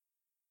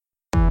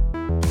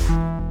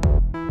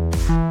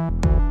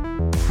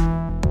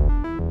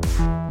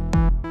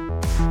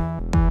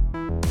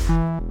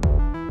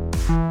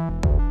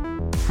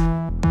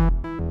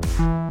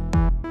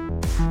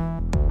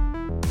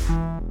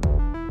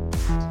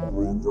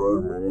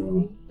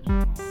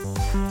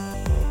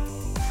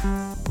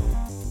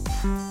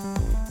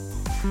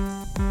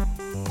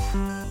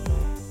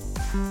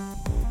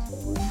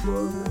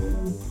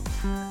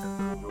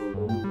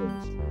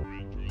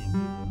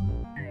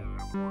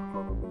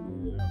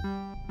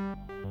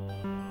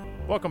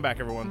Welcome back,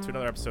 everyone, to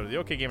another episode of the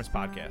OK Gamers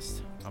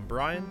Podcast. I'm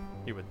Brian,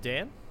 here with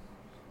Dan.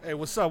 Hey,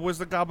 what's up? Where's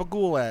the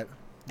Gabagool at?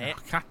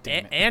 God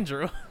damn it.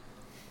 Andrew.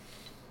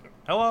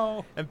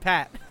 Hello. And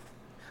Pat.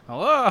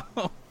 Hello.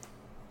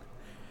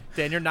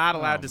 Dan, you're not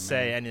allowed to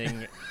say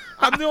anything.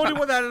 I'm the only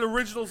one that had an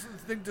original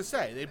thing to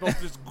say. They both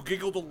just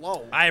giggled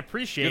alone. I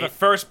appreciate You're the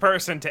first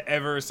person to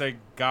ever say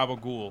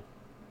gabagool.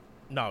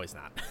 No, he's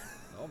not.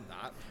 No, I'm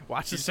not.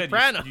 Watch The You said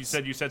Sopranos.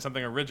 you said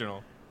something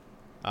original.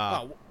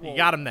 Well, you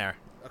got him there.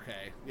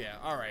 Okay, yeah,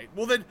 all right.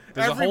 Well, then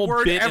There's every a whole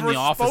word bit in ever the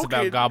office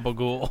spoken, about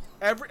gabagool.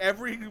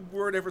 Every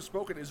word ever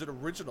spoken is an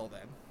original.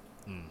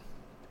 Then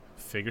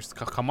Figures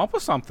come up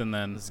with something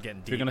then. This is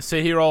getting If you're deep. gonna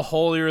sit here all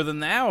holier than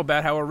thou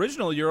about how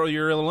original your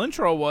little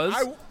intro was.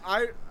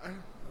 okay.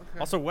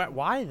 Also,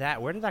 why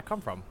that? Where did that come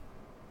from?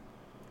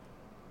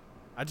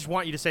 I just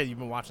want you to say that you've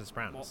been watching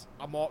Well, Sopranos.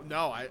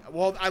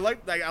 I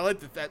like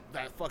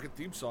that fucking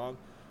theme song.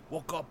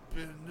 Woke up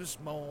in this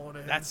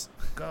morning. That's-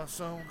 got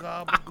some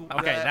gabagool.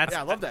 Okay, that's-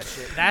 I love that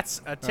shit.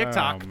 That's a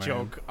TikTok man.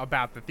 joke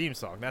about the theme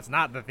song. That's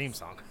not the theme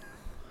song.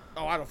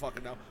 Oh, I don't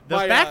fucking know. The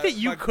My, fact that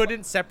you my-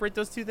 couldn't separate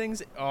those two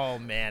things, oh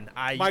man,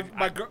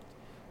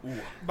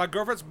 my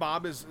girlfriend's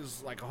mom is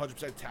like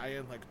 100%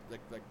 Italian, like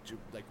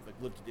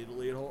lived in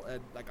Italy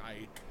and like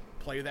I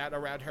play that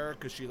around her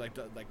because she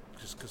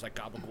just because like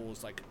gabagool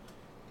is like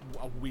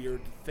a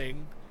weird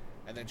thing,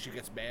 and then she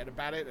gets mad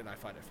about it, and I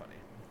find it funny.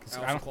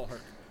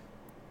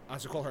 I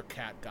also call her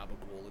cat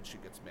gabagool, and she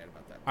gets mad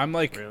about that. I'm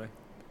like really.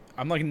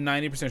 I'm like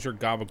 90% sure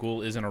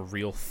gabagool isn't a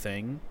real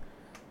thing.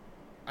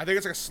 I think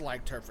it's like a slang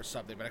term for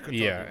something, but I couldn't.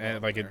 Yeah,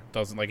 and like it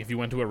doesn't like if you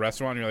went to a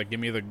restaurant and you're like, give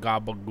me the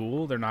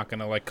gabagool, they're not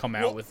gonna like come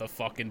out Well- with a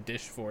fucking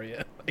dish for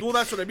you. Well,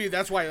 that's what I mean.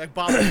 That's why like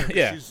Bob.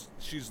 Yeah.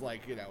 She's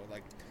like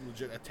like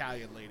legit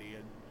Italian lady,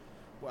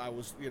 and I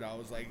was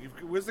like,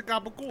 where's the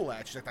gabagool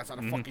at? She's like, that's not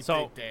a fucking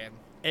So- thing,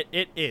 Dan.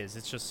 It is.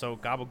 It's just so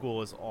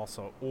gabagool is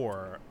also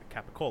or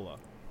capicola.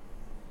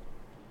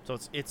 So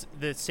it's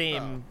the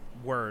same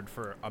word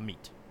for a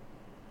meat.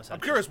 I'm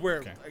essentially. curious where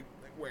Okay.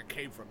 where it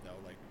came from though.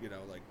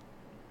 Like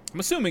I'm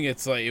assuming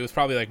it's like it was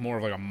probably like more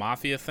of like a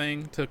mafia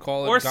thing to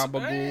call it Or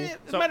gabagool.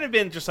 it might have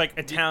been just like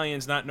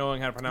Italians not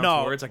knowing how to pronounce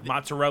No, words like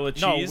mozzarella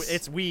No, cheese.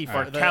 it's we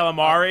Or for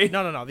calamari.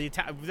 No. The It's-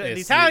 Italians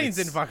it's-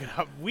 didn't fuck it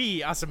up.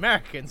 We, us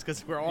Americans,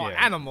 because we're all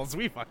Yeah. animals,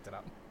 we fucked it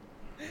up.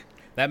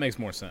 That makes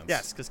more sense.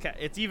 Yes, because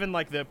it's even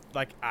like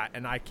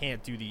and I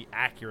can't do the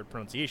accurate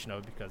pronunciation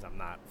of it because I'm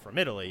not from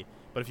Italy.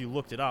 But if you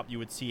looked it up, you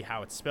would see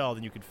how it's spelled,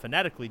 and you could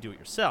phonetically do it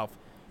yourself.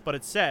 But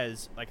it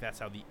says like that's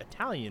how the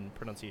Italian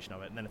pronunciation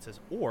of it, and then it says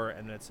or,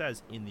 and then it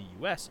says in the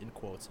U.S. in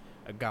quotes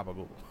a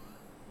gabagool.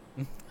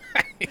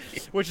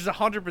 Which is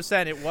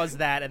 100%. It was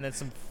that, and then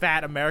some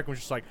fat American was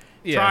just like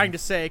trying to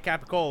say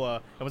capicola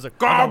and was like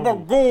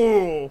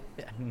gabagool.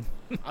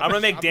 I'm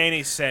gonna make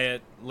Danny say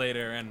it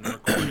later and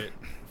record it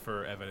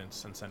for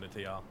evidence and send it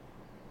to y'all.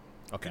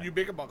 Okay. can you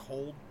make him like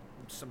hold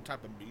some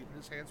type of meat in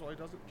his hands while he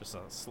does it? Just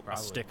a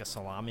Probably. stick of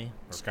salami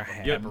or Just got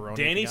ham. Yeah, pepperoni. if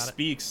Danny you got it.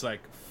 speaks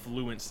like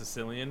fluent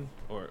Sicilian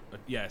or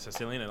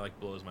Sicilian. And it like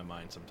blows my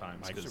mind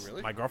sometimes. My, 'cause-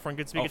 really? my girlfriend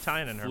could speak Oh,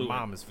 Italian, and her fluent,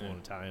 mom is yeah.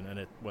 fluent Italian,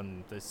 and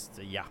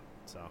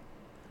so.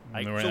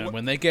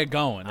 When they get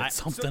going, it's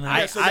I- something yeah,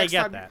 else. so I next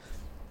get time- that.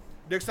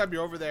 Next time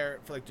you're over there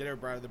for like dinner,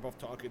 Brian, they're both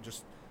talking.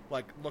 Just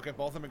like look at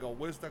both of them and go,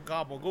 "Where's the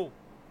gabagool?"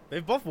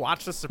 They've both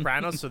watched The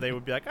Sopranos, so they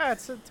would be like, yeah,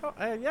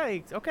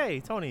 okay,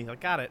 Tony, I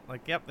got it.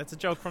 Like, yep, that's a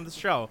joke from the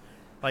show.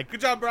 Like,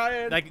 Good job,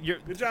 Brian. like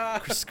Good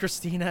job.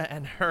 Christina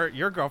and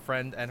your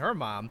girlfriend and her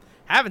mom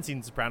haven't seen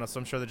The Sopranos, so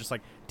I'm sure they're just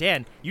like,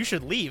 Dan, you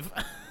should leave.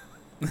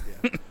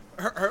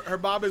 Her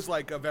mom is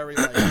like a very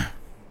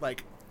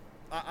like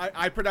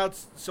I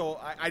pronounce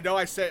I know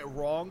I say it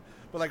wrong,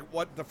 but like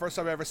what the first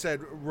time I ever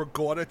said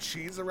ricotta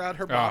cheese around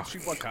her mom, Oh, she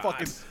like God.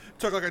 fucking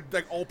took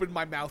like opened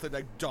my mouth and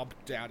like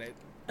dumped down it.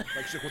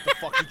 Like she's like, what the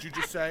fuck did you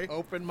just say?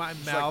 Open my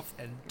like, mouth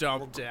and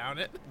dump down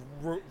it.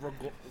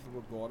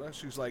 Ricotta.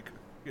 She's like,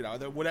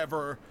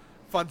 whatever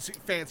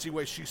fancy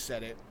way she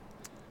said it.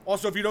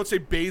 Also, if you don't say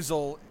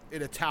basil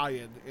in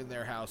Italian in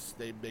their house,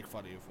 they make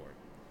fun of you for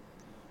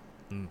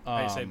it.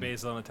 How you say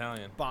basil in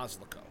Italian?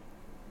 Basilico.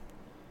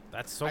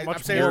 That's so I'm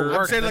much saying, more work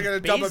I'm saying than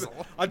like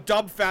basil. a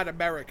dumb fat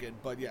American,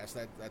 but yes,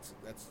 that's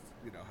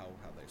how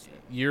they say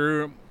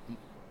it.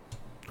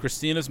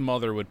 Christina's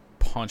mother would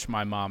punch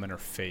my mom in her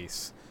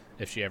face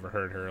if she ever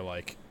heard her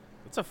like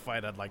That's a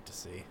fight I'd like to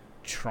see.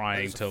 trying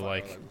That is a to fun-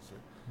 like I like to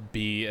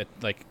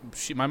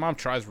say. be my mom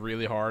tries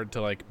really hard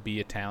to like be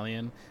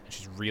Italian, and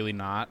she's really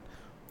not.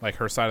 Like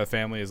her side of the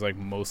family is like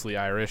mostly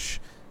Irish,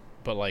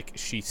 but like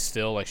she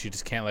still like she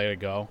just can't let it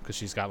go because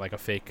she's got like a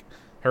fake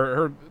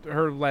her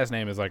last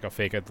name is like a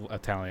fake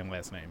Italian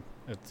last name.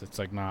 It's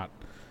like not,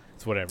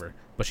 it's whatever.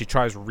 But she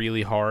tries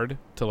really hard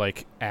to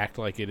like act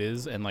like it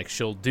is, and like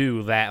she'll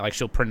do that. Like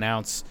she'll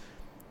pronounce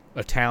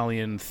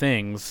Italian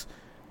things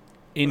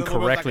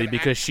incorrectly like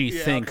because she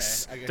yeah,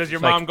 thinks okay, I get Does you.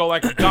 your mom go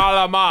like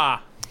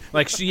Galama?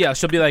 like she'll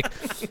be like,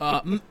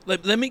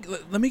 let me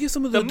get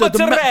some of The the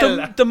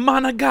mozzarella." the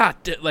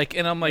managat, like,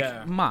 and I'm like,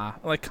 Yeah. ma,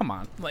 like, come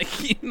on, like,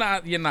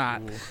 you're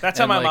not. That's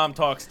how And, my like, mom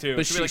talks too.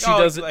 but She'll be she like,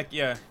 does it- like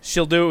yeah.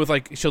 She'll do it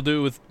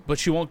with, but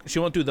she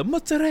won't do the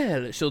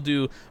mozzarella. She'll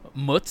do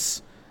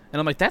mutz, and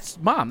I'm like, that's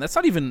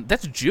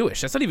that's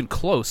Jewish. That's not even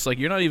close. Like,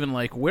 you're not even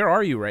like, where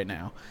are you right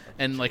now?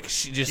 And like,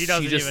 she just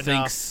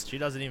thinks She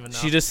doesn't even know.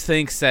 she just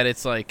thinks that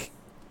it's like,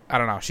 I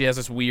don't know. She has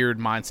this weird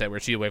mindset where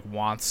she like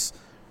wants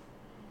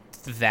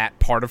that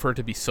part of her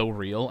to be so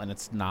real, and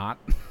it's not.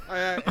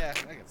 Yeah, I get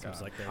Seems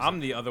that. like there's I'm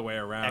the other way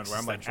around, where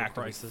I'm like existential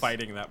actively crisis.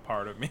 fighting that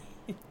part of me.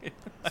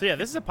 So yeah,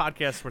 this is a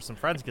podcast where some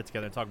friends get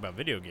together and talk about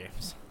video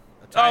games.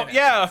 Oh Italian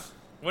yeah. accents.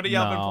 What have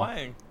y'all No. been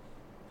playing?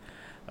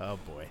 Oh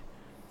boy.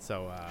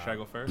 So Should I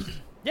go first?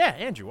 yeah,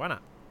 Andrew, why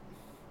not?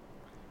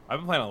 I've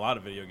been playing a lot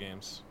of video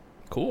games.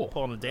 Cool.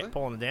 Pulling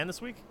the Dan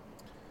this week?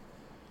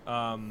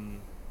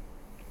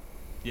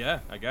 Yeah,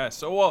 I guess.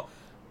 So,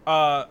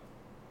 well,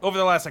 over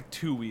the last like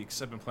 2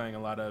 weeks, I've been playing a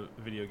lot of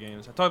video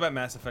games. I talked about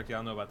Mass Effect.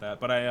 Y'all know about that.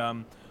 But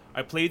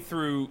I played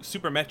through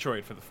Super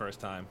Metroid for the first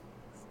time.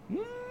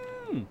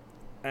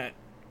 And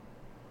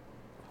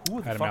who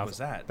the Had a fuck mouth- was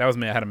that? That was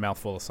me. I had a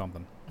mouthful of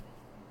something,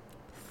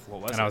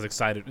 What was and it? I was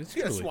excited. It's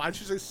Yes, truly- why'd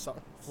you say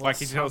so? Why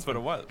can't you tell us what it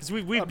was? Because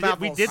we mouthful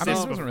we of did I this. don't know, it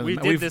before. wasn't really- We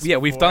did this.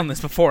 we've before. done this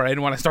before. I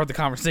didn't want to start the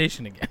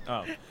conversation again.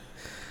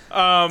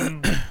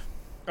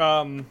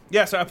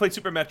 Yeah, so I played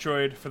Super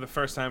Metroid for the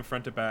first time,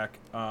 front to back.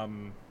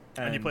 And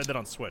you played that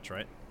on Switch,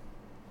 right?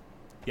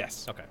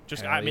 Yes. Okay.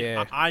 Just Hell I mean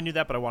yeah. I knew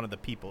that, but I wanted the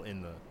people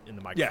in the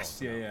microphone. Yes,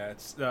 to know. yeah.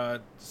 It's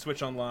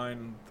Switch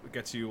Online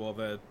gets you all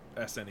the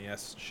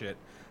SNES shit,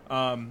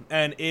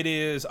 and it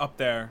is up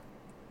there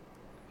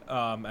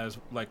as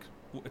like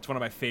it's one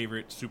of my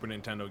favorite Super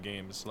Nintendo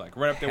games. Like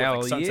right up there Hell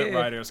with like Sunset yeah.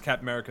 Riders,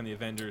 Captain America and the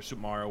Avengers,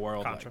 Super Mario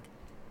World. Contra. Like,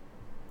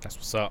 That's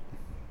what's up.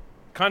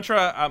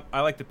 Contra, I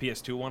like the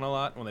PS2 one a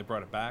lot when they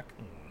brought it back,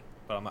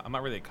 but I'm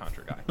not really a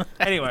Contra guy.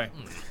 Anyway,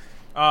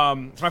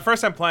 it's my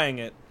first time playing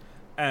it.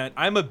 And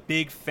I'm a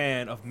big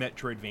fan of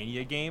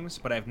Metroidvania games,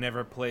 but I've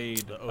never played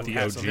The a OG.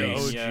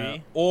 Castlevania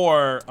OG.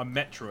 or a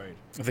Metroid.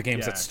 The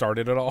games Yeah. that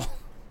started it all.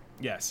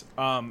 Yes.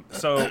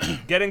 So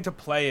getting to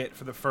play it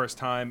for the first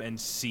time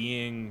and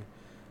seeing,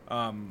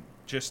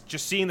 just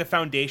seeing the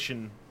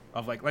foundation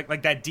of like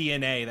that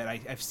DNA that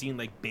I've seen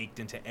like baked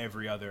into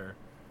every other,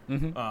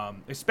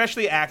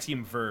 especially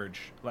Axiom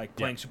Verge. Like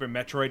playing Super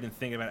Metroid and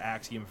thinking about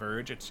Axiom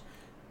Verge, it's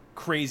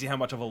crazy how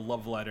much of a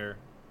love letter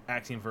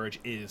Axiom Verge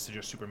is to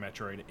just Super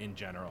Metroid in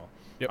general.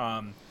 Yep.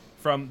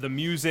 From the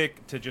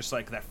music to just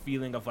like that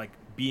feeling of like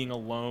being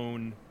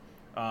alone,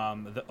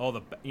 all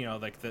the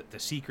like the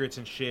secrets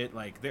and shit.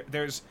 Like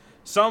there's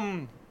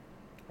some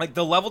like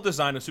the level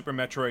design of Super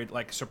Metroid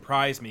like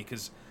surprised me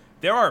because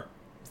there are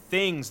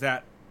things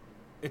that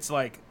it's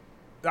like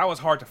that was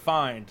hard to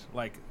find.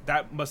 Like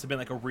that must have been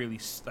like a really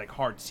like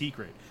hard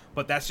secret.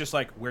 But that's just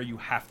like where you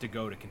have to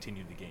go to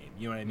continue the game.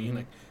 You know what I mean?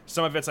 Like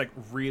some of it's like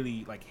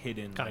really like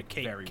hidden, Kind like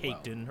of very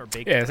caked well. in or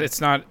baked. Yeah, in.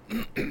 it's not.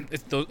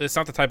 It's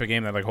not the type of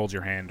game that like holds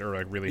your hand or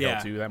like really Yeah,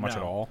 helps you that much no.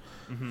 at all.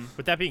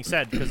 With that being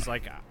said, because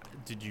like,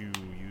 did you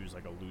use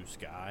like a loose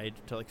guide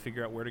to like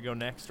figure out where to go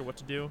next or what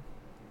to do?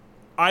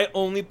 I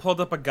only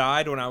pulled up a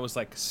guide when I was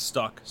like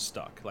stuck,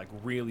 like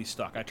really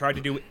stuck. I tried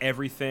to do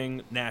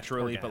everything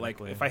naturally, but like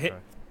Organically, if I hit,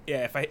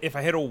 okay. if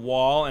I hit a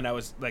wall and I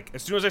was like,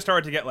 as soon as I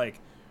started to get like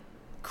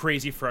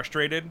crazy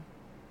frustrated,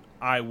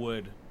 I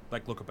would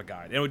like look up a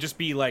guide. It would just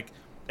be like,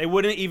 it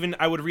wouldn't even.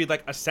 I would read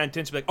like a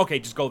sentence, be like, okay,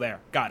 just go there,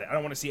 got it. I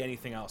don't want to see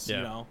anything else. Yeah.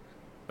 You know,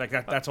 like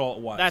that. That's all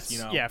it was. That's you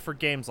know? yeah, for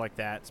games like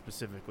that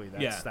specifically.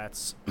 Yeah.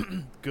 That's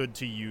good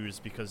to use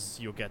because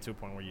you'll get to a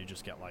point where you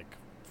just get like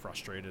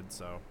frustrated.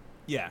 So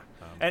Yeah,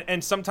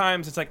 and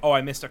sometimes it's like, oh,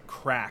 I missed a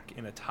crack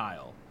in a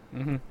tile,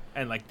 and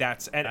like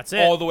that's That's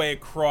all it. the way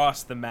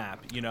across the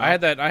map. You know, I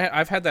had that.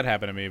 I've had that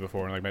happen to me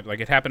before. Like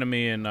it happened to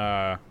me in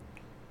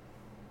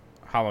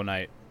Hollow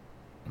Knight.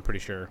 I'm pretty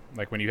sure.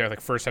 Like when you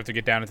first have to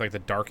get down into like the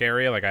dark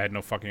area. Like I had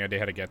no fucking idea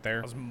how to get there,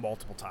 that was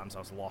multiple times I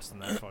was lost in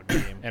that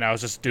fucking game. and I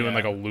was just doing Yeah.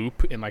 like a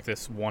loop in like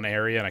this one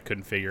area, and I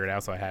couldn't figure it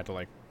out. So I had to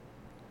like.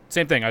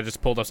 Same thing. I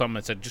just pulled up something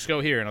and said, "Just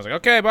go here," and I was like,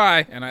 "Okay,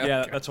 bye." And I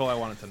yeah, that's all I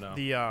wanted to know.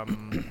 The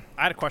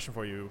I had a question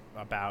for you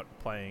about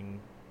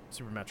playing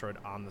Super Metroid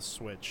on the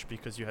Switch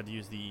because you had to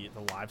use the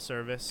live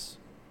service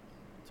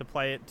to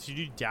play it. Did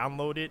you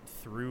download it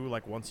through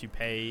like once you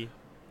pay?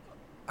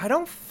 I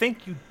don't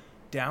think you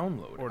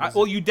download. Or I, does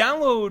well, it- you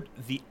download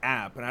the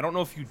app, and I don't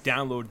know if you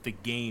download the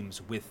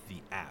games with the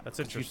app. That's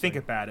If you think interesting.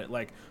 about it,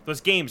 like those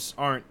games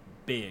aren't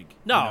big.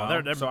 No, you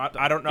know? they're- so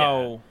I don't yeah.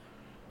 know.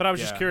 But I was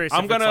just Yeah. curious I'm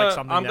if it's gonna- like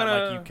something I'm that like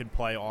gonna- you can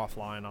play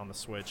offline on the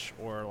Switch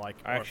or like.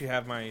 I or- actually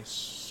have my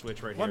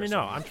Switch right here. let me so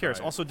know. I'm I'm gonna curious.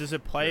 try it. Also, does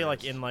it play like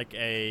Curious. in like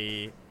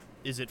a?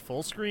 Is it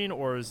full screen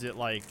or is it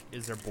like?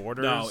 Is there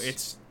borders? No,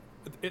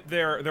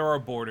 there are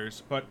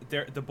borders, but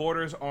the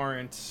borders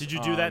aren't. Did you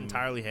do that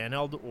entirely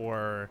handheld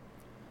or?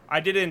 I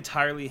did it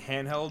entirely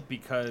handheld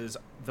because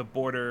the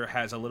border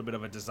has a little bit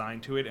of a design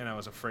to it, and I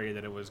was afraid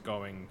that it was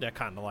going Yeah,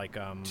 kind of like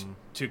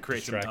to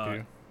create some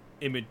Distract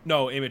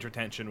you. image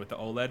retention with the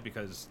OLED,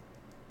 because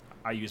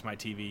I use my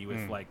TV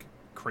with like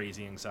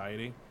crazy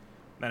anxiety,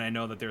 and I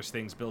know that there's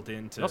things built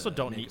into. You also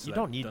don't make need it so you that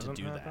don't need to doesn't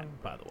do happen.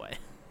 that, by the way.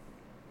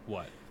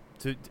 What?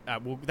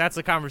 Well, that's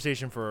a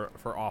conversation for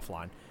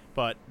offline.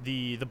 But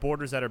the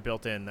borders that are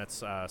built in,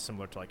 that's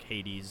similar to like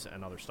Hades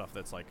and other stuff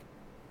that's like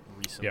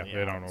recently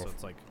they out. don't know So if-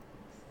 it's like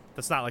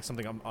that's not like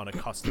something I'm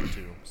unaccustomed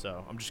to.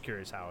 So I'm just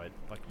curious how it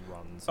like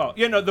runs. Oh,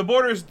 yeah, no, the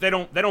borders they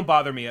don't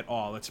bother me at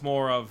all. It's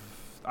more of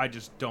I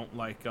just don't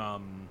like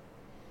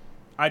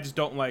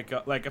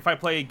like if I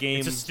play a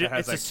game it's that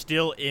has a like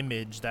still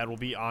image that will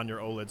be on your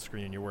OLED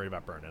screen, and you're worried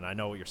about burning. I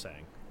know what you're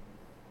saying.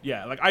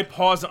 yeah, like I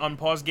pause and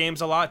unpause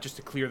games a lot just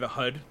to clear the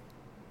HUD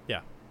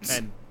Yeah.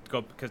 and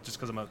go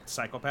because I'm a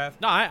psychopath.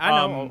 No, I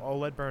know Um,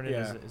 OLED burning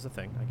yeah. is a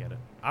thing. I get it.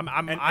 I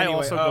anyway,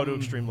 also go to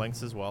extreme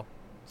lengths as well.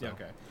 So. Yeah,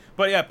 okay.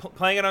 But yeah,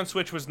 playing it on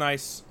Switch was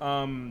nice.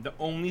 The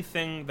only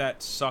thing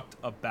that sucked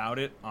about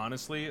it,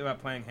 honestly,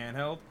 about playing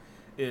handheld,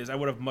 is I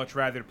would have much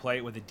rather play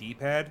it with a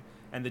D-pad,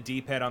 and the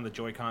D-pad on the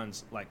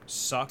Joy-Cons like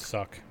suck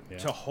Yeah.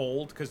 to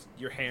hold because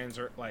your hands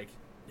are like.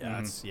 Yeah,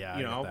 that's, yeah,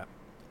 You I know? get that.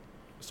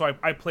 So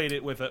I played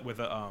it with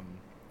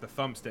the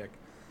thumbstick,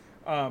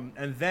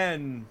 and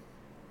then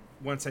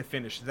once I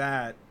finished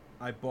that,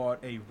 I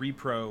bought a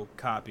repro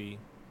copy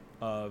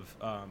of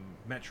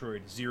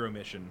Metroid Zero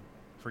Mission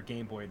for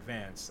Game Boy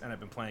Advance, and I've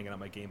been playing it on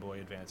my Game Boy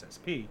Advance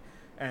SP,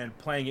 and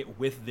playing it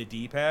with the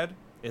D-pad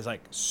is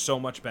like so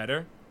much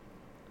better.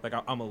 Like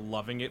I'm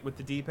loving it with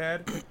the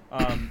D-pad.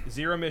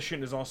 Zero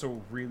Mission is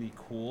also really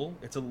cool.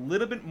 It's a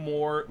little bit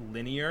more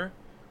linear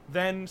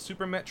than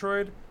Super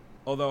Metroid,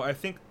 although I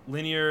think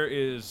linear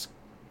is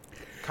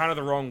kind of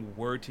the wrong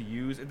word to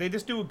use. They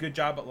just do a good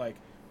job at like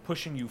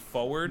pushing you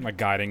forward. Like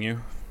guiding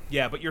you.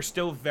 Yeah, but you're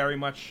still very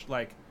much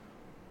like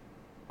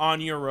on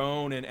your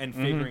own and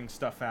figuring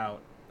stuff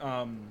out.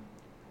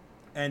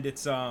 And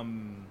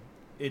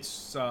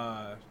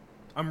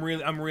I'm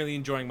really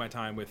enjoying my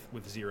time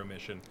with Zero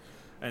Mission,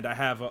 and I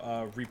have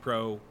a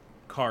repro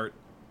cart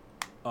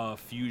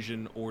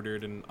Fusion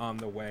ordered and on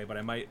the way, but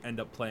I might end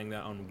up playing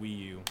that on Wii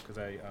U because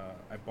I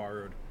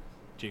borrowed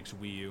Jake's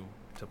Wii U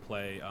to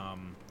play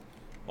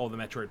all the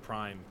Metroid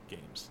Prime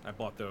games. I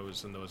bought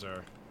those, and those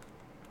are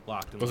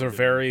locked. And Those are loaded.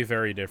 very,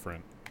 very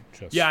different.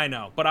 Just Yeah, I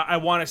know, but I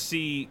want to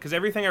see, because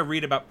everything I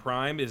read about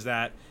Prime is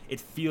that it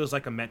feels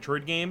like a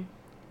Metroid game,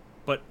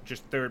 but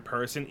just third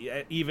person,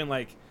 even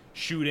like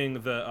shooting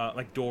the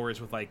like doors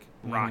with like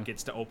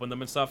rockets to open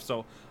them and stuff.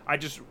 So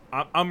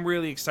I'm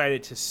really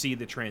excited to see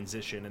the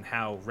transition and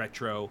how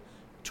Retro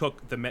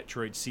took the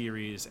Metroid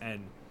series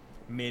and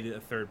made it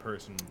a third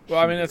person. Well,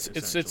 I mean, shooter,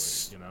 it's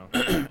essentially,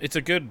 you know. it's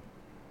a good.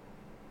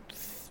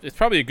 It's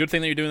probably a good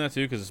thing that you're doing that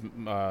too, because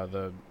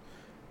the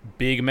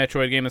big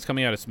Metroid game that's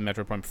coming out is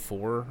Metroid Prime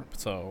 4,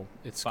 so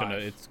it's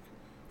 5.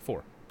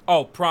 4.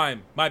 Oh,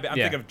 Prime. My bad. I'm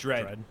Yeah. thinking of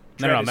Dread. Dread.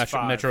 Dread No, is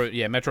 5.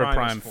 Metroid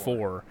Prime is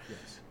 4,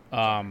 Yes.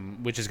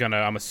 which is gonna,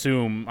 I'm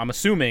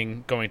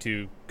assuming going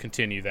to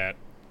continue that,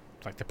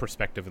 like the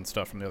perspective and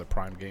stuff from the other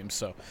Prime games.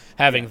 So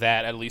having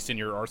that at least in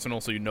your arsenal,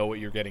 so you know what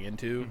you're getting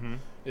into,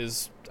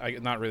 is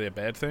not really a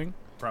bad thing.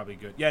 Probably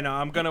good. Yeah, no,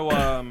 I'm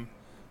gonna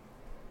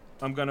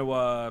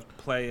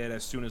play it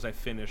as soon as I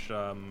finish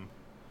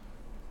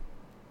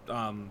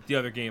the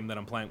other game that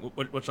I'm playing,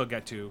 which I'll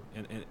get to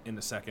in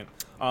a second.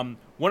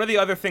 One of the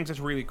other things that's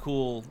really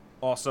cool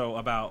also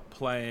about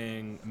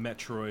playing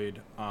Metroid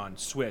on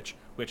Switch,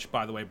 which,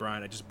 by the way,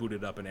 Brian, I just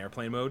booted up in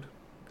airplane mode,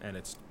 and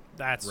it's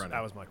That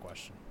running. was my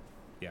question.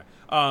 yeah.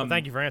 Well,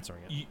 thank you for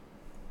answering it.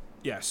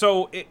 Yeah,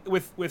 so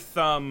with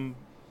Metroid,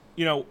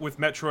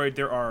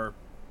 there are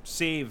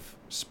save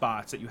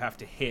spots that you have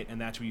to hit, and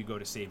that's where you go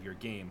to save your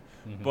game.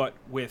 But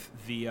with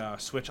the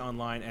Switch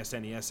Online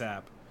SNES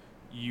app,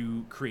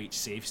 you create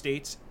save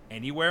states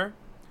anywhere.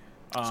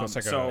 So it's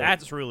like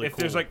That's really if cool.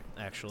 there's like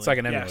actually, It's like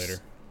an Yes.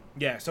 emulator.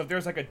 Yeah, so if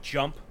there's like a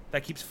jump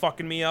that keeps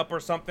fucking me up or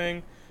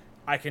something,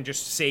 I can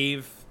just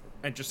save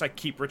and just like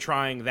keep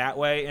retrying that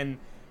way. And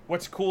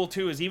what's cool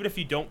too is even if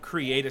you don't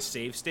create a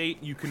save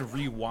state, you can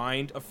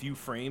rewind a few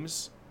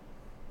frames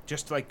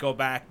just to like go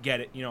back, get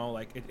it, you know,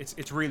 like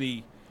it's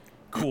really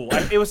cool.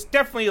 It was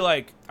definitely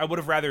like I would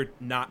have rather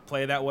not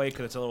play that way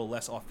because it's a little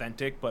less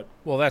authentic, but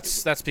Well,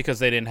 that's because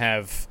they didn't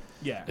have.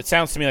 yeah. It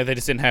sounds to me like they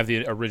just didn't have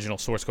the original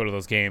source code of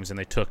those games, and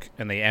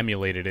they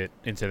emulated it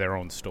into their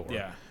own store.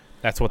 Yeah.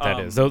 That's what that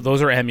is.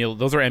 Those are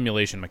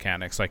emulation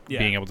mechanics, like Yeah.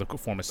 being able to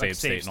form a save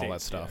save state and all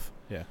that states, yeah. stuff.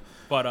 Yeah.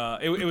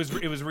 But it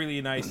was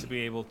really nice to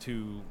be able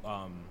to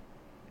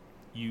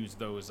use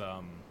those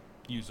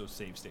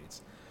save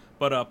states.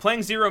 But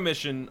playing Zero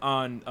Mission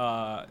on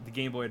the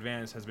Game Boy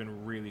Advance has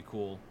been really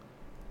cool.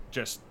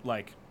 Just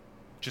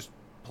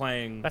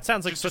playing. That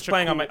sounds like just such a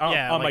playing cool,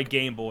 on my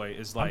Game Boy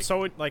is like I'm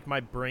so like my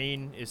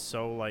brain is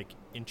so like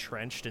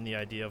entrenched in the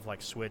idea of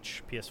like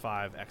Switch,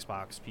 PS5,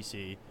 Xbox,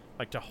 PC,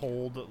 like to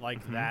hold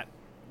like that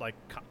like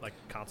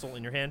console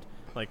in your hand,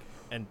 like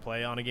and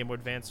play on a Game Boy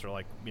Advance or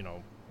like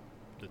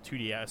the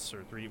 2DS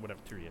or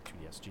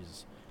 2DS,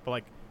 Jesus. But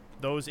like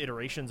those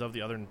iterations of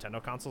the other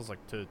Nintendo consoles,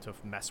 like to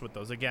mess with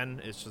those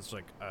again, is just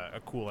like a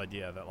cool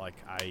idea that like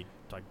I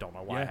like don't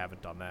know why I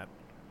haven't done that.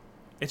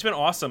 It's been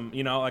awesome,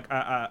 you know. Like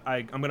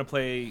I'm gonna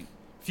play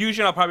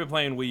Fusion. I'll probably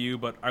play in Wii U,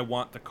 but I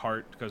want the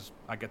cart because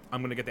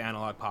I'm gonna get the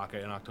Analog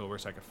Pocket in October,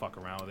 so I can fuck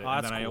around with it.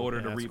 And then I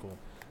ordered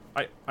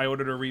I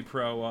ordered a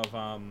repro of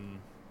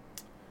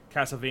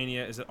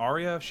Castlevania. Is it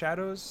Aria of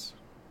Shadows?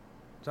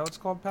 Is that what it's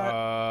called,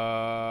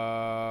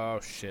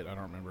 Pat? Shit, I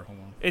don't remember. Hold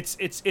on.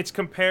 It's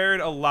compared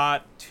a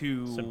lot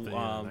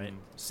to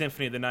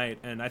Symphony of the Night,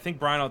 and I think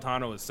Brian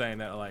Altano was saying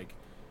that like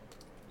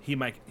he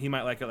might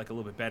like it like a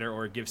little bit better,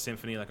 or give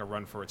Symphony like a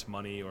run for its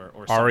money, or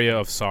something. Aria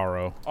of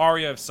Sorrow.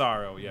 Aria of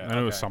Sorrow, yeah. I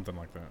know it was something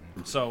like that.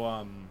 Yeah.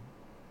 So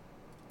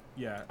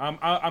yeah,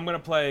 I'm gonna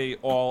play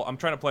all. I'm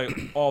trying to play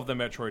all of the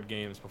Metroid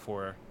games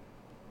before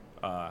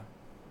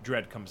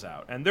Dread comes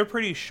out, and they're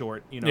pretty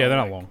short. You know, yeah, they're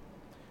like, not long.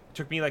 It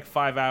took me like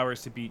 5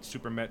 hours to beat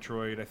Super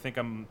Metroid. I think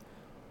I'm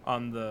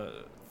on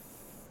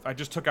I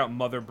just took out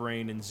Mother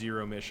Brain and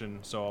Zero Mission,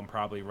 so I'm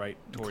probably right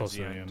towards Close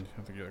the to end.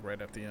 I think you're like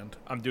right at the end.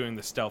 I'm doing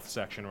the stealth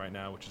section right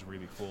now, which is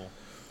really cool.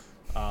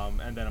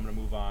 And then I'm gonna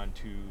move on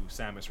to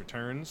Samus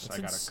Returns. I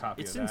got a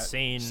copy of that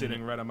insane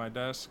sitting right on my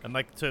desk. And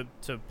like to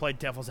play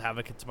devil's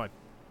advocate to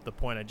the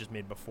point I just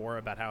made before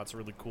about how it's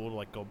really cool to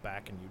like go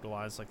back and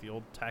utilize like the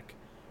old tech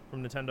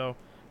from Nintendo.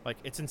 Like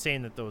it's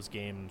insane that those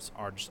games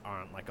aren't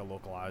like a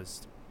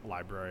localized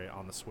library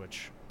on the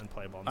Switch and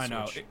playable on the Switch.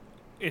 I know.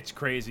 It's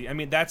crazy. I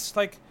mean, that's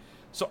like...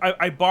 So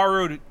I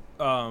borrowed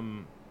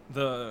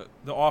the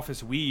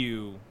Office Wii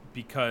U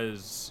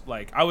because,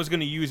 like, I was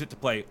going to use it to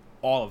play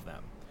all of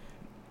them.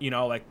 You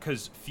know, like,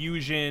 because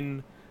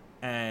Fusion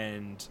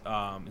and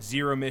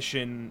Zero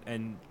Mission,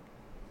 and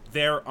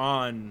they're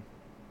on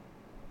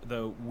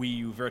the Wii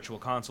U Virtual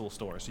Console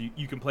store. So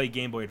you can play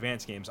Game Boy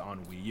Advance games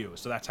on Wii U.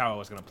 So that's how I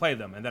was going to play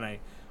them. And then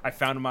I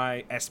found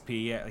my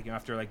SP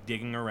after, like,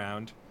 digging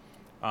around.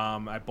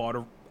 I bought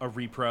a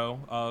repro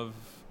of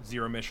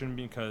Zero Mission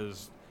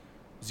because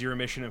Zero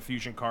Mission and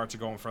Fusion carts are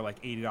going for like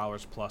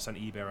 $80 plus on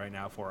eBay right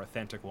now for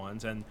authentic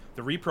ones, and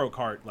the repro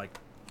cart like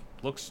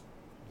looks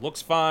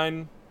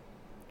fine,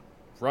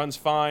 runs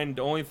fine.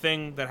 The only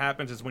thing that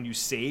happens is when you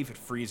save, it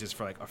freezes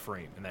for like a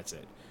frame, and that's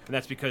it. And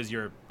that's because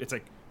it's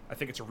like I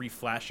think it's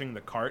reflashing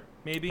the cart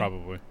maybe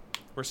Probably.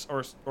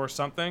 or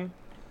something.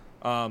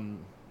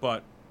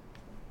 But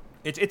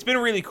it's been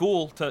really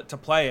cool to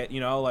play it.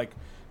 You know, like.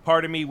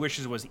 Part of me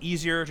wishes it was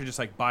easier to just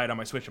like buy it on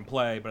my Switch and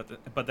play,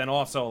 but then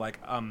also like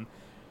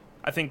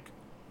I think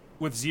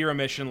with Zero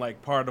Mission,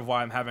 like part of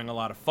why I'm having a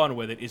lot of fun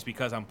with it is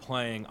because I'm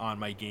playing on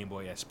my Game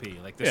Boy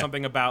SP. Like there's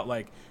something about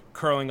like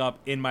curling up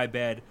in my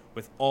bed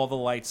with all the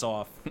lights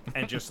off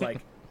and just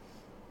like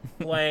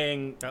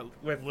playing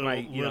with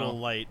my little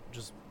light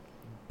just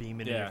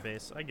beaming in your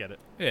face. I get it.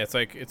 Yeah, it's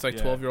like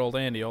 12-year-old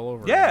Andy all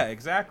over. Yeah,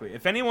 exactly.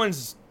 If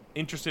anyone's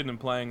interested in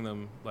playing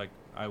them, like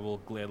I will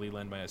gladly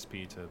lend my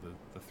SP to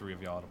the three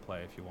of y'all to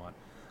play if you want.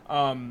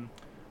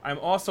 I'm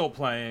also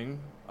playing,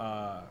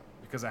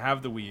 because I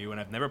have the Wii U and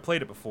I've never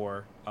played it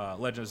before,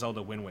 Legend of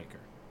Zelda Wind Waker.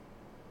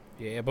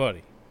 Yeah,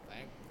 buddy.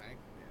 Thank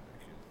you.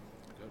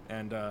 Good.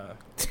 And,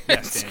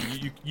 yes,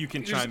 Dan, you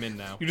can chime in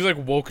now. You just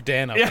like woke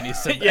Dan up and you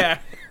said that. Yeah.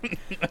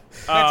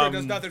 Metroid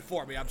does nothing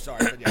for me. I'm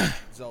sorry, but yeah,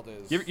 Zelda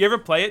is. You ever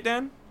play it,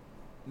 Dan?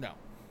 No.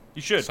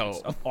 You should. So-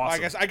 It's awesome. Well,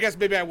 I guess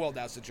maybe I will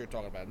now since you're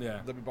talking about it.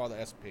 Yeah. Let me borrow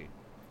the SP.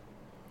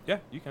 Yeah,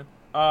 you can.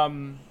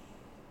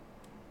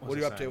 What are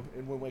you up to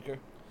in Wind Waker?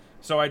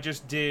 So I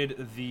just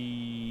did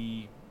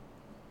the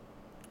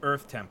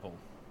Earth Temple.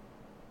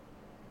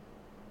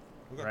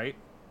 Okay. Right?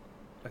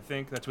 I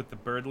think that's with the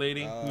bird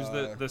lady, who's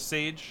the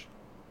sage,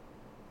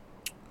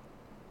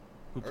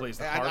 who plays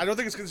the harp. I don't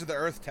think it's considered the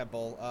Earth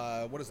Temple.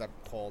 What is that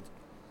called?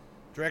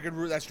 Dragon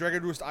Roost. That's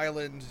Dragon Roost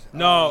Island.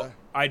 No,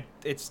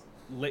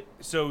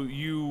 so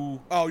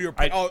you. Oh, you're.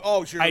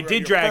 So I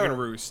did you're Dragon Fur.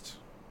 Roost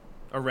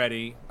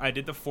already. I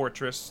did the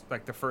fortress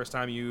like the first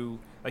time you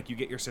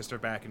get your sister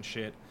back and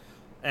shit,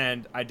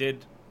 and I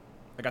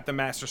got the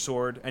Master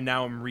Sword, and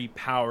now I'm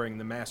repowering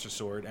the Master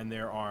Sword, and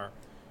there are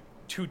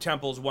 2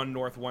 temples, one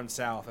north, one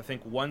south. I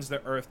think one's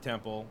the Earth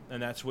Temple,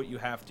 and that's what you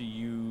have to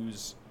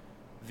use.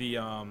 You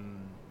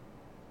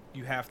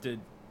have to.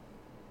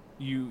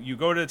 You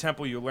go to the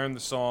temple, you learn the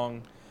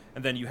song,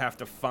 and then you have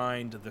to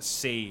find the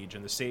sage,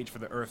 and the sage for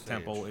the Earth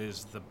Temple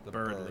is the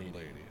bird lady.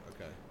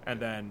 Okay. And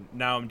then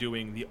now I'm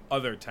doing the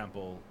other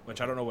temple,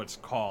 which I don't know what it's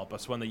called, but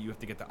it's one that you have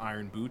to get the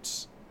iron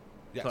boots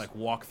Yes. to like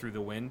walk through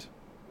the wind.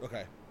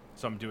 Okay.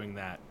 So I'm doing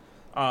that.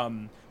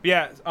 But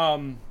yeah,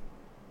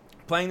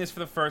 playing this for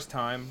the first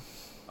time.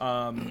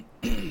 I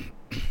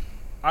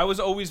was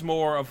always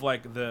more of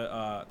like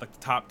the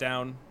top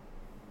down,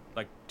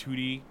 like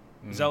 2D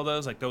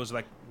Zeldas. Like those are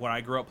like what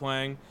I grew up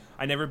playing.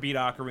 I never beat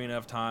Ocarina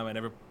of Time. I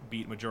never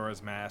beat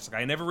Majora's Mask.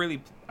 Like,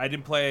 I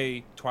didn't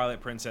play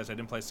Twilight Princess. I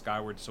didn't play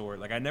Skyward Sword.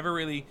 Like I never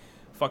really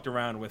fucked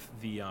around with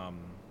the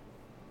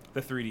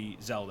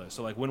 3D Zelda.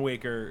 So like Wind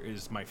Waker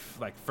is my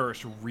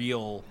first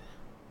real,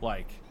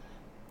 like,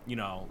 you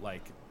know,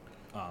 like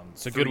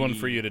It's a good one 3D.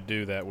 for you to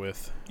do that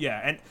with. Yeah,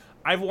 and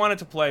I've wanted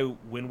to play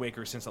Wind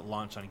Waker since it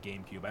launched on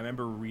GameCube. I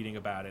remember reading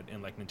about it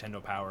in like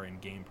Nintendo Power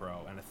and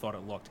GamePro, and I thought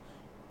it looked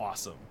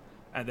awesome.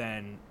 And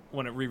then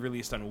when it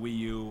re-released on Wii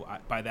U,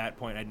 by that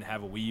point I didn't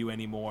have a Wii U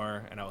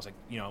anymore, and I was like,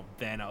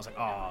 then I was like,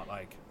 oh,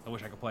 like I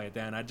wish I could play it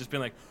then. I'd just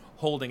been like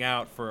holding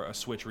out for a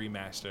Switch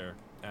remaster,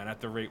 and at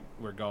the rate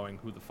we're going,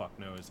 who the fuck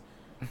knows?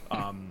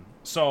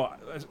 So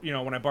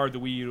when I borrowed the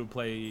Wii U to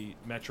play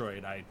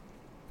Metroid,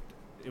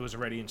 it was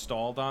already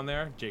installed on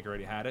there. Jake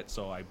already had it,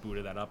 so I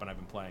booted that up, and I've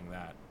been playing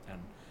that, and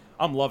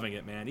I'm loving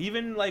it, man.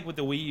 Even like with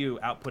the Wii U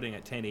outputting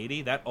at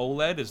 1080, that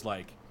OLED is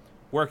like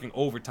working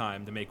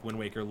overtime to make Wind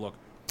Waker look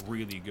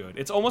really good.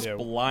 It's almost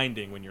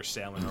blinding when you're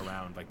sailing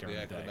around like during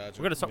the day.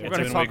 We're gonna talk Wind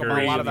about Waker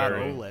a lot is about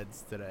very-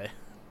 OLEDs today.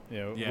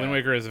 Yeah, Yeah. Wind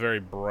Waker is a very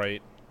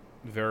bright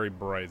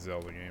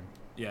Zelda game.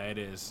 Yeah, it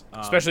is.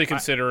 Especially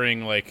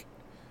considering, like,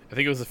 I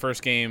think it was the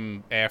first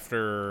game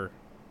after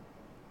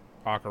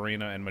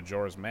Ocarina and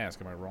Majora's Mask.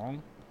 Am I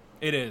wrong?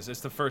 It is. It's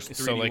the first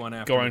 3D So, like, one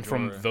after going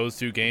Majora. from those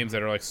two games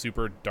that are, like,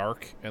 super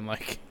dark and,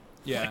 like,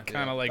 Yeah.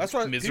 kind of, like, That's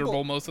why miserable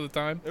people- most of the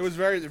time. It was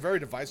very, very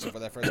divisive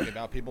when that first came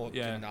out. People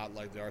Yeah. did not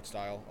like the art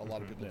style. A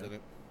lot of people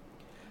didn't.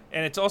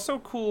 And it's also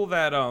cool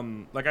that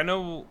like I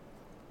know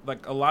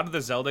like a lot of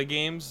the Zelda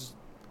games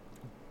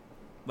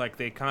like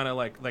they kind of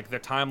like their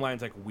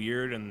timeline's like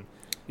weird, and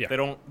Yeah.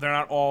 they're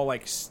not all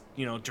like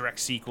direct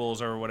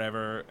sequels or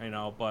whatever,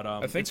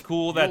 but think it's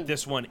cool that you'll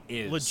this one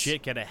is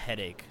Legit get a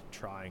headache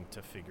trying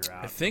to figure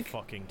out think- the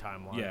fucking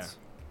timelines. Yeah.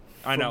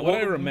 I know. From what I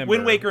Well, remember-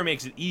 Wind Waker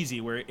makes it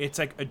easy, where it's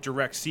like a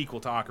direct sequel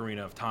to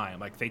Ocarina of Time.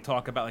 Like they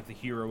talk about like the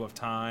hero of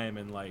time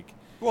and like.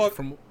 Well,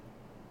 From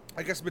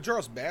I guess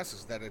Majora's Mask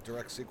is that a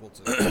direct sequel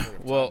to Ocarina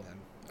of Well, Time,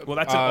 then. Well,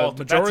 that's an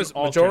Majora's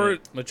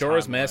alternate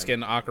Mask timeline.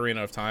 and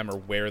Ocarina of Time are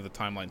where the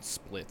timeline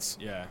splits.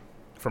 Yeah.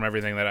 From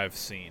everything that I've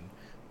seen,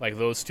 like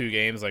those two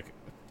games, like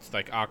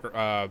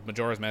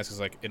Majora's Mask is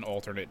like an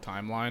alternate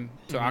timeline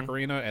to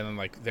Ocarina, and then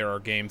like there are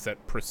games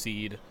that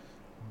precede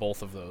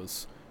both of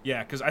those.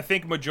 Yeah, because I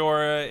think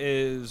Majora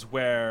is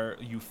where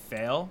you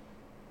fail,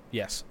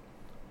 Yes.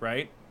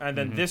 right? And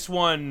then this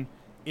one,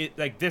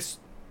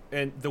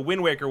 and the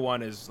Wind Waker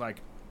one is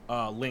like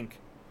Link,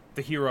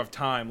 the hero of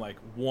time, like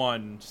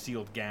one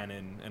sealed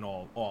Ganon and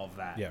all of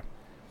that. Yeah.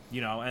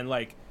 And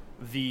like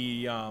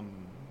the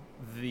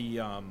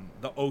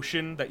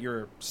ocean that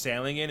you're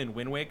sailing in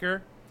Wind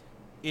Waker,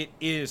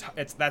 it's Whoa,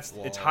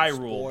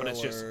 Hyrule, but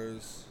it's just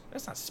spoilers.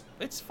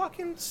 it's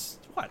fucking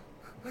what?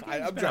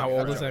 I'm How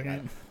old is that joking.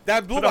 game?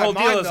 That blew But the my whole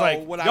mind, deal is though,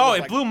 like, when I yo, was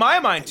it like, blew my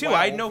mind too.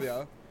 I 12, know.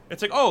 yeah.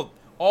 It's like, oh,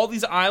 all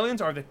these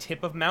islands are the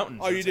tip of mountains.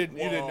 Oh, you It's like,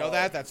 didn't know whoa.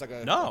 that? That's like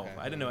a No, okay.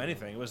 I didn't know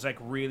anything. It was like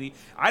really.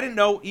 I didn't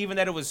know even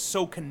that it was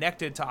so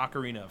connected to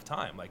Ocarina of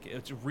Time. Like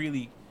it's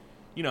really,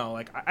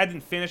 like I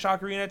didn't finish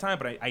Ocarina of Time,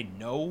 but I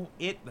know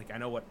it. Like I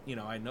know what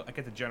I know. I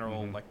get the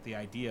general like the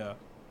idea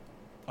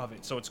of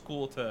it. So it's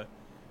cool to.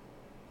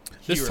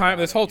 This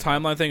whole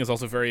timeline thing is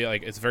also very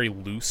like it's very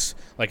loose.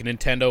 Like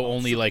Nintendo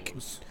only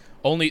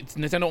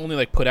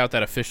like put out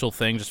that official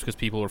thing just because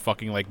people were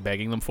fucking like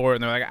begging them for it,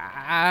 and they're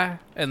like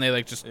and they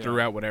like just threw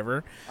out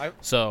whatever.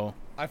 So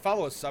I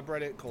follow a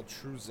subreddit called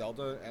True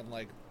Zelda, and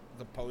like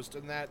the post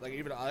in that, like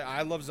even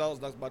I love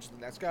Zelda as much as the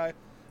next guy,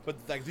 but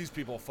like these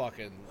people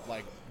fucking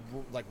like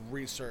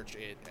research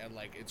it, and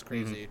like it's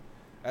crazy,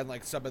 and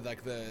like some of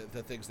like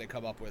the things they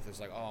come up with is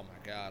like, oh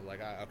my god,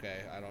 like I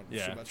don't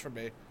Yeah. too much for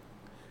me.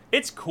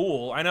 It's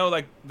cool. I know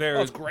like there's.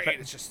 Oh, it's great.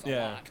 It's just a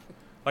lot.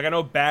 Like I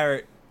know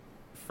Barrett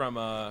from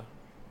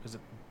is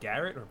it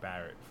Garrett or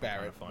Barrett?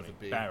 Barrett, Funny. with a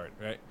B. Barrett,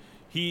 right?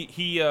 He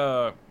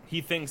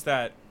thinks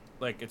that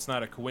like it's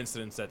not a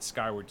coincidence that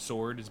Skyward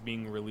Sword is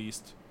being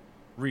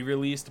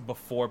re-released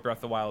before Breath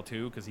of the Wild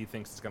 2, because he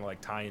thinks it's gonna like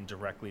tie in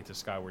directly to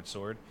Skyward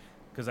Sword,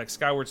 because like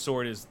Skyward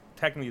Sword is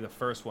technically the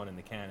first one in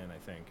the canon, I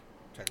think.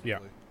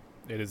 Technically.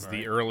 it is the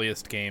Right.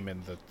 earliest game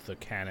in the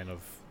canon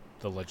of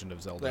the Legend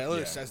of Zelda. Yeah, it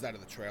literally Yeah. says that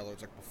in the trailer.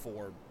 It's like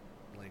before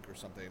Link or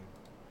something.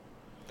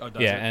 Oh, does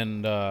Yeah, it?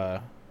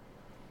 and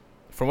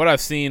from what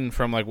I've seen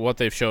from like what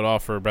they've showed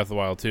off for Breath of the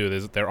Wild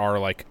 2, there are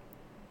like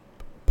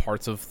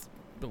parts of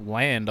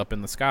land up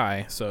in the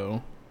sky,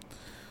 so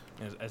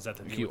is that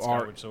the deal you with are-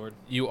 Skyward Sword?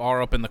 you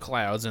are up in the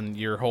clouds, and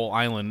your whole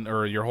island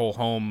or your whole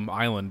home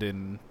island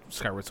in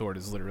Skyward Sword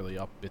is literally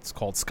up. It's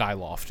called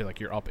Skyloft. Like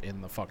you're up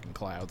in the fucking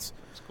clouds.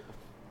 That's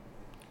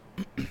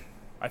cool.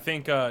 I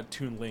think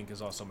Toon Link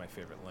is also my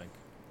favorite Link.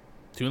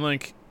 Toon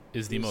Link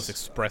is the He's most a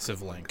expressive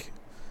good Link.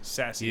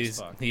 Sassy as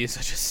fuck. He is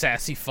such a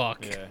sassy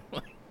fuck. Yeah.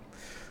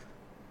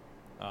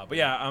 But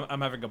yeah,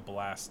 I'm having a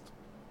blast.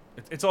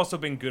 It's also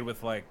been good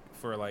with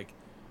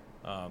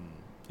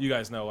you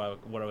guys know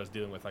what I was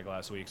dealing with like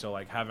last week. So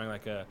like having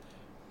like a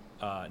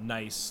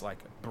nice like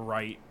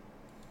bright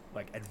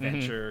like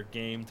adventure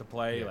game to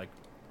play, Yeah. like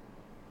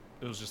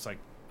it was just like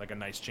a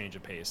nice change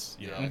of pace.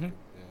 You know, Yeah, Mhm.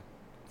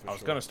 for I was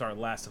sure. gonna start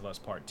Last of Us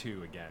Part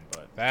 2 again,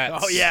 but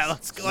That's, Oh yeah,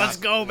 let's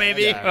go,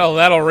 baby. Yeah. Well,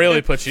 that'll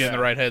really put you in the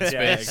right yeah,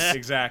 headspace.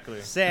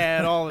 exactly.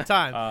 Sad all the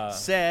time.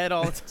 Sad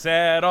all the time.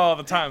 Sad all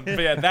the time. But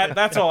yeah,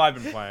 that's all I've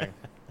been playing.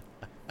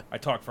 I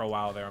talked for a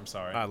while there. I'm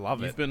sorry. I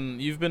love You've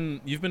it.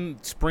 been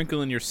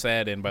sprinkling your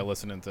sad in by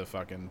listening to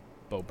fucking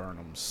Bo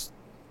Burnham's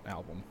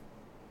album.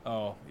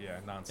 Oh yeah,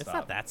 nonstop. It's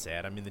not that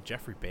sad. I mean, the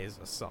Jeffrey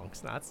Bezos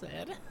song's not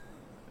sad.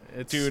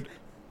 It's Dude,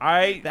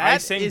 I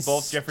That sing is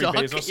both Jeffrey stuck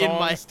Bezos in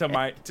my songs to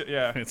my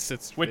yeah.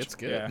 it's Which it's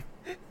good.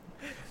 Yeah.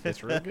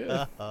 It's real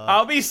good.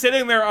 I'll be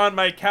sitting there on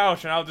my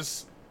couch and I'll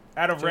just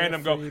out of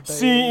random go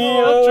Jeffrey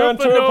CEO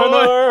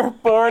entrepreneur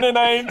born in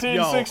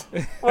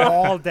 1960.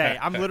 All day.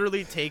 I'm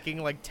literally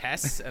taking like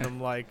tests, and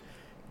I'm like,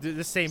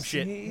 the same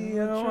shit.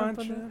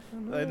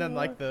 And then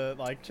like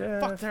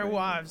fuck their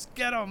wives,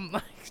 get them.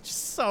 Like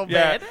just so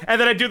Yeah, bad.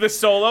 and then I do the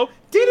solo.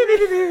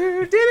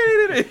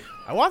 I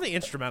want the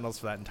instrumentals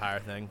for that entire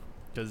thing,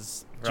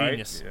 because Right?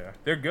 genius, Yeah,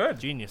 they're good.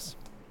 genius.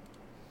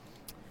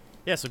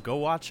 Yeah, so go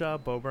watch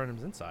Bo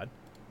Burnham's Inside.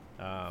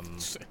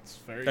 It's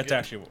very That's good.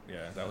 actually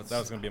that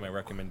was gonna be my Quick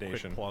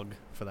recommendation. plug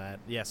for that.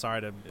 Yeah,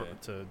 sorry to Yeah.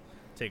 to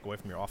take away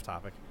from your off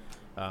topic.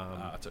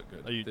 It's a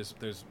good. are you-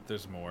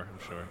 There's more. I'm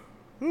sure.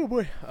 Oh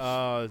boy.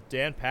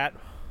 Dan, Pat,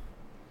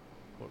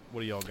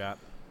 what do y'all got?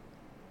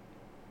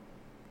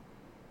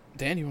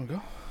 Dan, you want to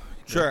go?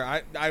 Sure.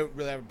 I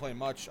really haven't played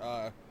much.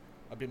 I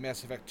beat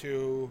Mass Effect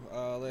 2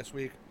 last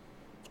week.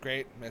 It's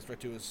great. Mass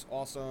Effect 2 is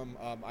awesome.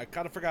 I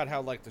kind of forgot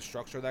how like the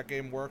structure of that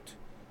game worked,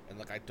 and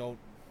like I don't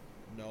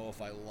know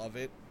if I love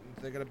it.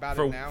 Thinking about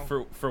For it now.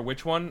 for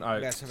which one?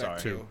 Mass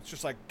Effect sorry. 2. It's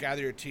just like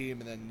gather your team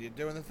and then you're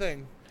doing the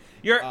thing.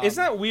 Isn't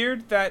that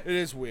weird that It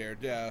is weird,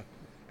 yeah.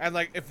 And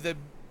like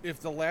if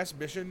the last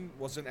mission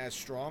wasn't as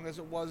strong as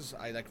it was,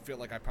 I like feel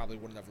like I probably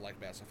wouldn't have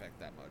liked Mass Effect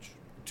that much.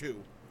 2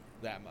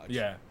 that much.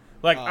 Yeah.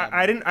 Like Um,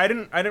 I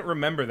didn't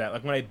remember that.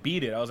 Like when I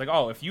beat it, I was like,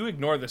 oh, if you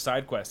ignore the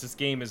side quest, this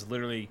game is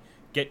literally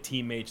get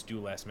teammates, do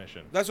last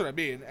mission. That's what I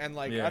mean, and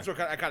like Yeah. that's what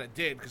I kind of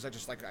did because I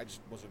just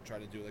wasn't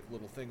trying to do like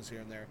little things here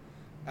and there.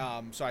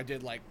 So I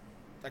did like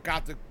I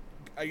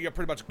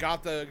pretty much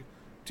got the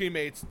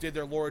teammates, did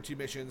their loyalty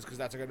missions because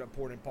that's like an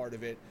important part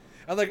of it.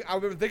 And like I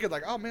remember thinking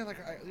like, oh man, like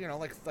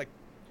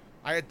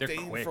I had They're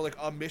Thane quick. for like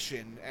a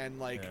mission, and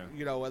like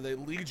Yeah. and the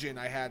Legion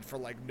I had for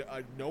like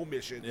no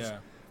missions. Yeah.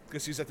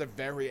 Because he's at the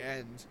very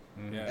end,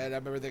 Yeah. and I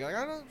remember thinking like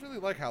I don't really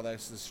like how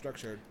this is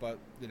structured, but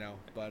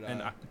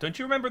And don't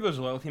you remember those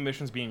loyalty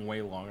missions being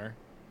way longer?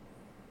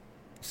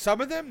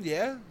 some of them,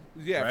 yeah,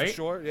 Right? for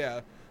sure,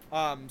 yeah.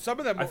 Some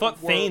of them I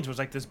thought were, Thane's was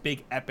like this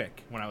big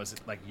epic when I was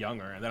like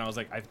younger, and then I was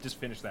like, I just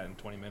finished that in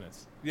 20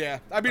 minutes. Yeah,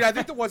 I mean, I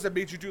think the ones that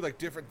made you do like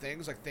different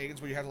things, like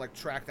things where you had to like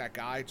track that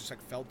guy, just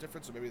like felt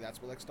different. So maybe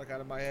that's what like stuck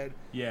out of my head.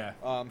 Yeah.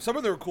 Some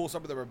of them were cool,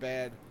 some of them were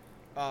bad.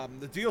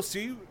 The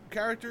DLC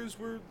characters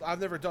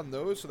I've never done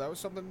those, so that was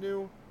something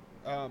new.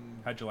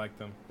 How'd you like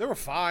them? They were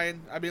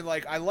fine. I mean,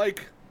 like I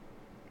like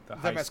The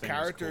them heist as thing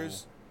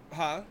characters, Was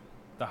huh? cool.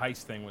 The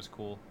heist thing was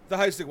cool. The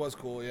heist thing was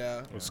cool, yeah.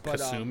 It was But,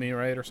 Kasumi,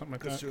 right, or something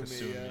like that? Kasumi.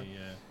 Kasumi, yeah.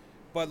 yeah.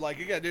 But like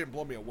again, it didn't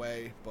blow me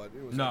away. But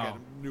it was No. again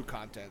new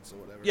content, so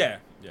whatever. Yeah.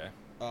 Yeah.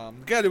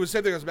 Again, it was the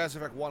same thing as Mass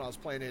Effect 1. I was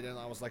playing it, and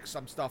I was like,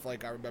 some stuff,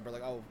 like, I remember,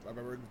 like, oh, I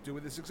remember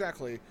doing this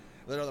exactly. And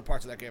then other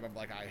parts of that game, I'm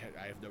like,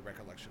 I have no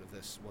recollection of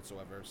this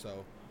whatsoever.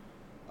 So,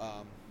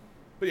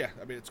 but yeah,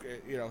 I mean, it's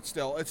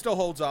it still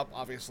holds up,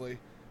 obviously.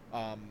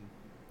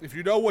 If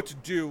you know what to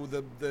do,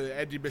 the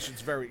ending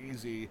mission's very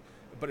easy.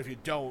 But if you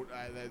don't,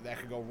 that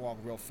can go wrong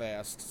real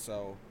fast.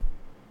 So,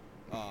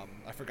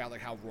 I forgot, like,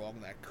 how wrong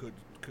that could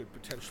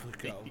potentially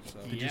go. So.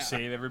 Did Yeah. you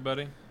save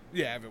everybody?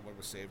 Yeah, everyone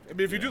was saved. I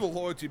mean, if you Yeah. do the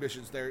loyalty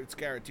missions, it's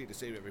guaranteed to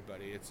save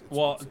everybody. It's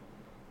Well, it's-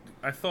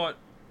 I thought.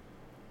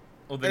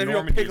 Well, the and if you don't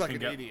Normandy pick like can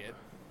an get, idiot.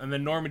 and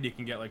then Normandy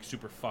can get like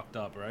super fucked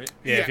up, right?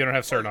 Yeah, if Yeah. you don't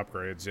have certain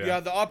upgrades, yeah. Yeah,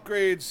 the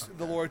upgrades,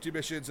 the loyalty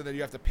missions, and then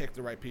you have to pick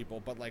the right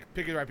people. But like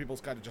picking the right people is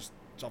kind of just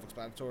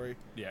self-explanatory.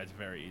 Yeah, it's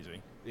very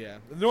easy. Yeah,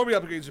 the normally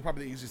upgrades are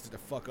probably the easiest to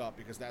fuck up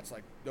because that's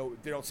like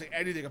they don't say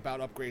anything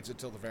about upgrades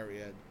until the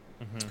very end.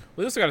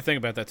 We also got to think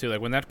about that too. Like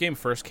when that game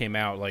first came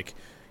out, like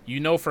you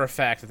know for a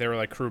fact that there were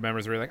like crew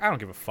members who were like, I don't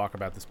give a fuck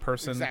about this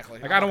person. Exactly.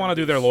 Like I don't want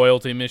to do their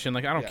loyalty mission.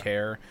 Like I don't Yeah.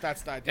 care.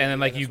 That's the idea. And then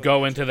yeah, like that's you what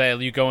go it is.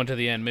 into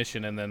the end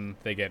mission, and then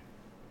they get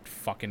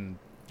fucking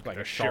like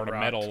They're a shard of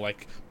shit-rocked. metal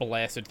like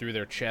blasted through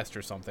their chest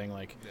or something.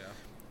 Like Yeah.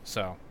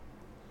 so.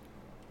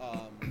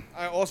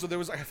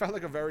 I found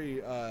like a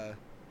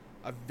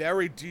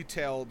very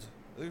detailed,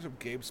 I think it was from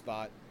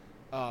GameSpot,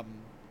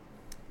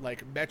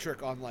 like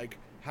metric on like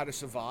how to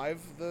survive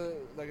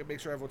make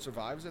sure everyone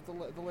survives at the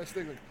last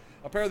thing. Like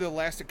apparently the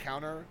last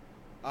encounter,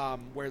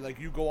 where like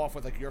you go off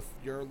with like your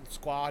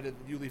squad and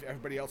you leave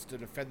everybody else to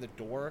defend the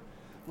door,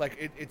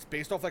 like it's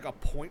based off like a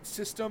point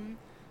system.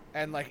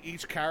 And like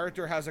each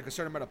character has like a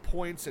certain amount of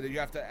points, and then you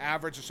have to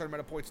average a certain amount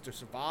of points to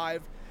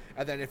survive.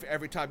 And then if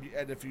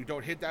you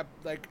don't hit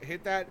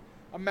that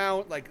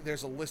amount, like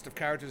there's a list of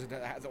characters and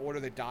the order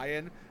they die in.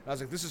 And I was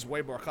like, this is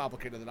way more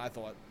complicated than I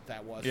thought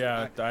that was.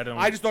 Yeah, I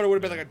I just thought it would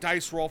have been yeah. like a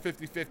dice roll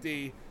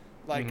 50-50,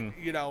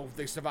 like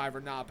they survive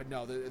or not. But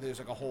no, there's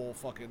like a whole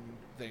fucking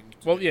thing.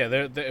 to Well, do.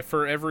 yeah,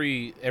 for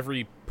every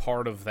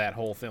part of that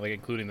whole thing, like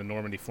including the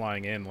Normandy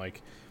flying in,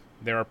 like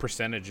there are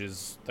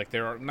percentages, like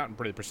there are not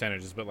really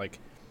percentages, but like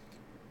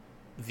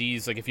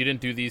these, like, if you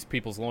didn't do these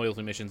people's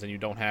loyalty missions and you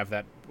don't have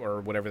that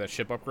or whatever that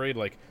ship upgrade,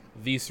 like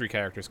these 3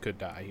 characters could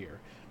die here.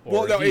 Or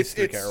Well, no, these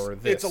it's 3 or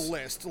this. a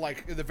list.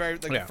 Like in the very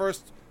Yeah.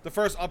 the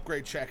first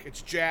upgrade check,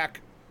 it's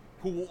Jack,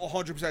 who will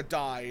 100%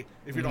 die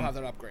if you don't have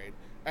that upgrade,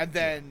 and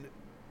then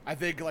I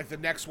think like the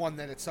next one,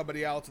 then it's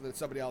somebody else, and then it's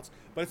somebody else.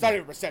 But it's not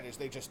even a percentage;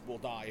 they just will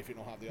die if you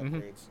don't have the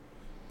upgrades.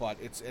 But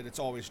it's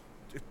always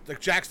like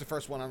Jack's the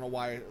first one. I don't know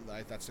why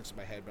that sticks in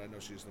my head, but I know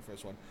she's the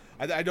first one.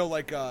 I know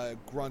like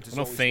Grunt is. I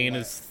know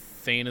always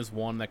Thane is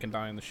one that can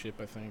die on the ship,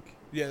 I think.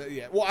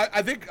 Yeah. Well,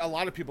 I think a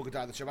lot of people could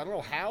die on the ship. I don't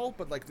know how,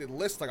 but like they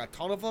list like a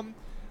ton of them.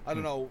 I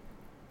don't know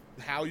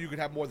how you could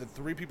have more than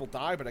 3 people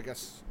die, but I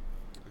guess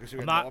you I'm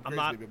get not. no I'm upgrades,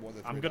 not. maybe more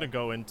than 3 I'm gonna die.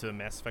 go into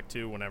Mass Effect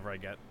 2 whenever I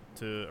get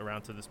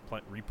around to this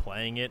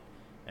replaying it,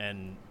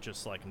 and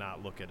just like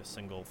not look at a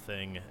single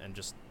thing, and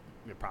just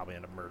probably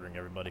end up murdering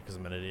everybody because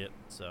I'm an idiot.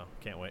 So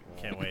can't wait.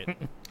 Can't wait.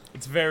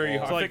 It's very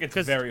hard. So, I think it's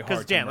very hard.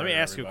 Because Dan, to let me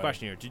murder ask you a everybody.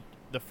 question here.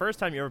 The first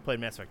time you ever played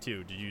Mass Effect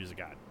 2, did you use a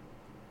god?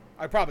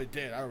 I probably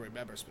did. I don't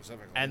remember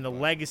specifically. And the but-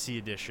 Legacy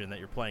Edition that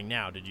you're playing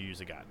now, did you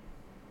use a god?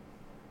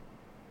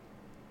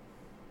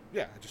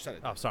 Yeah, I just said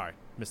it. Oh, sorry,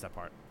 missed that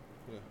part.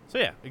 Yeah. So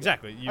yeah,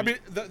 exactly. I mean,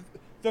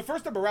 the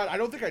first time around, I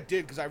don't think I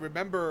did because I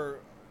remember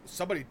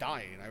somebody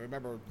dying. I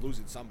remember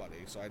losing somebody,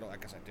 so I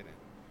guess I didn't.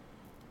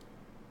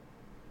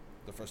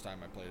 The first time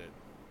I played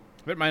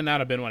it. It might not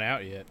have been one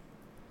out yet.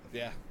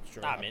 Yeah,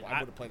 sure. I mean, I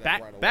would have played that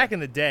back right away. back in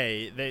the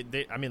day,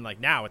 they I mean, like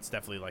now it's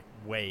definitely like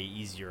way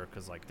easier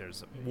because like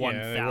there's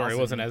 1,000. Yeah, it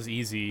wasn't as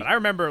easy. But I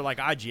remember like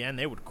IGN,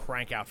 they would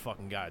crank out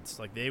fucking guides.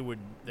 Like they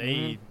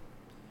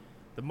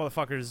the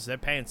motherfuckers, they're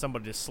paying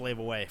somebody to slave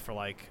away for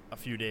like a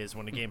few days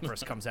when the game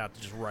first comes out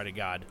to just write a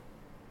guide.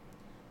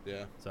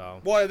 Yeah.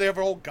 So Well, they have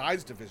a whole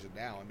guides division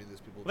now. I mean, there's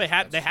people. they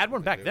had that's one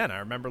what back do. then. I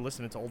remember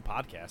listening to old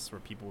podcasts where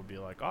people would be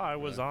like, "Oh, I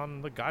was Yeah.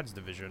 on the guides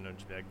division," and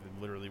just be like,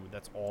 literally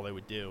that's all they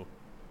would do.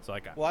 So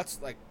like, Well,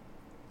 that's like,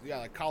 yeah,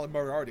 like Colin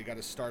Moriarty got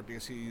his start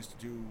because he used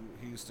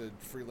to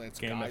freelance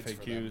Game guides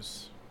for them.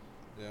 FAQs.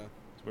 Yeah.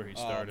 That's where he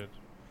started.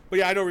 But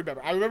yeah, I don't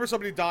remember. I remember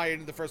somebody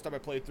dying the first time I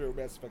played through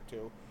Mass Effect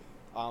 2.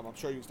 I'm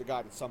sure he used a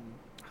guide in some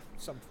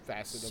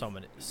facet. so of,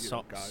 many you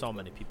know, guides, so but-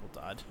 many people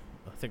died.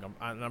 I think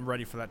I'm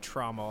ready for that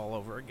trauma all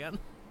over again.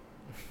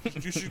 you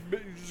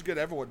just get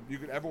everyone.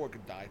 Everyone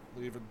could die.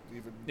 Even.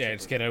 Yeah,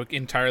 just Shepard. get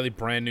an entirely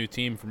brand new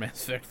team for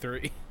Mass Effect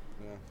 3.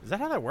 Yeah. Is that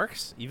how that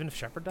works? Even if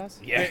Shepard does?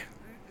 Yeah.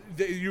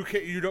 You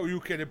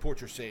can import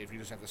your save. You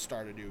just have to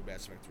start a new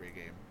Mass Effect 3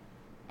 game.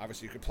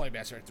 Obviously, you can play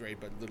Mass Effect 3,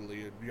 but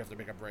literally you have to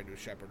make a brand new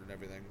Shepard and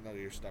everything. None of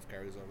your stuff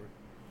carries over.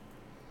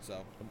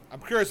 So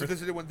I'm curious if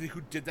there's anyone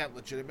who did that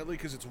legitimately,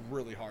 because it's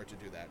really hard to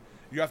do that.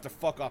 You have to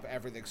fuck up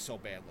everything so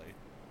badly.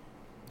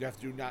 You have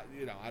to do not.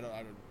 I don't.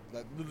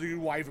 Literally,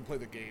 why even play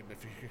the game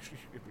if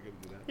you're gonna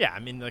do that? Yeah, I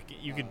mean, like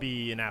you could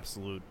be an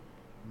absolute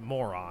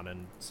moron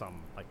and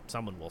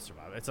someone will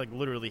survive. It's like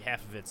literally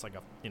half of it's like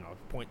a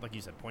point, like you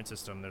said, point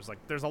system.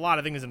 There's a lot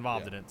of things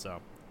involved in it.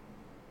 So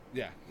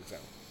Yeah,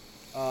 exactly.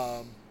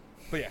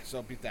 But yeah,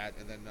 so beat that,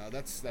 and then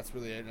that's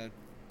really it.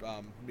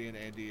 Me and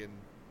Andy and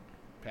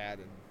Pat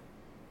and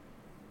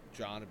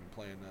John have been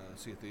playing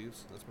Sea of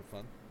Thieves. That's been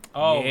fun.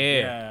 Oh Yeah.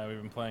 yeah,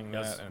 we've been playing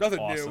Yes. that. and Nothing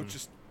it's awesome. new,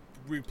 just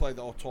replay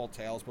the old Tall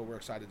Tales, but we're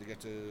excited to get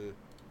to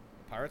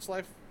Pirate's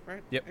Life,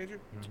 right? Yep. Andrew?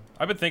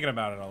 I've been thinking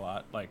about it a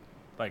lot. Like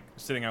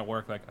sitting at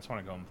work, like I just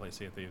want to go and play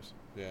Sea of Thieves.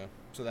 Yeah.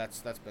 So that's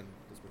been fun.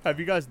 have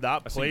you guys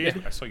not I saw you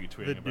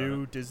tweeting the about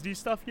new it. Disney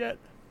stuff yet?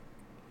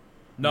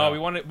 No,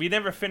 No. we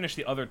never finished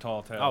the other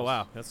Tall Tales. Oh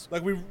wow, that's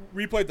Like we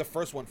replayed the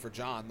first one for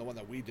John, the one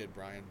that we did,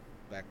 Brian,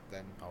 back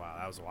then.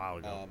 that was a while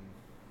ago.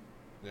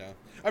 Yeah.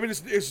 I mean,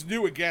 it's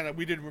new again, and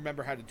we didn't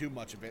remember how to do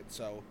much of it,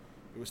 so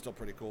it was still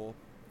pretty cool.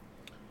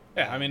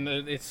 Yeah, I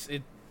mean,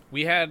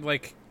 we had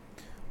like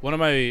one of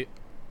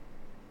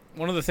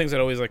the things that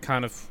always like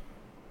kind of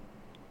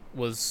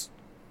was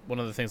one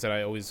of the things that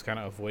I always kind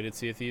of avoided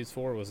Sea of Thieves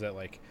for was that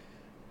like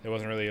there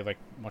wasn't really like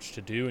much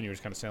to do and you were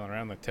just kind of sailing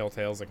around. Like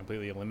Telltale's like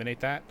completely eliminate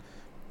that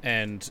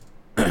and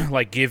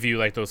like give you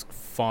like those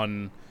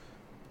fun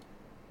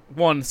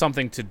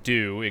something to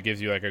do. It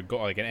gives you like a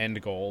goal, like an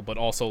end goal, but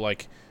also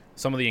like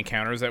some of the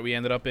encounters that we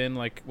ended up in,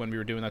 like when we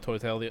were doing that Tall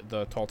Tale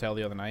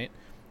the other night.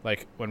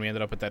 Like, when we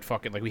ended up at that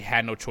fucking... Like, we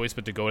had no choice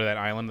but to go to that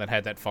island that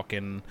had that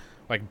fucking,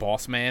 like,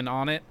 boss man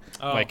on it.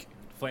 Oh, like,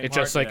 Flameheart, it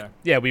just, like...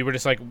 Yeah, we were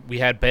just, like... We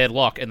had bad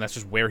luck, and that's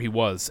just where he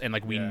was. And,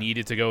 like, we Yeah.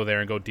 needed to go there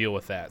and go deal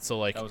with that. So,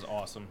 like... that was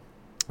awesome.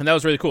 And that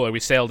was really cool. Like, we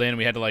sailed in,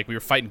 we had to, like... We were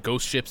fighting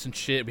ghost ships and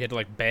shit. We had to,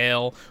 like,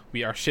 bail.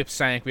 Our ship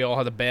sank. We all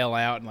had to bail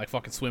out and, like,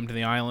 fucking swim to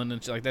the island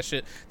and shit. Like, that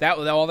shit...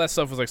 All that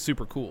stuff was, like,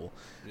 super cool.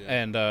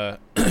 Yeah. And,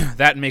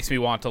 that makes me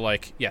want to,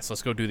 like... Yes,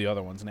 let's go do the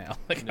other ones now.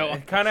 Like, I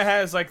want- It kind of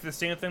has like the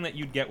same thing that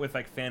you'd get with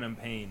like Phantom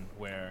Pain,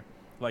 where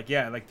like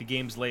like the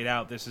game's laid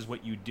out, this is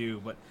what you do,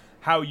 but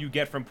how you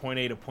get from point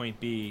A to point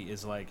B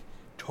is like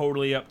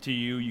totally up to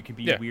you. You can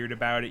be Yeah. weird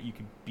about it. You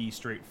can be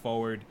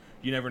straightforward.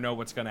 You never know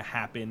what's gonna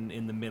happen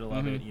in the middle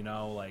of it. You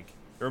know, like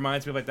it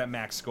reminds me of like that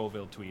Max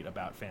Scoville tweet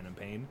about Phantom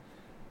Pain,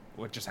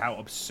 which is how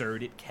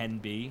absurd it can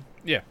be.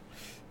 Yeah.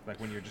 Like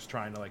when you're just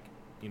trying to like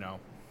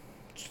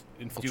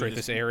infiltrate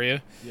this- this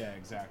area. Yeah,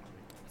 exactly.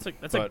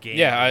 That's a But, game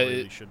yeah, I I-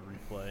 really should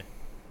replay.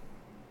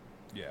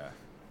 Yeah,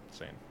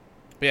 same.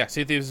 But yeah,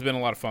 Sea of Thieves has been a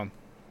lot of fun.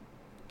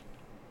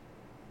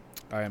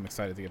 I am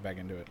excited to get back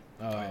into it.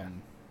 yeah.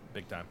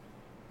 Big time.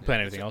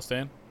 Playing anything else,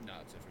 Dan? No,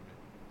 it's it for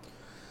me.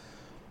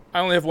 I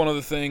only have one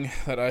other thing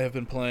that I have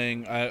been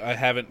playing. I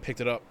haven't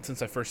picked it up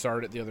since I first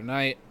started it the other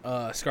night.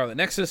 Scarlet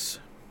Nexus.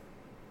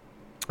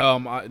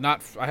 I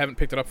haven't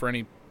picked it up for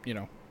any,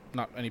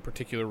 not any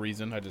particular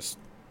reason.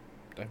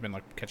 I've been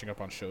like catching up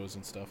on shows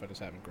and stuff. I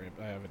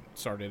haven't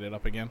started it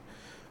up again.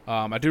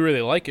 I do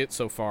really like it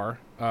so far.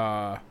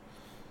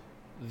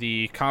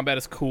 The combat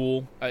is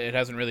cool. It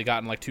hasn't really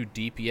gotten like too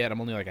deep yet. I'm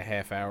only like a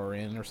half hour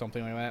in or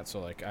something like that, so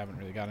like I haven't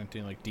really gotten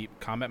into like deep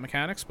combat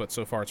mechanics. But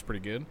so far it's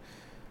pretty good.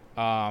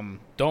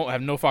 Don't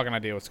have no fucking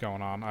idea what's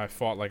going on. I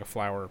fought like a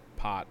flower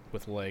pot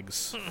with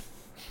legs,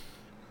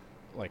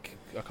 like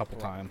a couple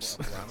times.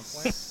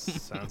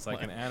 Sounds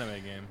like an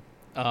anime game.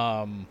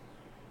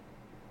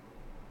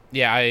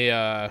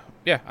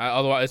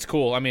 Otherwise, it's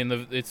cool. I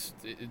mean, it's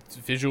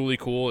visually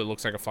cool. It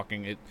looks like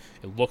it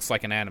looks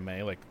like an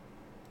anime, like,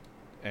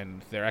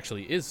 and there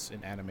actually is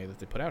an anime that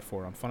they put out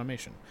for it on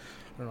Funimation.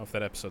 I don't know if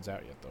that episode's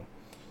out yet though.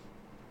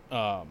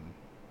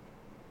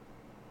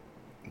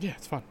 Yeah,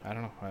 it's fun. I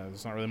don't know.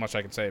 There's not really much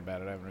I can say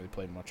about it. I haven't really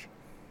played much.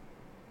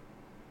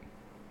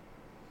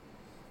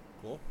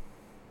 Cool.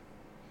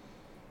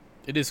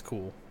 It is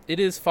cool. It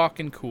is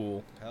fucking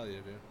cool. Hell yeah,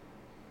 dude.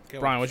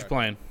 Can't Brian, wait what to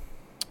you start.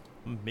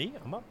 playing? Me?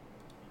 I'm up.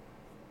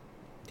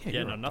 Yeah,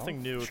 you're no, up, nothing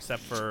dog. new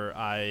except for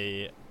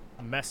I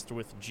messed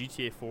with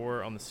GTA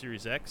 4 on the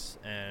Series X,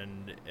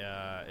 and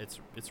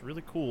it's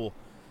really cool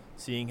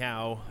seeing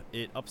how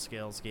it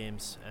upscales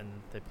games and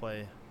they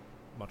play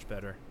much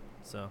better.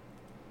 So,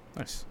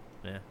 Nice.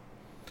 yeah.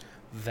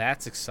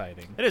 That's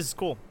exciting. It is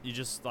cool. You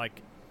just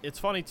like it's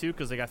funny too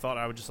because like I thought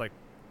I would just like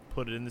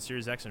put it in the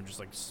Series X and just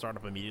like start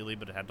up immediately,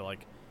 but it had to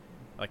like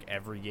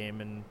every game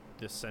in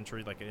this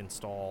century like it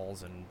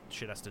installs and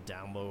shit has to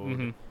download.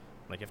 Mhm.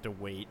 Like you have to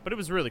wait, but it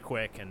was really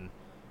quick and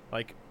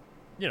like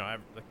I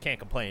can't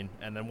complain.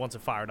 And then once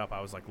it fired up,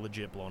 I was like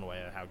legit blown away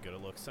at how good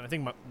it looks. And I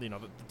think the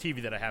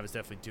TV that I have is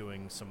definitely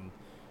doing some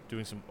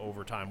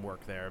overtime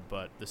work there.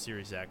 But the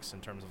Series X,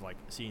 in terms of like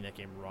seeing that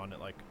game run at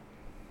like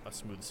a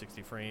smooth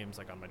 60 frames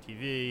like on my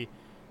TV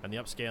and the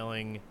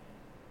upscaling,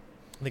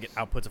 I think it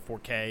outputs a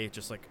 4K.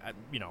 Just like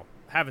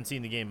haven't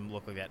seen the game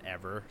look like that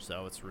ever,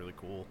 so it's really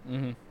cool.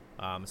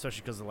 Mm-hmm.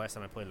 Especially because the last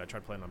time I played it, I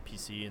tried playing it on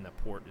PC and that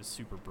port is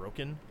super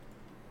broken,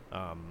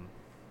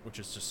 which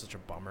is just such a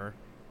bummer.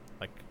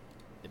 Like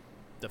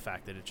the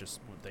fact that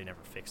they never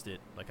fixed it.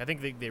 Like I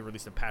think they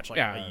released a patch like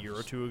Yeah, a year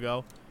or two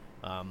ago.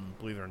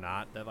 Believe it or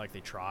not, that like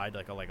they tried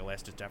like a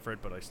last ditch effort,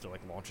 but it still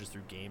like launches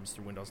through games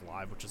through Windows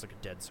Live, which is like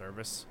a dead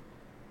service.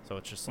 So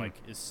it's just like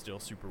is still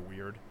super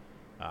weird.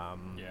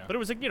 Yeah. But it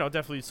was like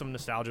definitely some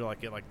nostalgia,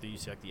 like you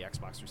see like the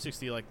Xbox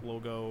 360 like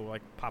logo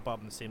like pop up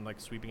in the same like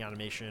sweeping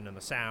animation and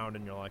the sound,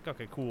 and you're like,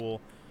 okay,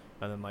 cool.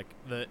 And then like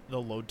the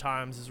load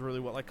times is really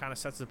what like kind of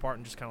sets it apart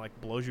and just kind of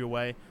like blows you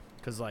away,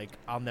 because like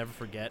I'll never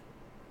forget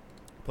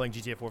playing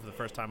GTA 4 for the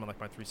first time on like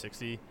my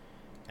 360,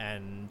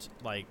 and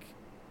like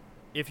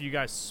if you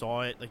guys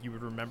saw it, like you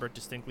would remember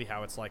distinctly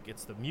how it's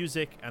the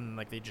music and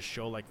like they just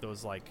show like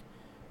those like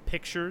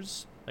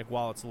pictures like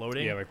while it's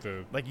loading. Yeah, like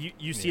the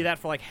You see that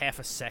for like half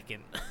a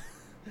second.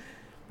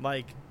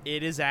 Like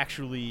it is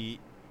actually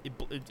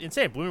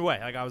insane. It blew me away.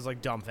 Like I was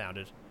like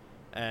dumbfounded,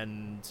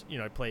 and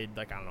I played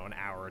like I don't know an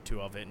hour or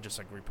two of it and just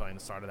like replaying the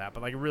start of that.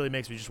 But like it really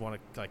makes me just want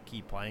to like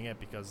keep playing it,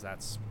 because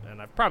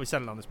and I've probably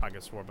said it on this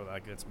podcast before, but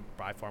like it's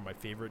by far my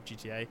favorite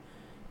GTA.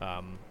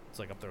 It's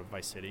like up there with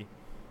Vice City.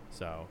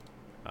 So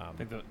I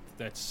think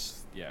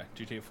that's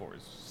GTA 4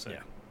 is sick.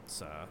 yeah,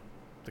 it's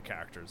the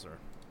characters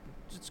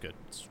it's good.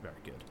 It's very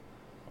good.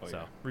 Oh, So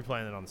yeah.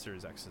 replaying it on the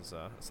Series X is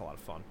it's a lot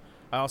of fun.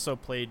 I also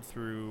played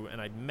through, and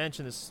I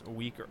mentioned this a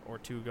week or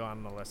two ago. I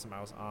don't know the last time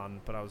I was on,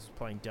 but I was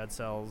playing Dead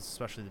Cells,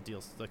 especially the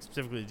DLC, like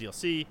specifically the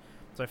DLC.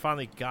 So I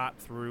finally got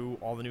through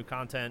all the new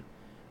content,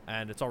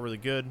 and it's all really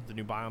good. The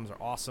new biomes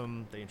are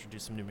awesome. They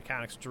introduced some new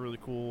mechanics, which are really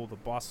cool. The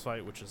boss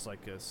fight, which is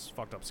like a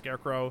fucked up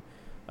scarecrow,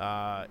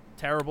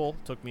 terrible.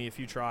 Took me a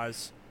few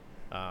tries,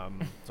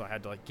 so I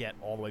had to like get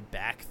all the way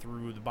back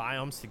through the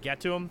biomes to get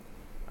to them.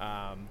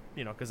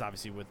 Because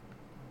obviously with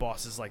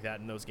bosses like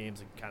that in those games,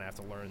 you kind of have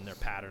to learn their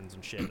patterns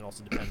and shit. It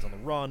also depends on the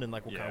run and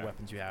like what kind of Yeah.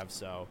 weapons you have.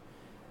 So,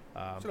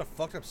 Is it a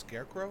fucked up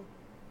scarecrow?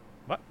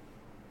 what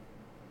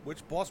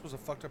Which boss was a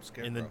fucked up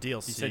scarecrow? in the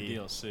DLC? He said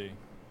DLC.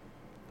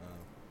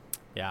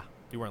 Yeah,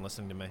 you weren't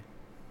listening to me.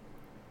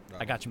 No.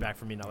 I got you back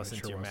for me not I listening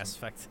sure to your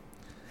wasn't. Mass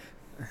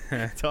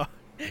Effect talk,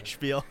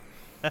 spiel.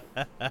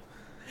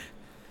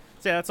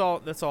 So yeah, that's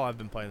all I've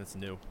been playing that's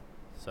new.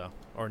 So,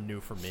 or new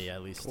for me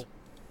at least, Cool.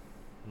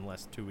 in the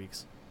last 2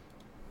 weeks.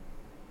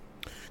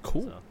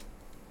 cool. So.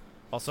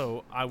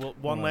 Also, I will.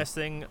 One last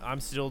thing.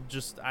 I'm still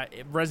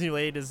Resident Evil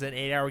 8 is an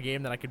 8-hour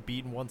game that I could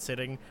beat in one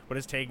sitting, but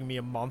it's taking me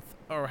a month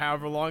or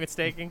however long it's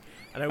taking.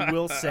 And I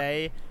will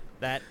say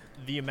that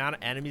the amount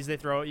of enemies they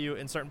throw at you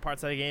in certain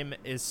parts of the game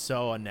is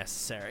so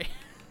unnecessary.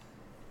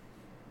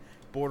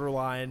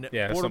 borderline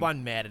Yeah,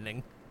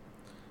 maddening.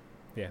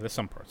 Yeah, there's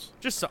some parts.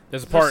 Just some.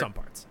 There's a just part some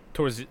parts.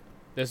 towards the,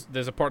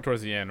 there's a part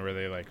towards the end where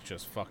they like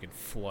just fucking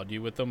flood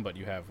you with them, but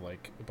you have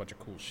like a bunch of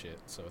cool shit,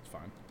 so it's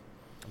fine.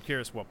 I'm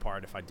curious what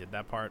part, if I did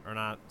that part or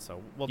not.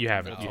 So You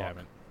haven't. we'll You talk.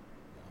 haven't.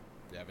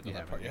 Yeah, I haven't You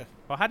done that part haven't,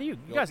 yet. Well, how do you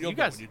You'll- guys? you'll You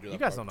know guys. when you do You that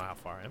guys part. don't know how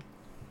far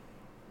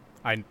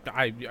I am.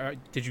 I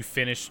did you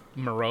finish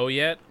Moreau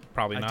yet?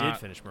 Probably not. I did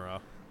finish Moreau.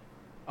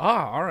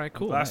 Ah, all right,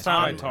 cool. Last nice.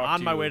 time I on, talked on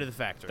to my you, way to the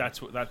factory.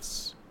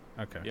 That's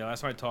Okay. yeah.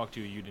 Last time I talked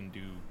to you, you didn't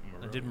do.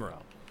 I did Moreau.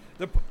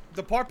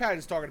 The part Pat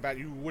is talking about,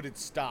 you wouldn't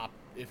stop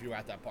if you were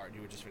at that part.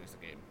 You would just finish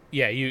the game.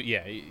 Yeah, yeah.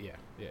 If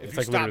It's you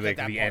like stopped literally at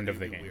that the part, end of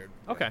it'd the be game. weird.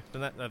 Okay,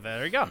 then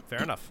there you go.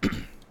 Fair enough.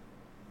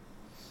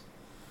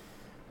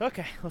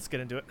 Okay, let's get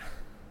into it.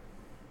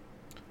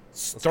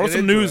 Throw get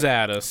some into news it.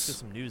 at Let's get us.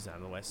 some news out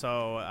of the way.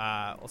 So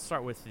let's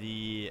start with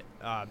the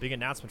big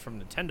announcement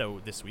from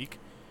Nintendo this week,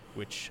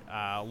 which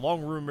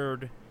long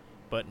rumored,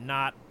 but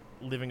not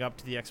living up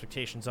to the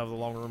expectations of the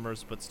long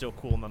rumors, but still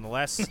cool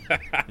nonetheless.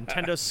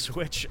 Nintendo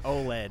Switch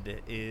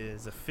OLED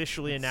is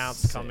officially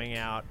announced, Sick. coming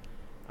out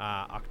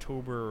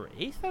October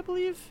 8th, I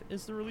believe,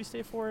 is the release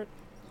date for it.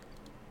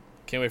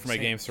 Can't wait for my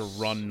Same. games to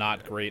run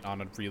not great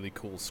on a really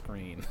cool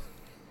screen.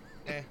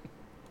 Eh.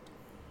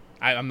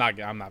 I'm not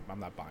buying I'm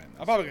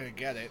this. probably gonna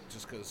get it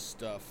just because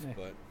stuff, Yeah.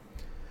 but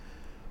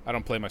I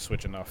don't play my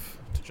Switch enough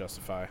to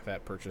justify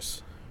that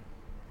purchase.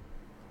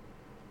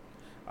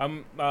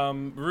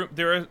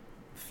 There are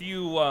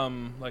few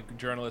like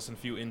journalists and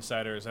few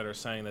insiders that are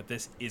saying that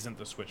this isn't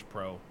the Switch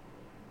Pro,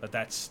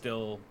 that's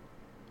still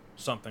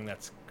something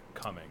that's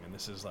coming, and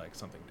this is like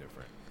something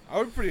different. I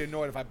would be pretty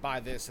annoyed if I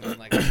buy this and then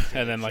like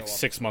And then like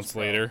 6 months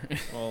later,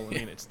 Well, I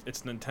mean, it's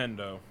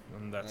Nintendo,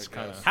 and that's I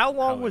kind guess. of How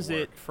long was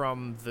it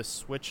from the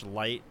Switch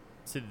Lite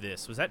to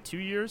this? Was that 2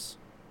 years?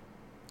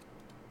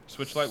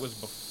 Switch Lite was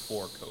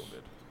before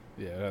COVID.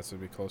 yeah, that would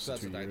be close So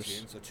to that's 2 a years.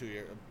 19, so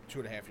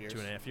 2.5 years.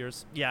 2.5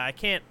 years. Yeah, I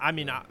can't. I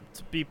mean,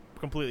 to be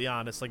completely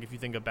honest, like if you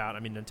think about,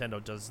 I mean,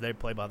 Nintendo they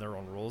play by their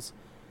own rules.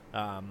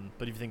 But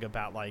if you think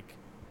about like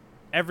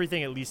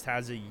everything, at least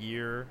has a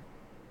year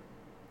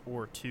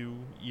or 2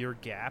 year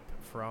gap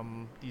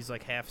from these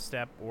like half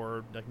step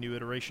or like new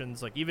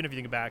iterations. Like even if you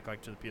think back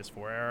like to the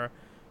PS4 era,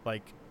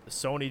 like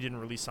Sony didn't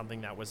release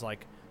something that was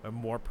like a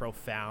more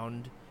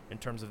profound in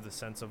terms of the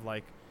sense of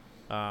like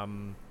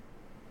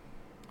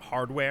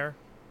hardware.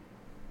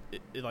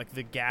 Like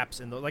the gaps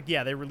in the like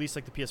they released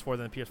like the PS4,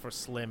 then the PS4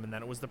 Slim, and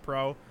then it was the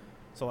Pro.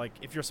 So like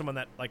if you're someone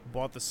that like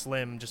bought the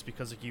Slim just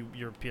because like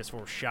your PS4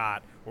 was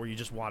shot, or you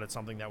just wanted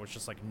something that was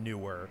just like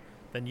newer,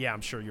 then yeah,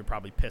 I'm sure you're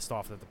probably pissed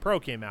off that the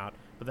Pro came out.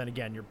 But then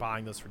again, you're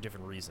buying those for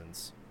different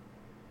reasons.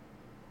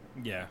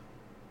 Yeah.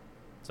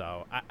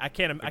 So I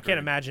can't Agreed.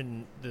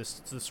 imagine the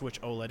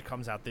Switch OLED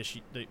comes out this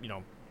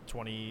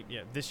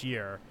this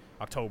year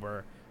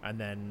October, and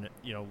then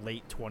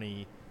late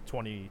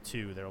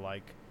 2022 they're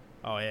like,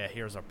 oh yeah,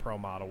 here's a Pro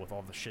model with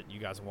all the shit you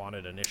guys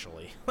wanted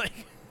initially. Like,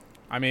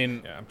 I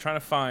mean, Yeah, I'm trying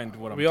to find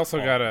what I'm we also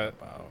talking gotta,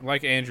 about.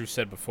 like Andrew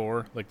said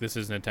before, like this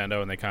is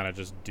Nintendo and they kind of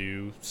just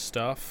do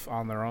stuff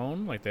on their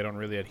own. Like they don't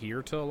really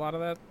adhere to a lot of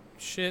that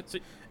shit.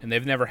 And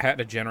they've never had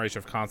a generation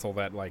of console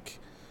that like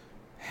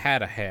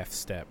had a half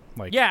step.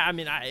 Like yeah, I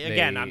mean,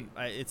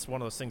 it's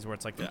one of those things where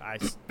it's like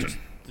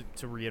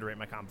to reiterate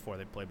my comment before,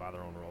 they play by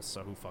their own rules,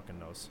 so who fucking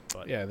knows?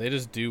 But yeah, they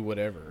just do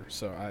whatever.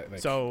 So I like,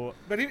 so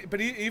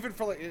Even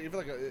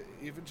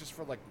just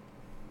for like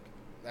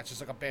that's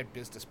just like a bad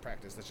business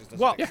practice. That just doesn't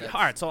well, make sense.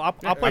 all right. So I'll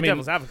play I mean-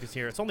 devil's advocate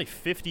here. It's only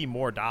 $50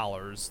 more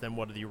than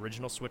what the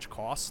original Switch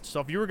cost. So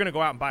if you were going to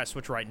go out and buy a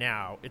Switch right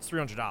now, it's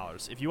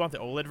 $300. If you want the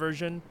OLED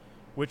version,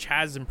 which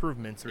has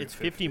improvements, it's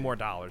 $50 more.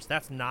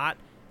 That's not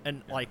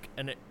an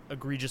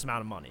egregious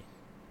amount of money.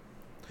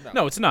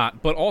 no, it's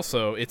not. But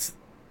also, it's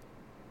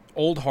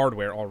old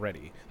hardware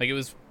already. Like it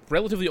was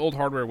relatively old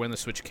hardware when the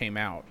Switch came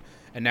out,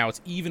 and now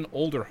it's even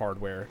older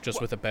hardware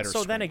just with a better.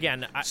 So then screen.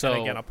 again,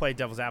 I'll play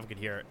devil's advocate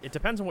here. It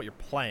depends on what you're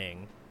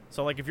playing.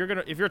 So like if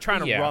you're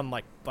trying to Yeah. run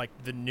like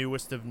the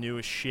newest of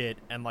newest shit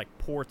and like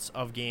ports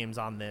of games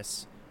on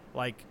this,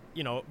 like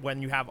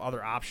when you have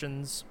other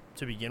options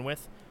to begin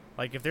with,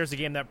 like if there's a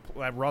game that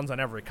runs on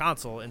every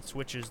console and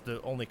Switch is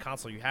the only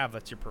console you have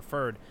that's your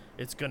preferred,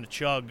 it's gonna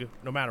chug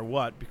no matter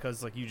what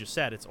because like you just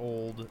said, it's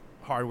old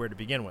hardware to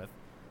begin with.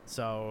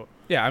 So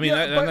yeah, I mean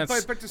Yeah, but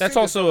to that's say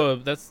also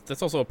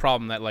that's also a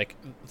problem that like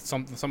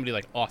somebody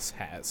like us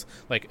has.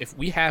 Like if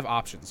we have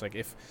options, like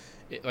if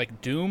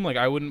like Doom, like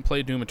I wouldn't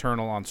play Doom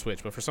Eternal on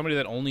Switch, but for somebody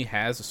that only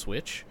has a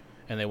Switch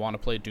and they want to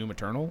play Doom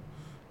Eternal,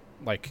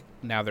 like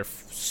now they're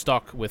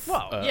stuck with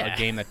a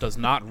game that does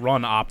not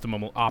run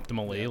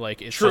optimally.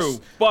 Like it's True,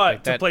 just, but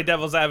like, to that- play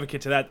devil's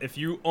advocate to that, if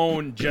you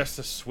own just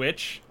a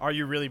Switch, are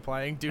you really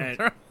playing Doom?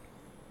 And-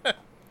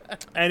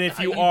 and if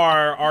you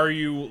are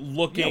you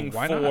looking Yeah,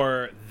 why not?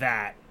 for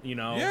that?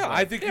 Yeah,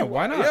 I think Yeah,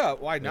 why not? Yeah,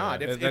 why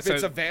not? Yeah, If that's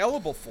it's a-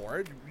 available for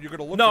it, you're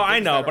gonna look. No, for I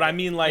things know, that but are- I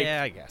mean like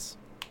Yeah, I guess.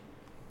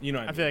 you know.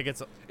 What I I mean. feel like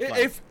it's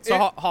If- so.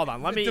 if- Hold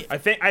on, let me. I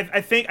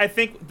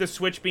think the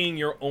Switch being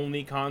your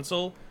only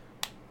console,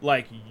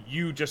 like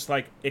you just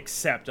like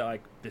accept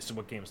like this is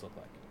what games look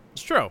like.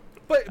 It's true.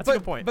 That's a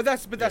good point. But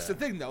that's Yeah. the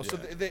thing though. So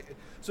Yeah.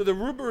 so the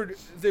rumored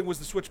thing was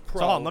the Switch Pro.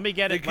 So hold on, let me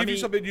get They it. give Let you me,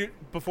 something you.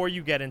 before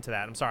you get into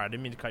that, I'm sorry, I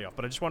didn't mean to cut you off,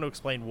 but I just want to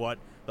explain what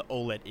the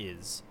OLED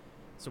is.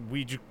 So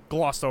we just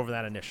glossed over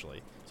that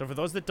initially. So for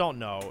those that don't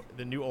know,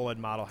 the new OLED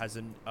model has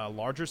a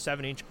larger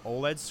 7-inch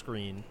OLED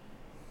screen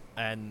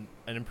and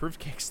an improved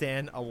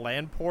kickstand, a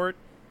LAN port,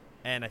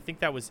 and I think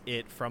that was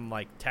it from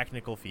like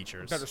technical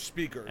features. Better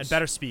speakers. And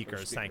better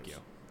speakers. Thank you.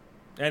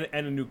 And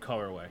a new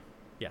colorway.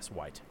 Yes,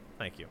 white.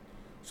 Thank you.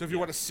 So if you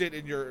want to sit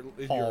in your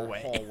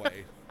Hallway.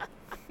 hallway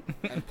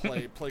and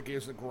play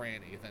games with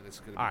Granny, then it's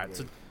gonna be All right, great.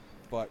 so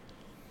But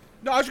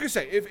no, I was gonna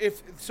say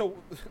if so,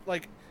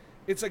 like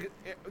it's like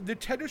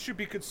Nintendo should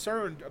be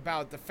concerned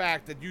about the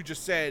fact that you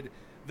just said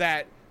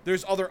that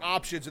there's other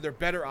options and there are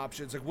better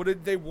options. Like,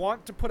 would they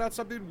want to put out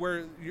something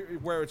where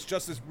it's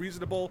just as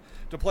reasonable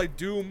to play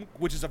Doom,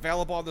 which is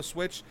available on the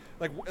Switch?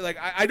 Like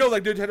I know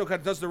like Nintendo kind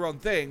of does their own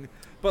thing,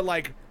 but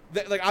like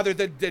either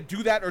they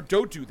do that or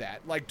don't do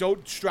that. Like,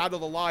 don't straddle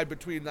the line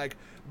between like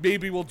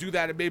maybe we'll do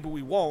that and maybe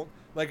we won't.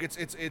 Like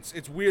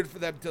it's weird for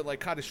them to like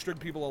kind of string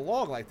people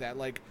along like that.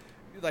 I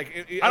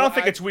don't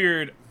think it's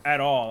weird at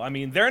all. I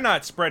mean, they're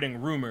not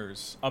spreading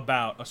rumors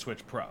about a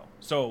Switch Pro,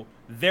 so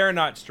they're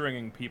not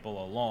stringing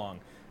people along.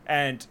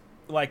 And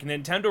like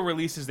Nintendo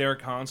releases their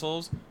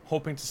consoles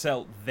hoping to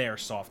sell their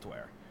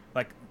software,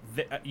 like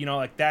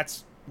like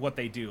that's what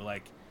they do.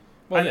 Like,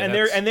 Well, and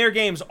yeah, their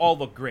games all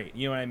look great.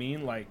 You know what I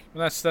mean? Like,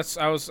 That's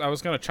I was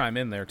gonna chime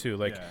in there too.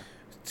 Like,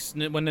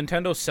 when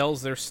Nintendo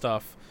sells their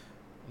stuff,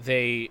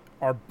 they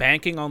are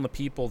banking on the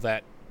people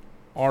that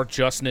are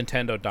just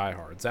Nintendo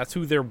diehards. That's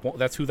who they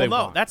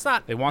want. that's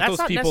not. They want that's those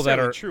not people that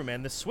necessarily are true,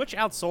 man. The Switch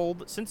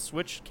outsold since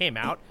Switch came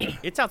out.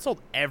 It's outsold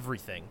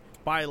everything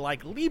by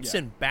like leaps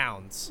and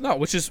bounds. No,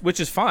 which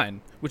is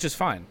fine.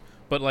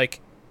 But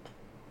like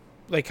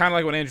kind of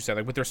like what Andrew said,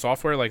 like with their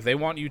software, like they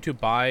want you to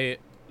buy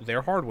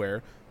their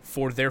hardware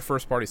for their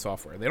first party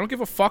software. They don't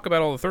give a fuck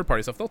about all the third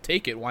party stuff. They'll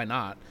take it, why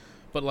not?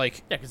 But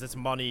like Yeah, because it's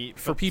money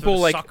for people the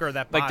like sucker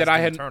that like buys that I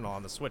the had Eternal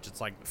on the Switch.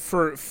 It's like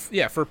for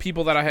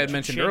people that I had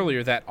mentioned Ching.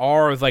 earlier that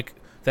are the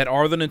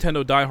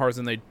Nintendo diehards,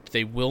 and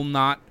they will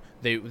not.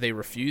 They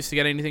refuse to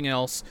get anything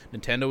else.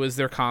 Nintendo is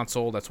their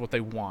console. That's what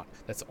they want.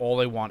 That's all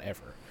they want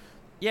ever.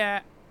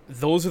 yeah.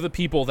 Those are the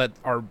people that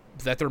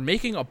they're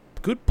making a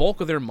good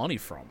bulk of their money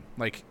from.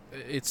 Like,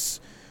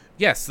 it's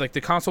yes, like the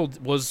console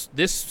was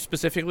this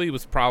specifically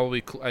was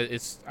probably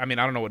it's. I mean,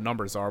 I don't know what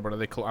numbers are, but are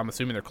they? I'm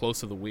assuming they're close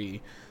to the Wii.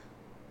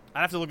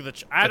 I'd have to look at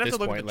the. I'd have this to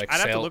look point, at the. like I'd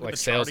have to sale- look at like the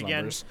sales chart again.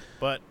 numbers.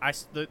 But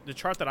the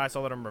chart that I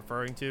saw that I'm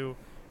referring to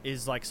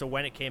is like so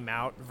when it came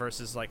out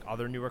versus like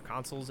other newer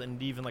consoles,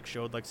 and it even like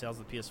showed like sales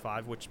of the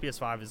PS5, which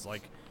PS5 is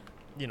like,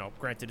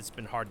 granted it's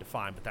been hard to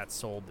find, but that's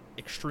sold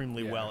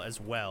extremely well as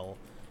well.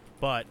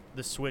 But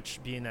the Switch,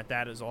 being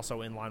that is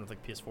also in line with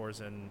like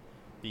PS4s and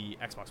the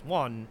Xbox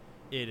One,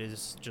 it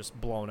is just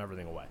blowing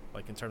everything away,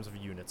 like in terms of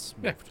units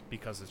moved,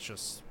 because it's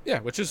just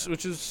which is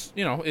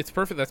it's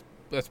perfect.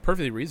 That's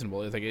perfectly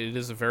reasonable. It's like it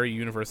is a very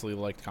universally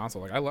liked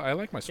console. Like I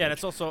like my Switch. yeah. And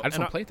it's also I just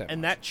don't play it that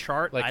and much. that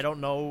chart, Like- I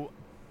don't know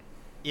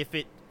if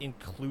it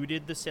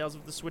included the sales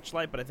of the Switch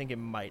Lite, but I think it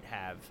might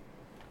have,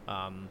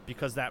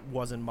 because that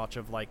wasn't much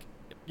of like,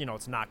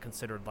 it's not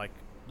considered like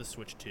the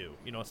Switch 2.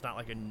 It's not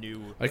like a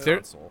new Like there-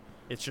 console.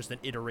 It's just an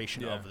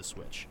iteration Yeah. of the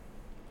Switch,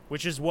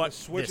 which is what The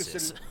Switch this is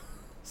is.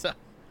 So,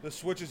 The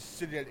Switch is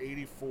sitting at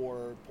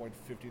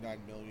 84.59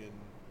 million.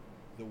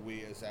 The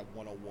Wii is at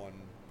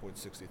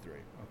 101.63.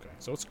 Okay,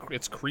 so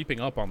it's creeping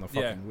up on the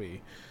fucking Wii.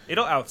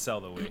 it'll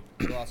outsell the Wii.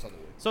 The last on the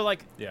Wii. so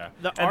like Yeah.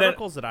 the And then-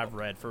 articles that I've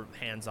read for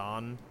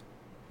hands-on,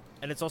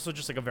 and it's also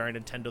just like a very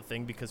Nintendo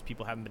thing because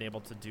people haven't been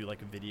able to do like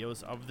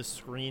videos of the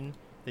screen.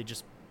 They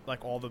just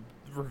like all the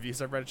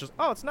reviews I've read. It's just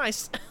it's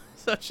nice.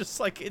 So it's just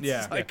like it's Yeah.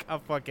 just like a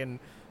fucking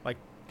like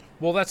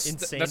Well, that's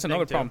Insane that's thing,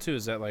 another too. problem too.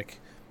 Is that like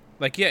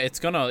yeah, it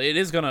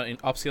is gonna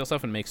upscale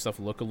stuff and make stuff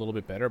look a little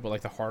bit better, but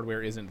like the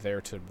hardware isn't there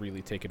to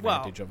really take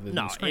advantage of the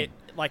new screen.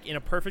 like in a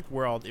perfect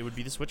world, it would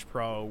be the Switch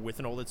Pro with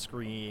an OLED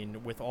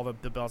screen with all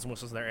the bells and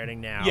whistles they're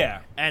adding now.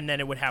 Yeah. and then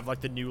it would have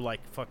like the new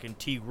like fucking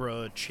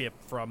Tegra chip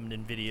from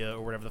Nvidia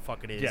or whatever the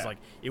fuck it is. Yeah. Like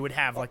it would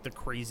have like the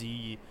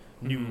crazy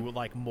new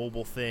like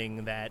mobile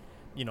thing that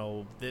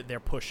they're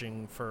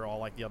pushing for all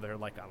like the other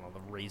like I don't know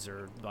the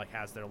Razer like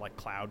has their like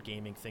cloud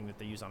gaming thing that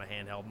they use on a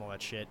handheld and all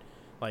that shit.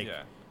 Like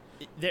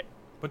Yeah.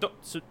 But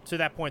so to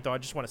that point though, I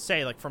just want to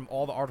say like from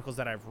all the articles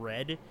that I've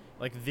read,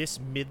 like this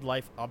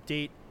midlife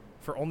update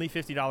for only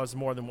 $50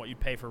 more than what you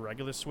pay for a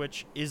regular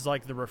Switch is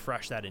like the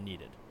refresh that it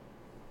needed.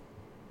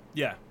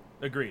 Yeah,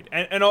 agreed.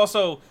 And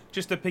also,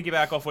 just to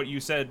piggyback off what you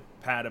said,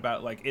 Pat,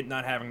 about like it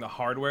not having the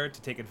hardware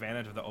to take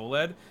advantage of the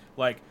OLED,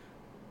 like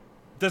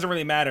doesn't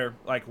really matter.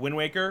 Like Wind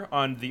Waker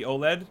on the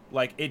OLED,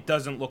 like it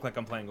doesn't look like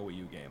I'm playing a Wii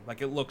U game.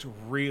 Like it looks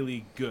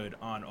really good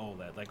on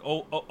OLED. Like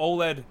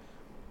OLED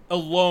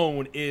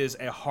alone is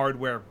a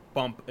hardware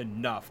bump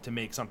enough to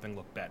make something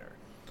look better.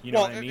 You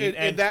know what I mean?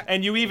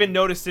 And you even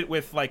noticed it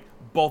with like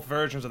both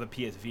versions of the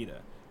PS Vita.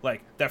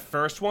 Like that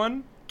first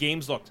one,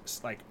 games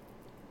looked like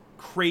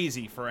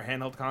crazy for a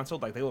handheld console.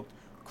 Like they looked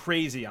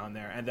crazy on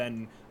there. And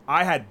then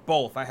I had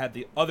both. I had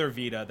the other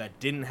Vita that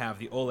didn't have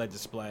the OLED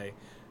display,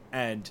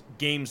 and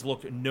games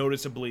looked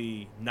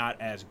noticeably not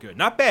as good.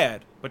 Not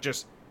bad, but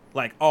just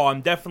like, oh,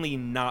 I'm definitely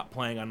not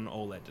playing on an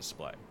OLED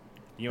display.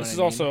 You know This is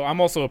what I mean? also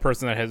I'm also a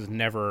person that has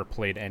never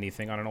played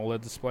anything on an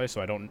OLED display,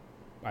 so I don't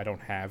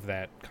have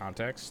that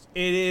context.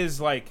 It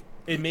is like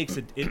it makes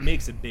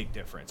a big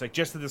difference. Like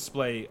just the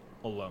display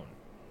alone,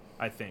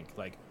 I think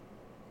like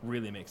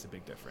really makes a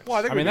big difference. Well,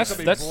 I think I mean, when you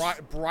that's- make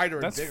something brighter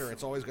and that's- bigger,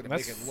 it's always going to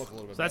make it look a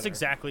little bit So that's better.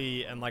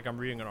 exactly, and like I'm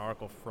reading an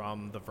article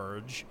from The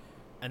Verge,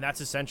 and that's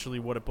essentially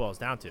what it boils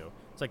down to.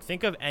 It's like,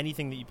 think of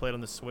anything that you played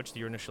on the Switch that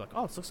you're initially like,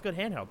 oh, this looks good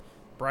handheld,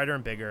 brighter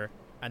and bigger,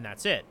 and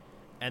that's it.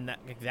 And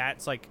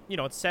that's like, you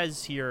know, it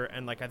says here,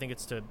 and like I think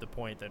it's to the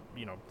point that,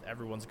 you know,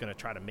 everyone's going to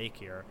try to make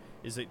here,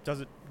 is it, does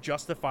it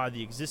justify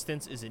the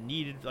existence? Is it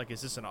needed? Like,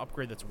 is this an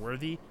upgrade that's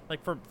worthy?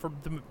 Like, for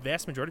the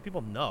vast majority of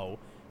people, no.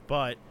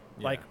 But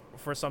like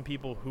for some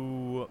people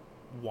who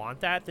want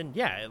that, then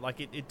yeah, like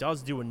it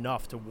does do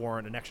enough to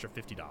warrant an extra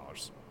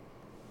 $50,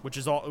 which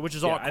is all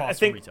it I costs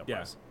think- for retail yeah.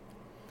 price.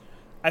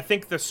 I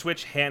think the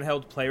Switch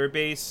handheld player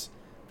base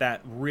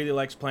that really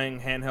likes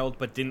playing handheld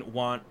but didn't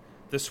want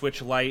the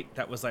Switch Lite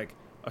that was like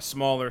a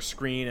smaller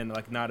screen and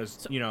like not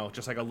as, you know,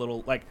 just like a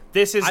little like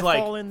this is I like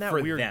fall in that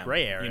for weird them,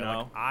 gray area. you know.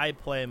 Like, I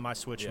play my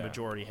Switch Yeah.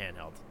 majority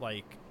handheld,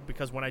 like,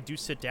 because when I do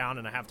sit down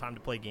and I have time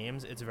to play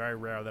games, it's very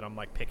rare that I'm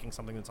like picking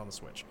something that's on the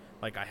Switch.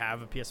 Like, I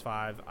have a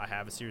PS5, I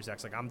have a Series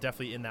X. Like, I'm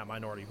definitely in that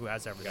minority who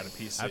has everything. Got a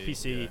PC, I have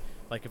PC. yeah.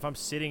 Like, if I'm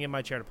sitting in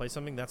my chair to play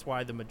something, that's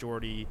why the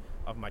majority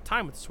of my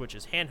time with the Switch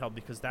is handheld,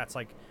 because that's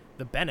like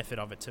the benefit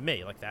of it to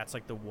me. Like, that's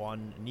like the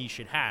one niche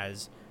it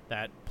has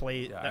that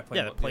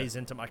plays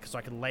into my, so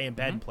I can lay in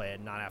bed and play it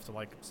and not have to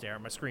like stare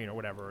at my screen or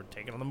whatever, or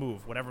take it on the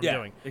move, whatever I'm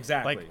doing.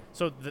 Exactly. Like,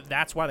 so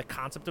that's why the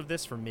concept of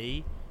this for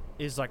me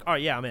is like, oh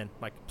yeah, I'm in,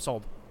 like,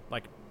 sold.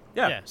 Like,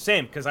 yeah,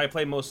 same, because I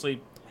play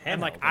mostly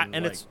handheld.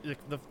 and like, it's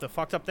the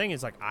fucked up thing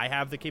is like I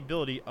have the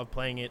capability of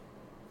playing it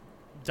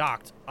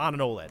docked on an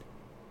OLED,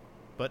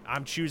 but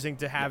I'm choosing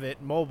to have it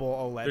mobile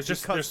OLED.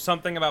 there's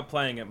something about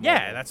playing it. yeah,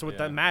 mobile, that's what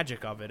yeah. the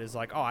magic of it is.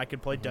 Like, oh, I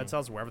could play Dead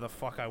Cells wherever the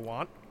fuck I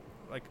want.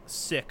 Like,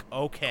 sick,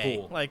 okay.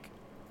 Cool. Like,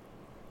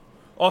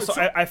 Also,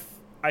 So-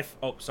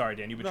 oh, sorry,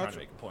 Dan, you've been No, trying to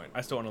it's- make a point.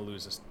 I still want to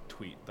lose this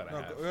tweet that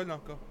I have.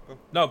 Go.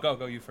 No,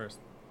 go you first.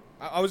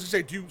 I was gonna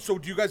say, do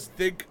you guys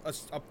think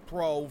a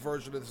pro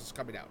version of this is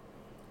coming out?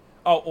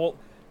 Oh, well,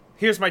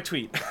 here's my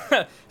tweet.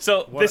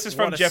 So this is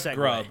from what a Jeff segue.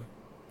 Grubb.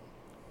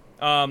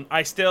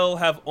 I still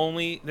have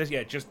only this.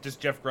 Yeah, just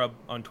Jeff Grubb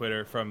on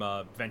Twitter from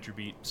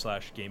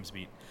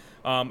VentureBeat/GamesBeat.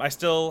 I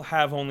still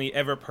have only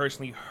ever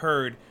personally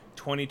heard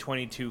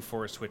 2022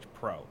 for a Switch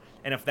Pro,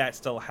 and if that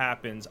still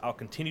happens, I'll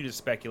continue to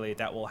speculate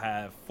that we'll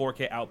have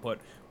 4K output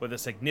with a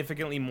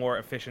significantly more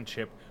efficient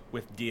chip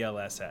with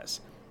DLSS.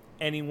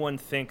 Anyone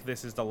think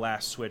this is the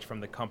last Switch from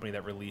the company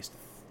that released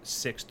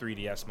 6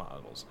 3DS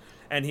models?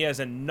 And he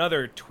has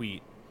another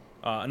tweet,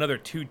 another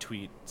 2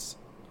 tweets.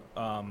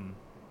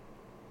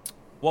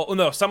 Well,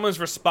 no, someone's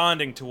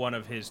responding to one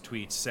of his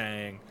tweets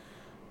saying,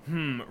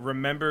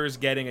 remembers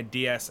getting a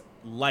DS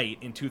Lite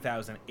in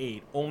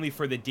 2008, only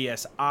for the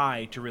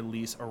DSi to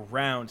release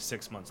around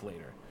 6 months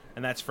later.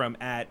 And that's from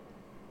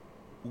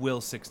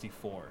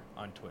 @Will64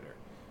 on Twitter.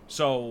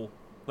 So,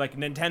 like,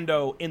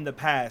 Nintendo in the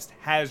past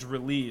has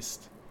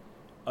released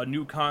a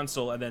new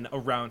console, and then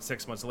around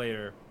 6 months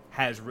later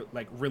has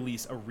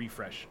released a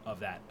refresh of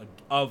that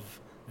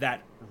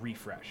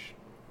refresh,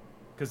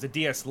 because the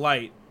DS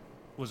Lite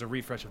was a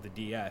refresh of the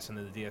DS, and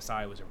then the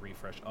DSi was a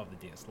refresh of the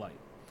DS Lite.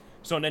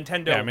 So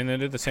Nintendo, Yeah, I mean they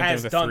did the same thing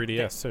has with the done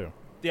 3DS too.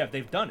 yeah,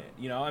 they've done it.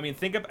 You know, I mean,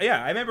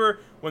 I remember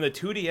when the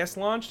 2DS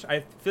launched.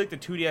 I feel like the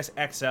 2DS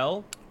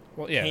XL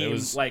Well, yeah, came it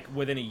was like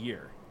within a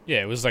year.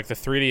 Yeah, it was like the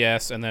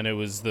 3DS, and then it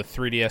was the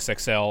 3DS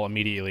XL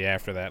immediately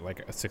after that,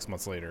 like 6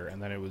 months later,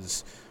 and then it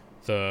was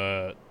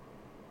the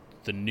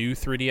new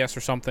 3DS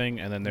or something,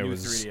 and then there New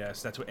was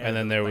 3DS. That's what. and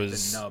then there like,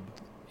 was- the nub.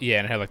 yeah,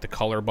 and it had like the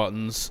color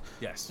buttons,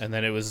 Yes. and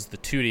then it was the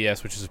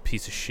 2DS, which is a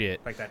piece of shit.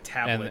 Like that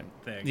tablet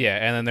and thing. Yeah,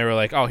 and then they were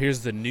like, "Oh,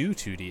 here's the new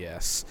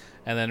 2DS,"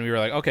 and then we were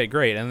like, "Okay,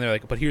 great," and they're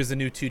like, "But here's the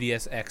new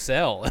 2DS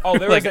XL." Oh,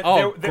 there like, was a,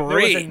 oh, there was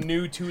great. a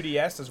new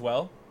 2DS as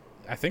well.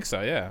 I think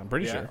so. Yeah, I'm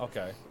pretty Yeah. sure.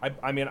 Okay.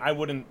 I mean, I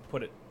wouldn't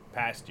put it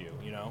past you.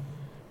 You know.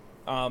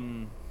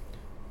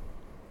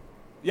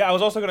 Yeah, I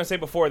was also gonna say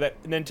before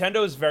that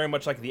Nintendo is very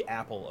much like the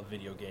Apple of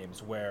video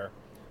games, where,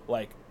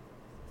 like,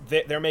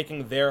 they're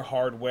making their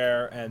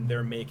hardware and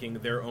they're making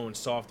their own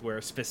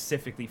software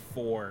specifically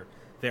for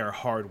their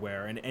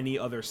hardware, and any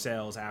other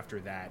sales after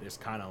that is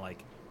kind of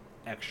like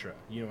extra.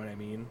 You know what I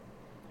mean?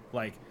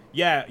 Like,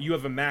 yeah, you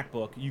have a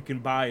MacBook, you can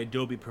buy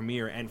Adobe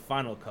Premiere and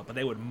Final Cut, but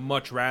they would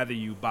much rather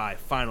you buy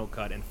Final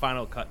Cut, and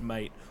Final Cut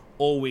might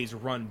always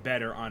run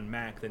better on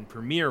Mac than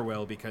Premiere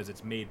will, because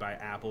it's made by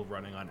Apple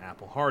running on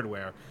Apple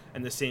hardware.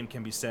 And the same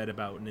can be said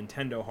about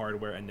Nintendo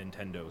hardware and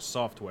Nintendo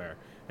software,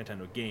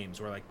 Nintendo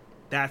games, where like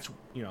that's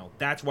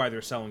why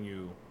they're selling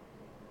you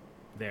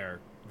their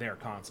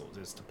consoles,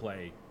 is to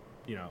play,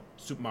 you know,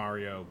 Super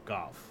Mario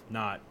Golf,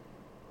 not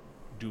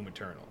Doom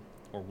Eternal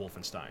or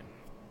Wolfenstein.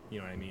 You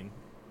know what I mean?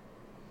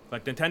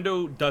 Like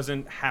Nintendo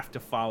doesn't have to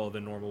follow the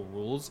normal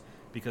rules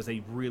because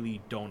they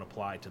really don't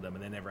apply to them,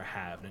 and they never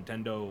have.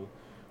 Nintendo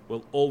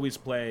will always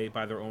play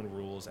by their own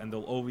rules, and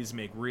they'll always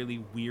make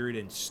really weird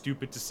and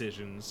stupid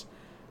decisions,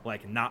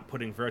 like not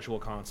putting Virtual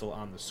Console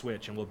on the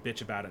Switch, and we'll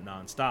bitch about it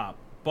nonstop.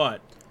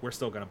 But we're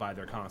still gonna buy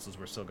their consoles.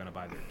 We're still gonna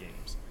buy their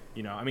games.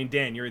 You know, I mean,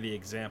 Dan, you're the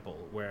example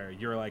where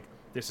you're like,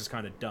 this is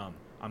kind of dumb.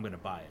 I'm gonna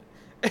buy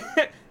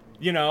it.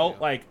 You know,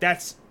 like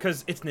that's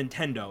because it's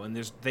Nintendo, and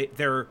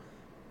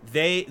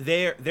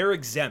they're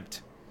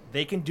exempt.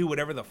 They can do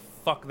whatever the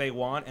fuck they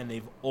want, and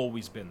they've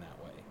always been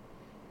that way.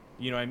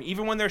 You know what I mean?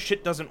 Even when their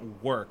shit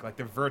doesn't work, like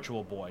their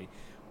Virtual Boy,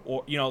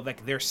 or you know,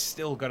 like they're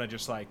still gonna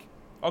just like,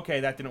 okay,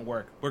 that didn't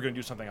work. We're gonna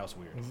do something else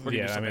weird. We're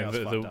gonna do something else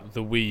fucked up.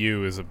 the Wii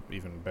U is a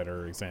even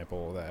better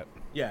example of that.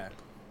 Yeah,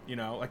 you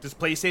know, like does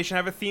PlayStation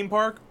have a theme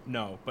park?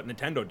 No, but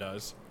Nintendo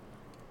does,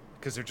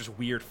 because they're just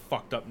weird,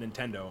 fucked up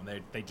Nintendo,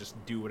 and they just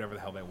do whatever the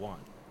hell they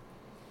want.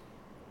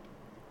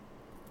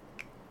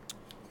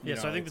 Yeah,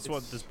 so I think that's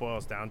what this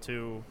boils down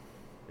to.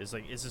 Is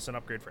like, is this an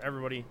upgrade for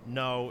everybody?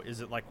 No.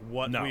 Is it like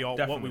what No, we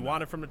definitely not.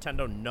 wanted from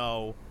Nintendo?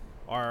 No.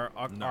 Are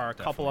a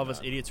couple of us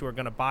definitely not. idiots who are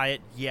gonna buy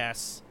it?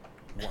 Yes.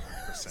 100%.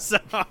 So,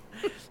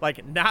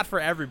 like, not for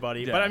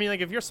everybody. Yeah. But I mean,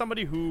 like, if you're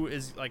somebody who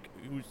is like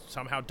who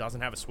somehow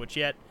doesn't have a Switch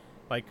yet,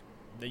 like,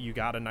 that you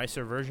got a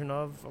nicer version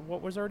of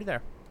what was already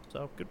there.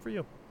 So good for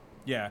you.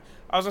 Yeah,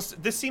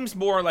 this seems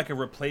more like a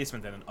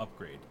replacement than an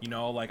upgrade. You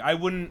know, like I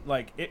wouldn't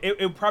like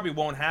it probably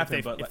won't happen.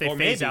 If they, but if like, they or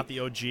phase maybe, out the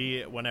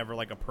OG whenever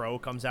like a Pro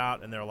comes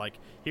out and they're like,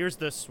 here's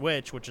the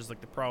Switch, which is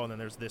like the Pro, and then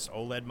there's this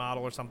OLED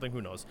model or something, who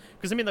knows?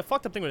 Because I mean, the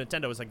fucked up thing with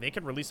Nintendo is like they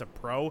could release a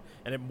Pro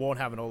and it won't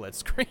have an OLED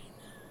screen.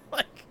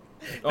 Like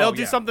they'll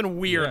do yeah. something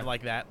weird Yeah.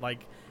 like that,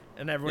 like,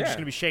 and everyone's just Yeah.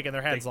 gonna be shaking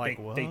their heads like,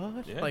 they-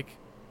 what? yeah. Like,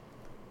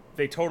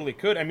 they totally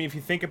could. I mean, if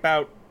you think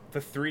about the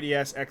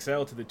 3DS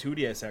XL to the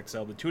 2DS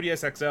XL, the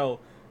 2DS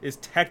XL is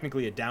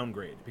technically a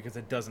downgrade because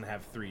it doesn't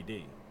have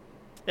 3D.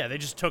 yeah, they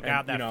just took And,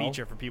 out that you know-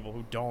 feature for people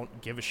who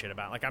don't give a shit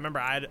about. Like, I remember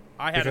I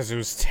had Because it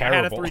was I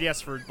had a terrible.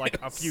 3DS for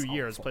like a few It's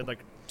years, awful. played like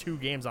 2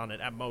 games on it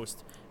at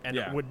most, and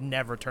Yeah. would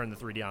never turn the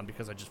 3D on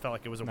because I just felt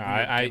like it was a No, weird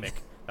I-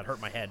 gimmick that hurt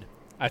my head.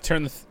 I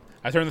turned the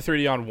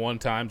 3D on one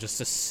time just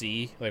to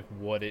see like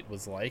what it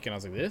was like, and I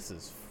was like, this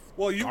is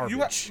Well, you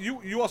garbage.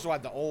 you also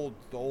had the old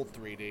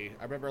 3D.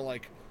 I remember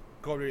like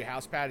going to your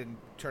house pad and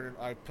turning.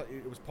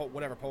 It was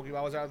whatever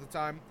Pokemon was out at the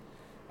time,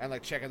 and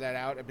like checking that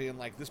out and being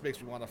like, this makes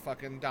me want to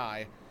fucking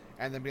die,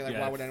 and then being like,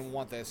 Yeah. why would anyone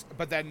want this?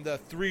 But then the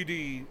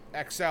 3D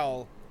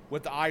XL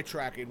with the eye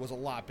tracking was a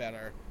lot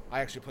better. I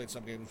actually played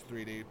some games with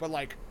 3D, but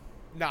like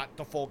not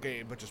the full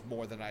game, but just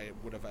more than I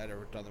would have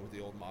ever done it with the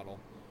old model.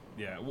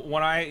 Yeah,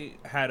 when I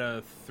had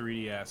a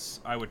 3DS,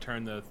 I would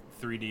turn the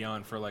 3D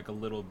on for like a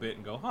little bit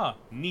and go, huh,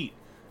 neat.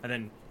 And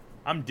then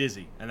I'm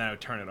dizzy, and then I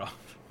would turn it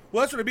off.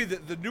 Well, that's what I mean.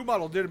 The new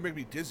model didn't make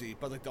me dizzy,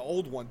 but like the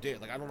old one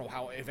did. Like I don't know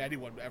how if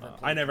anyone ever. Played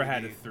I never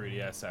had 3D. a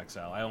 3DS XL.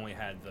 I only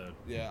had the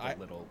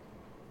little.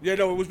 Yeah,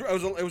 no,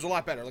 it was a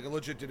lot better. Like it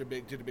legit didn't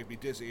make me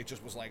dizzy. It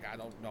just was like I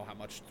don't know how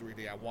much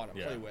 3D I want to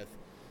Yeah. play with.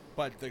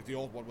 But the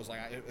old one was like,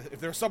 if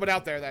there's someone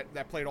out there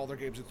that played all their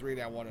games in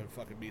 3D, I want to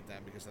fucking meet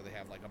them because then they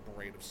have like a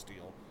brain of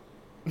steel.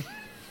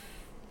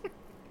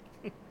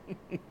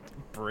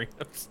 Brain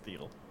of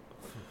steel.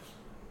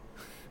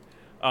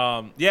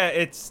 Yeah,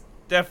 it's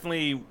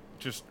definitely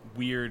just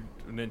weird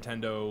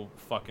Nintendo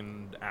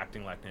fucking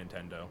acting like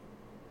Nintendo.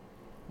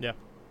 Yeah.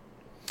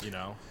 You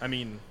know, I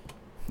mean,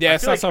 yeah, I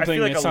it's feel not like- I something.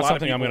 feel like It's a not lot of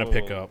something I'm gonna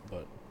people- pick up,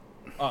 but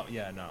oh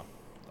yeah, no,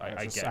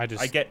 I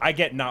I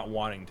get not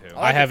wanting to.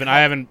 I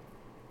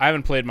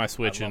haven't played my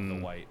Switch I love in.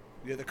 the white.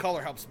 Yeah, the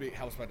color helps my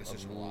I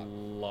decision a lot.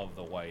 love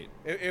the white.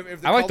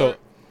 If the I like color,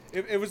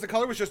 if it was the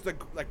color was just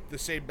the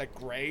same like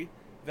gray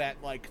that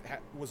like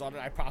was on it,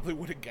 I probably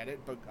wouldn't get it.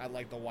 But I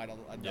like the white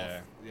enough.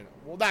 Yeah. You know,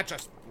 well, not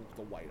just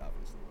the white,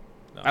 obviously.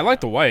 No, I like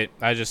the white.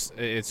 I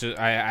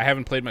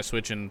haven't played my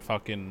Switch in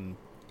fucking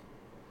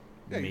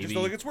Yeah, you maybe just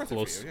don't think it's worth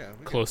close it for you. Yeah, we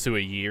get close to a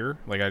year.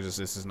 Like this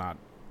is not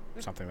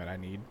something that I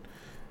need.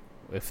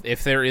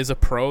 If there is a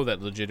Pro that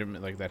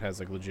has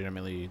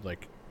legitimately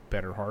like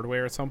better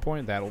hardware at some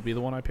point, that'll be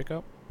the one I pick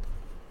up.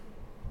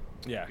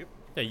 Yeah, Yep.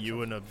 Yeah,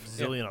 you and a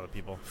zillion other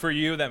people. for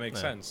you that makes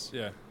Yeah. sense.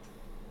 Yeah,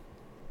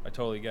 I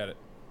totally get it.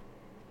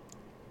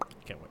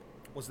 Can't wait.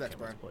 What's next,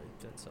 Can't wait Brian? to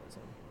play Dead Cells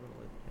on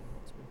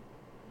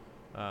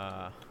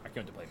OLED. I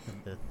can't wait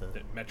to play the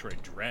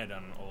Metroid Dread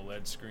on an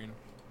OLED screen.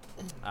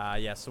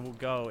 Yeah, so we'll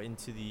go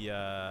into the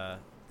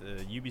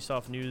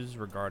Ubisoft news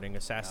regarding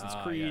Assassin's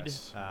Creed.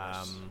 Yes.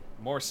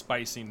 More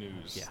spicy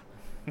news. yeah.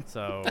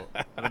 So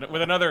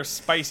with another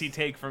spicy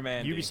take from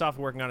Andy. Ubisoft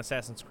working on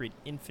Assassin's Creed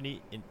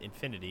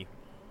Infinity.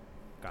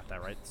 Got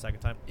that right the second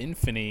time?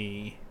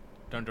 Infini.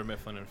 Dunder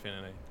Mifflin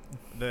Infinity.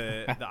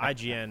 The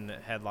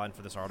IGN headline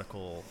for this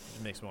article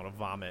makes me want to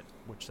vomit,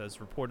 which says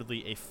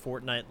reportedly a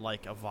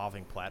Fortnite-like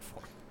evolving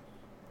platform.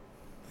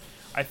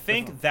 I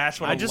think that's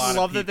what I a just lot of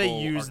love that they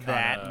people use are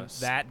that kinda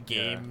that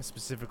game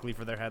specifically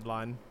for their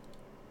headline.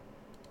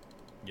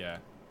 Yeah.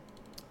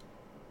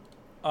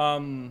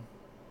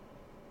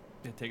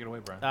 Yeah, take it away,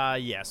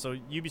 Brian. Yeah, so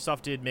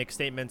Ubisoft did make a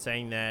statement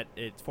saying that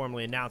it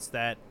formally announced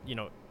that,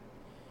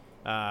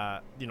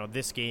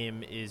 this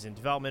game is in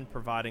development,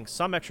 providing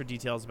some extra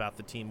details about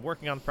the team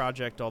working on the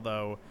project,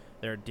 although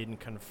they didn't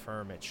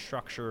confirm its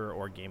structure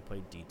or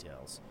gameplay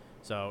details.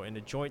 So in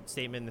a joint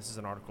statement, this is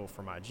an article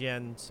from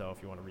IGN, so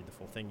if you want to read the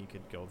full thing, you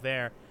could go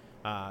there.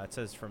 It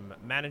says from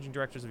managing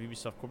directors of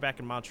Ubisoft Quebec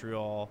and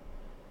Montreal,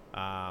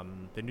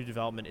 the new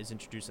development is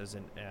introduced as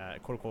an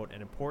quote-unquote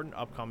an important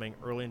upcoming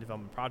early in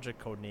development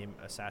project, codename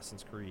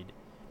Assassin's Creed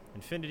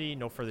Infinity.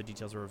 No further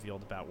details are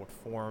revealed about what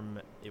form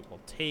it will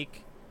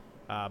take,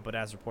 but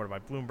as reported by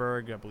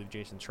Bloomberg, I believe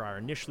Jason Schreier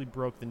initially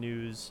broke the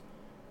news.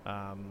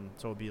 So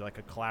it'll be like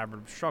a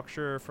collaborative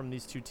structure from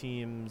these two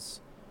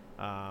teams.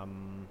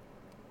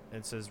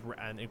 It says,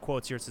 and in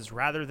quotes here, it says,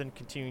 rather than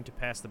continuing to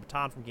pass the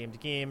baton from game to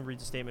game,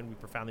 reads the statement, we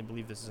profoundly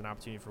believe this is an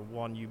opportunity for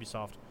one of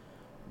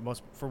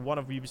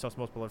Ubisoft's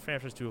most beloved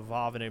franchises to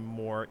evolve in a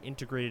more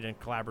integrated and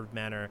collaborative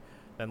manner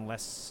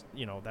that's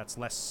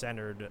less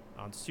centered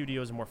on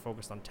studios and more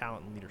focused on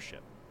talent and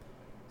leadership.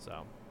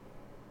 So,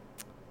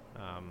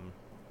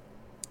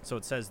 so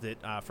it says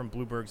that from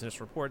Bloomberg's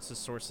initial reports, the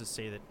sources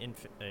say that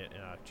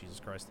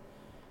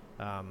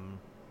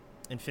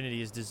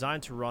Infinity is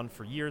designed to run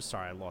for years.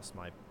 Sorry, I lost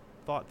my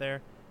thought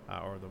there,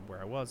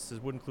 where I was. It says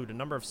would include a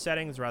number of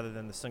settings rather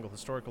than the single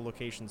historical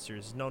location the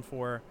series is known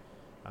for.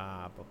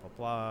 Blah blah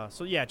blah.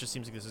 So yeah, it just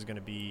seems like this is going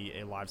to be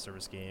a live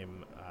service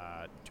game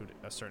to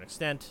a certain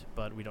extent,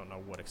 but we don't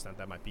know what extent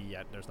that might be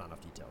yet. There's not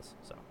enough details.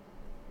 So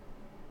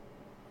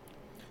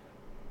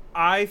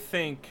I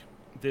think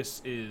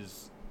this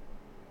is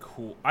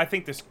cool. I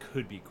think this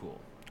could be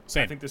cool.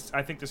 Same.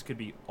 I think this could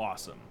be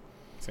awesome.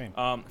 Same.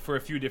 For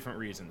a few different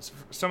reasons.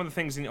 Some of the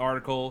things in the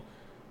article,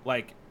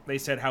 like they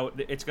said how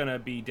it's going to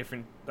be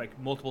different, like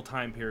multiple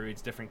time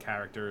periods, different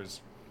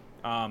characters.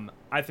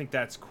 I think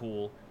that's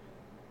cool.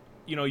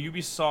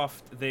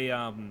 Ubisoft,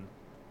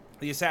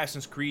 the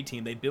Assassin's Creed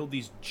team, they build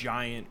these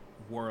giant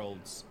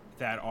worlds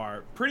that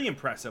are pretty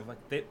impressive. Like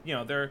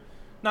they're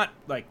not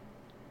like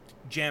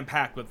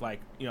jam-packed with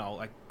like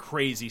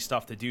crazy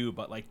stuff to do,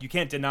 but like you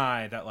can't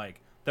deny that like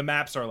the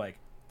maps are like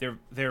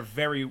they're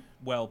very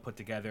well put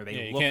together.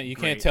 You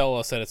can't tell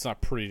us that it's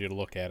not pretty to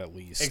look at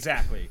least.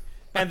 Exactly.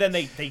 And then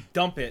they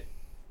dump it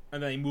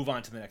and then they move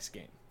on to the next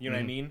game. You know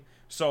what I mean?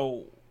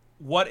 So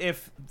what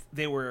if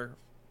they were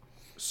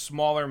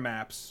smaller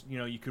maps,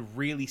 you could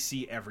really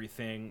see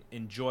everything,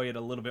 enjoy it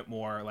a little bit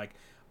more. Like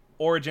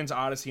Origins,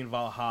 Odyssey, and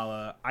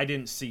Valhalla, I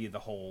didn't see the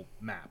whole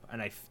map,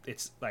 and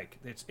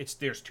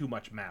there's too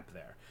much map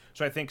there.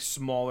 So I think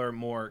smaller,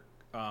 more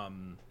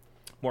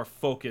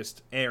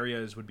focused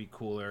areas would be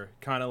cooler.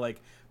 Kind of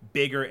like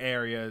bigger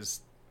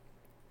areas,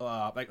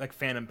 like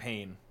Phantom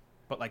Pain,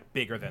 but like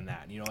bigger than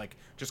that. Like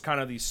just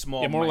kind of these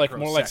small, more like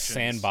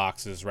sections.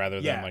 sandboxes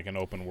rather than like an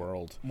open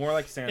world. More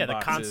like sandboxes. Yeah, the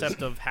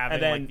concept of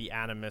having like the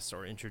Animus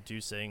or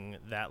introducing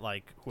that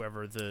like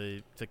whoever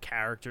the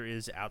character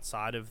is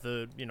outside of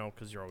the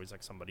because you're always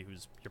like somebody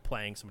you're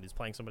playing somebody's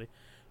playing somebody.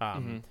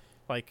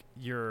 Like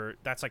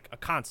that's like a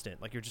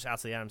constant. Like you're just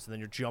outside the Animus and then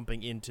you're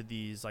jumping into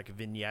these like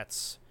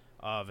vignettes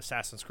of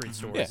Assassin's Creed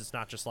stories. Yeah. It's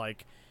not just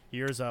like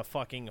here's a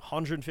fucking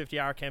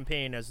 150-hour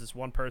campaign as this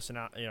one person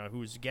out,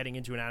 who's getting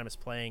into an Animus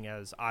playing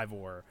as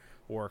Ivor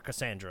or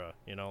Cassandra.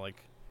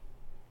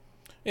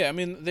 Yeah, I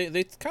mean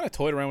they kind of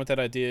toyed around with that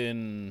idea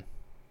in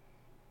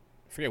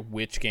I forget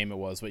which game it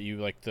was, but you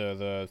like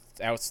the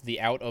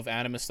out of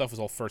Animus stuff was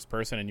all first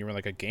person, and you were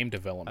like a game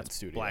development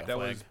studio. Black That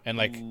Flag. was And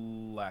like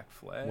Black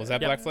Flag. was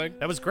that Yep. Black Flag?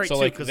 That was great So,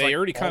 too, like, because they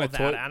already kind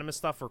kinda of that Animus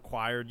stuff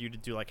required you to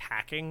do like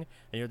hacking,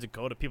 and you had to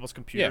go to people's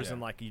computers Yeah.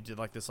 and like you did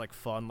like this like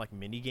fun like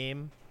mini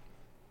game.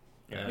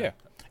 Yeah.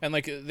 And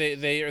like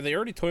they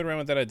already toyed around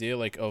with that idea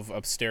like of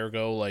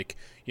Abstergo like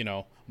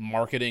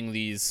marketing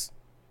these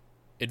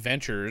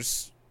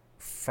adventures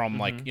from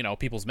like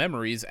people's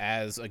memories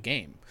as a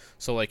game.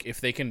 So like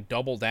if they can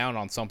double down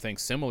on something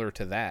similar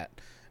to that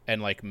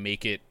and like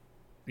make it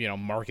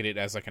market it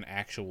as like an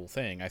actual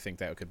thing, I think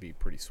that could be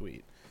pretty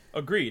sweet.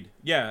 Agreed.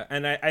 Yeah,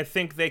 and I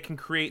think they can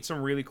create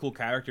some really cool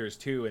characters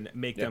too, and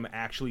make them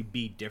actually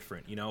be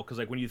different. Because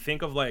like when you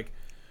think of Bayek,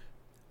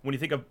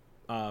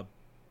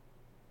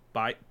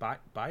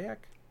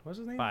 what's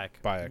his name? Bayek.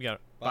 You got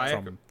it.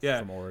 Bayek,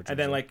 from Origins, and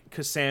then like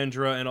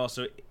Cassandra and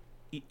also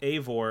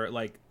Eivor,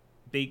 like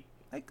they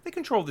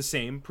control the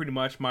same pretty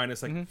much,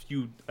 minus like a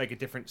few like a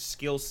different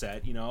skill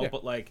set, Yeah.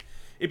 But like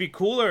it'd be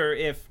cooler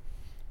if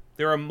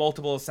there are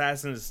multiple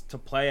assassins to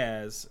play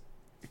as.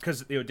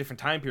 Because different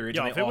time periods,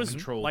 and if they it all was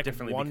control like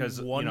differently. one because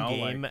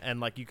game, and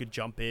like you could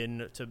jump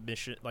in to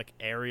mission like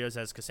areas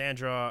as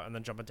Cassandra, and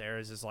then jump into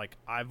areas as like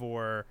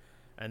Ivor,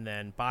 and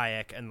then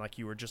Bayek, and like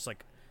you were just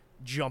like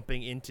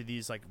jumping into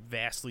these like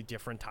vastly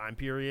different time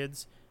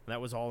periods. And that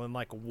was all in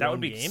like one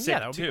would be game. sick, Yeah,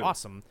 that would be too.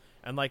 awesome.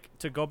 And like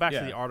to go back to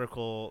Yeah. the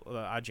article,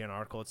 the IGN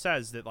article, it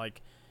says that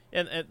like.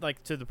 And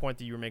like to the point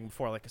that you were making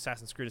before, like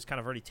Assassin's Creed has kind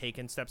of already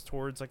taken steps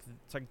towards like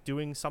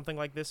doing something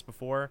like this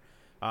before.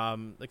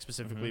 Like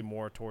specifically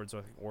more towards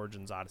like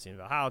Origins, Odyssey, and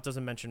Valhalla. It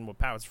doesn't mention what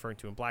Pat was referring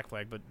to in Black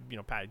Flag, but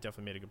Pat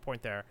definitely made a good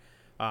point there.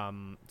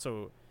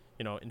 So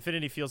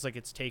Infinity feels like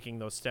it's taking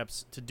those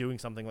steps to doing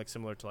something like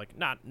similar to like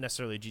not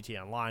necessarily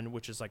GTA Online,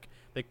 which is like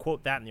they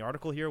quote that in the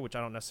article here, which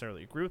I don't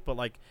necessarily agree with, but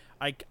like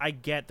I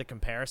get the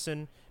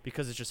comparison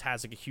because it just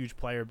has like a huge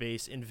player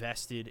base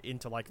invested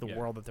into like the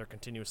world that they're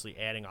continuously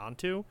adding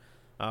onto.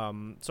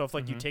 So if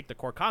like you take the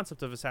core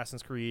concept of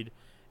Assassin's Creed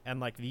and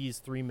like these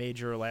 3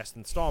 major last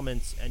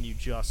installments and you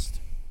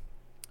just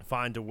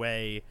find a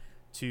way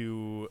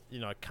to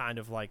kind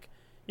of like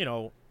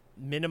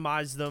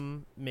minimize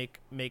them, make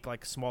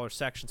like smaller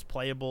sections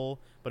playable,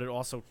 but it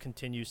also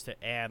continues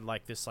to add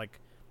like this like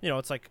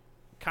it's like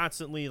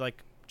constantly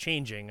like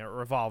changing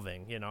or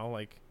evolving,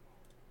 like.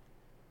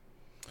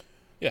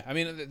 Yeah, I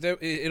mean,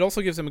 it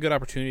also gives them a good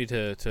opportunity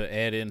to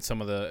add in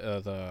some of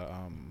the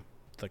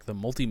like the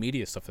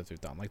multimedia stuff that they've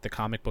done, like the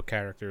comic book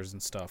characters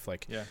and stuff.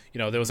 Like,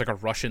 there was like a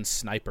Russian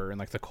sniper in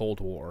like the Cold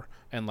War,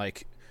 and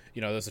like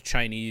there's a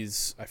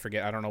Chinese, I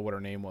forget, I don't know what her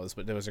name was,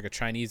 but there was like a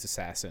Chinese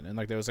assassin, and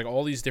like there was like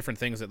all these different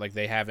things that like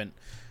they haven't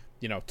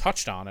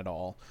touched on at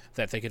all,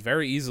 that they could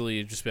very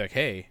easily just be like,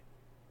 hey,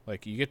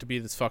 like you get to be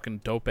this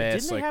fucking dope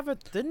ass.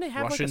 Didn't they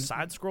have Russian... like a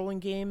side-scrolling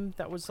game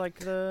that was like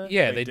the?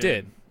 Yeah, they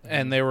did.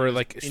 And they were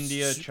like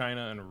India,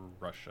 China, and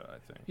Russia, I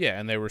think. Yeah,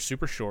 and they were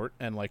super short,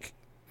 and like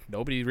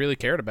nobody really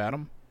cared about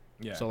them.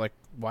 Yeah. So like,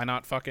 why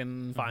not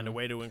fucking find a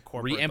way to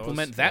incorporate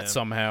re-implement those? that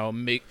somehow?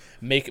 Make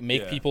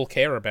people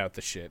care about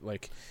the shit.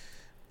 Like,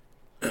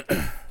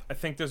 I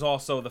think there's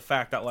also the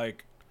fact that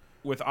like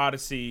with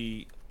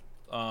Odyssey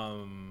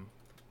Valhalla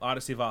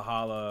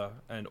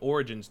and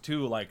Origins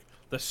too, like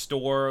the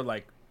store,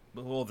 like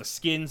the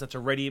skins, that's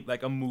already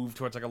like a move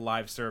towards like a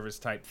live service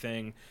type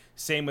thing.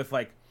 Same with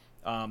like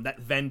that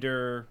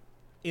vendor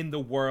in the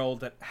world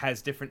that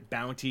has different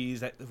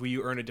bounties that where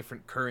you earn a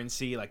different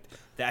currency, like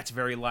that's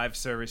very live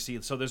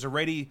servicey. So there's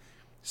already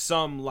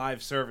some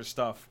live service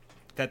stuff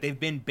that they've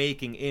been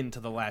baking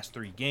into the last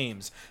 3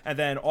 games. And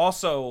then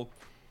also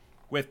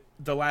with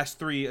the last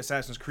 3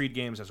 Assassin's Creed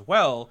games as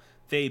well,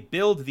 they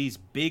build these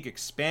big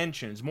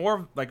expansions,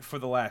 more like for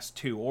the last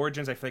 2.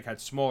 Origins I feel like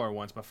had smaller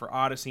ones, but for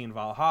Odyssey and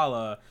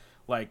Valhalla,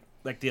 like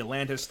the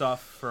Atlantis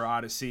stuff for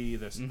Odyssey,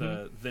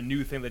 the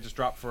new thing that just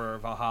dropped for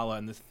Valhalla,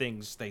 and the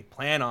things they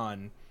plan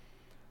on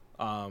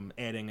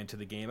adding into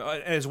the game,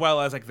 as well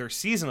as like their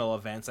seasonal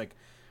events, like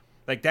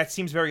that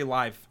seems very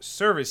live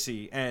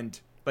servicey. And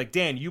like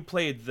Dan, you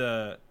played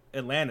the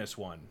Atlantis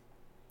one,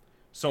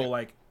 so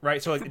like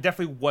right, so like it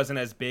definitely wasn't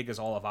as big as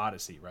all of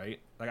Odyssey, right?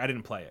 Like I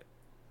didn't play it.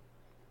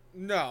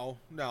 No,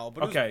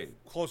 but okay, it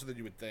was closer than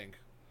you would think.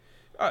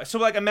 So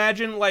like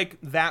imagine like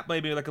that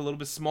maybe like a little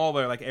bit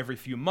smaller, like every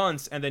few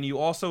months, and then you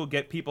also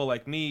get people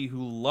like me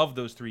who love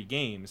those 3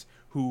 games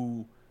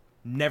who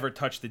never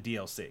touched the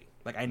DLC.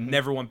 Like I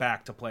never went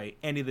back to play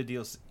any of the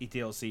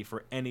DLC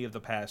for any of the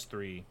past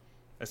 3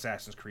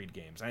 Assassin's Creed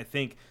games. And I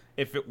think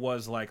if it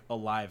was like a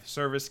live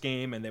service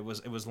game and it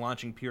was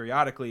launching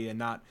periodically and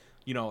not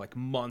like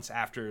months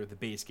after the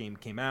base game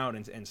came out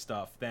and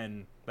stuff,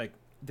 then like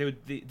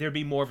there'd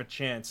be more of a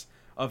chance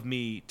of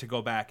me to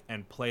go back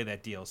and play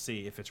that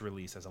DLC if it's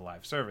released as a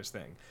live service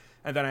thing.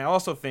 And then I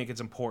also think it's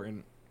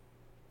important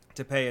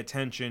to pay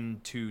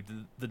attention to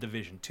the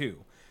Division 2.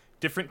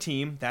 Different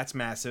team, that's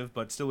massive,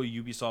 but still a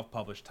Ubisoft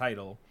published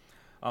title.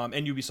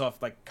 And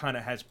Ubisoft like kind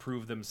of has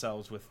proved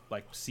themselves with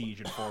like Siege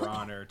and For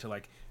Honor to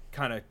like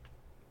kind of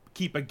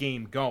keep a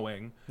game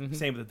going.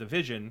 Same with the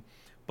Division.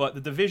 But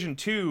the Division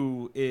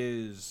 2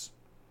 is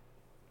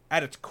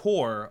at its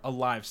core a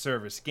live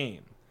service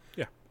game.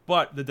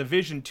 But the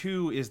Division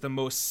 2 is the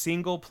most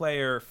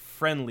single-player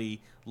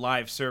friendly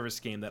live service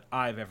game that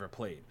I've ever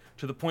played,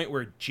 to the point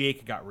where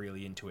Jake got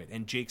really into it,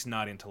 and Jake's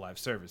not into live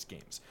service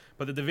games.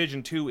 But the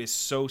Division 2 is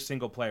so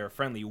single-player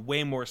friendly,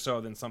 way more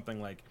so than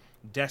something like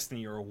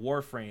Destiny or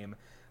Warframe,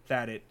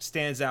 that it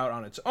stands out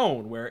on its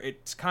own, where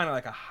it's kind of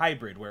like a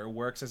hybrid, where it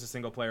works as a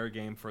single-player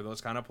game for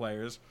those kind of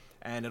players,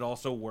 and it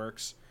also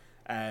works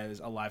as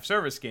a live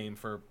service game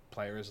for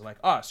players like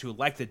us who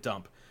like to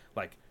dump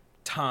like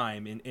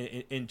time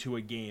into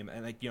a game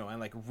and like and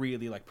like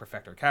really like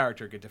perfect our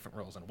character, get different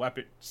roles and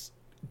weapons,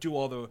 do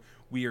all the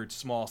weird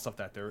small stuff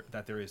that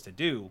there is to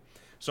do.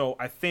 So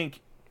I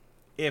think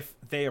if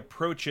they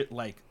approach it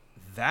like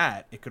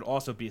that, it could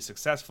also be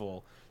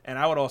successful. And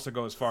I would also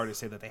go as far to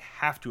say that they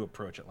have to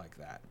approach it like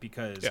that,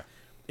 because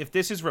if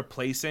this is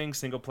replacing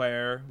single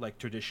player like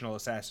traditional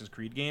Assassin's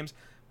Creed games,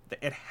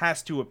 it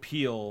has to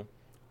appeal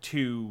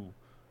to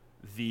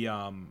the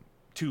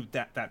to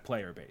that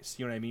player base.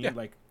 You know what I mean?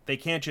 Like they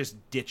can't just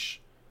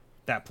ditch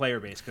that player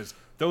base, because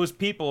those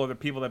people are the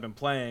people that have been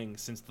playing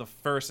since the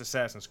first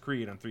Assassin's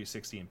Creed on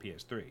 360 and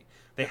PS3.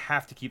 They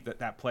have to keep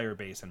that player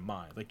base in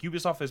mind. Like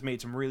Ubisoft has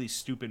made some really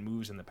stupid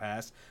moves in the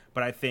past,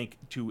 but I think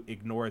to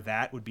ignore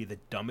that would be the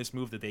dumbest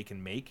move that they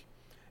can make,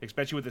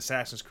 especially with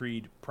Assassin's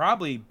Creed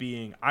probably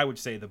being, I would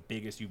say, the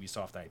biggest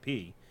Ubisoft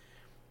IP.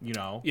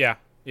 Yeah,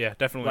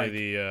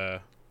 definitely.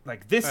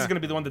 Like this is going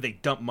to be the one that they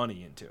dump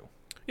money into.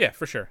 Yeah,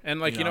 for sure.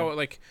 And like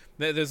like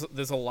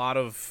there's a lot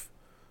of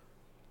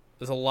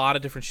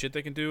different shit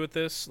they can do with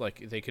this.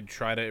 Like they could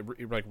try to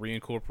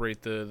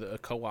reincorporate the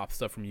co-op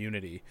stuff from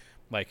Unity,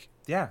 Like,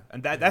 Yeah,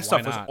 and that why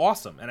stuff was not?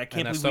 awesome, and I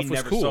can't and that believe stuff we was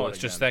never cool. saw it It's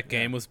just again. that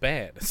game was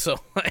bad. So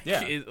like,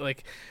 Yeah.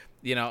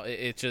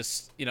 it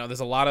just there's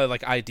a lot of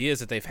like ideas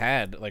that they've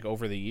had like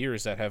over the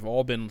years that have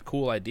all been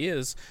cool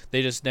ideas.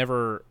 They just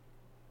never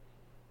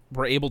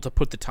were able to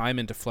put the time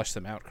in to flesh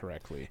them out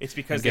correctly. It's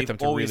because and get they've them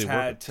to always really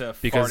had work. to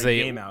Because fart they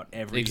a game out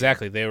every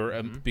exactly year. they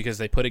were because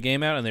they put a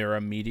game out and they were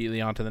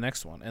immediately on to the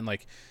next one. And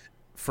like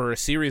for a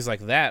series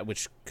like that,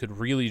 which could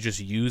really just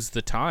use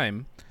the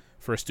time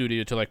for a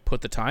studio to like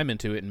put the time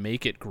into it and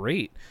make it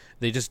great,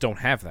 they just don't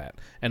have that.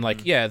 And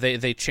like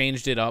they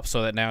changed it up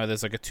so that now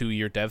there's like a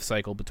 2-year dev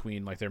cycle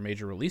between like their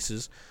major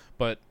releases,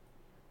 but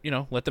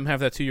let them have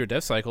that 2-year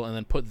dev cycle and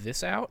then put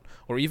this out,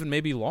 or even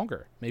maybe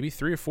longer, maybe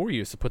 3 or 4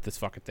 years to put this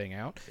fucking thing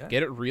out,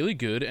 get it really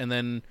good, and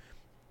then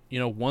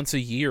once a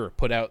year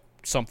put out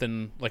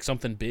something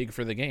big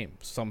for the game,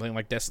 something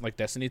like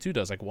Destiny 2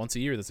 does. Like once a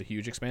year, there's a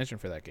huge expansion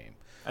for that game,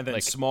 and then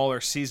like, smaller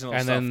seasonal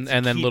and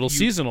stuff then little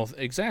seasonal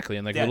seasonal exactly,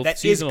 and like little that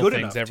is seasonal good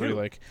things enough, every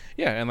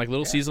too. and like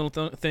little seasonal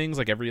things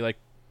like every like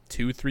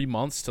 2-3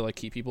 months to like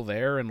keep people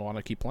there and want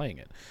to keep playing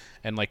it.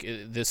 And like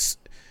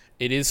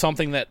it is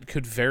something that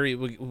could vary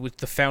with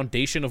the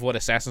foundation of what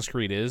Assassin's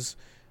Creed is,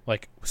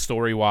 like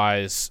story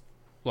wise,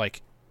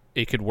 like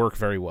it could work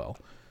very well.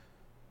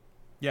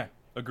 Yeah,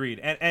 agreed.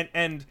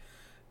 And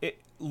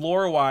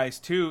lore wise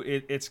too,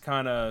 it's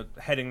kind of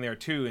heading there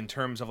too in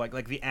terms of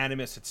like the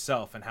Animus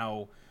itself and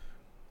how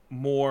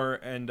more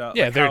and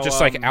they're how,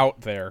 just like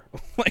out there,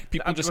 like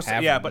people just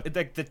have them. but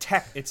like the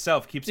tech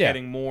itself keeps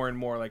getting more and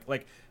more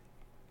like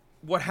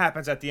what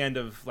happens at the end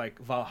of like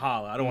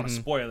Valhalla. I don't want to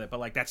spoil it, but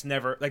like that's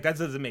never like that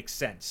doesn't make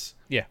sense.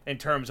 Yeah. In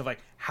terms of like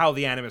how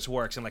the Animus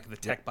works and like the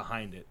tech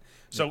behind it.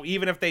 So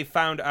even if they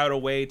found out a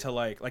way to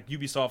like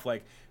Ubisoft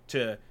like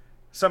to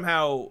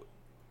somehow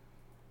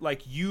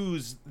like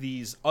use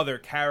these other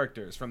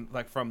characters from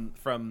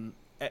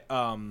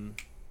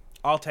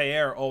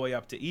Altair all the way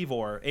up to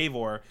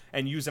Eivor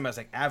and use them as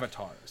like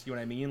avatars. You know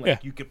what I mean?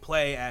 Like you could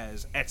play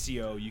as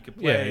Ezio, you could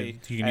play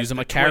you can as use them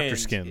the like character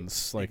twins.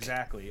 skins, like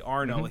exactly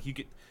Arno. Like you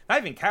could not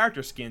even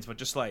character skins, but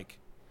just like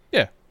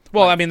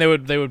well, I mean they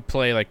would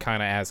play like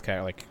kind of as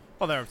like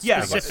Well, they're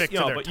Yeah, specific but,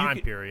 to their but you time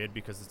could- period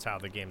because it's how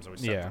the games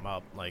always set them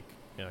up. Like,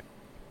 yeah.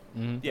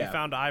 you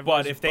found Ivor's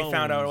But if they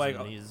found out bones like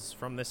and he's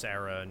from this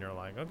era, and you're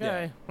like,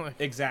 okay, like,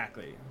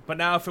 exactly. But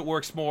now if it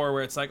works more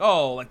where it's like,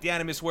 oh, like the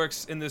Animus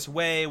works in this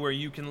way where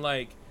you can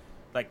like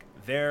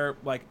they're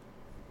like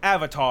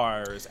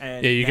avatars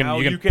and you can now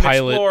you can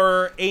pilot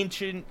explore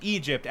ancient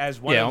Egypt as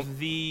one Yeah. of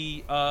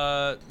the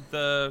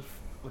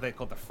what they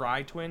called the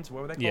Fry twins.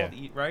 What were they called?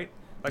 Yeah. Right?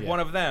 Like Yeah. one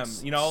of them,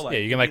 like you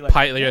can you'd like be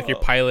pilot like you're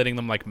whoa. piloting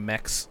them like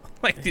mechs.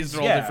 Like these are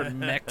all Yeah. different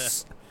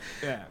mechs.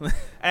 Yeah. And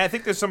I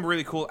think there's some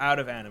really cool out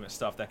of Animus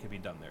stuff that could be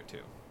done there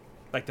too.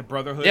 Like the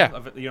Brotherhood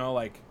of it,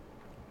 like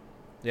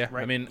Yeah,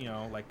 right? I mean,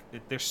 like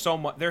there's so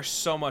much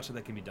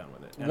that can be done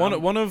with it. And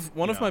one of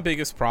know. my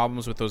biggest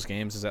problems with those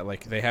games is that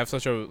like they have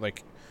such a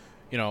like,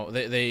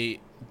 they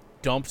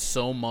dumped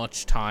so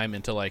much time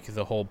into like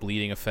the whole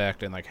bleeding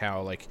effect and like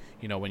how like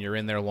when you're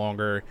in there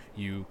longer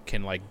you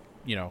can like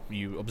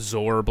you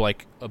absorb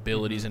like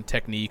abilities and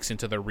techniques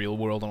into the real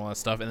world and all that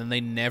stuff, and then they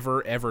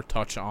never ever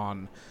touch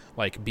on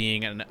like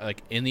being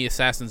in the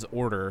Assassin's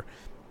Order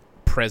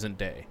present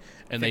day,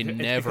 and they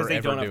never they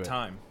ever don't do have it.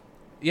 time.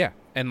 Yeah,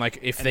 and like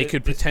if And they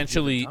could this would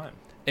give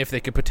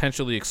them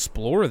potentially time.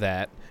 explore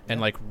that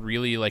and like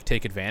really like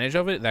take advantage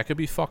of it, that could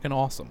be fucking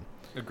awesome.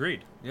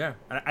 Agreed. Yeah,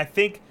 and I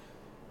think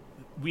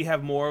we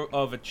have more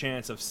of a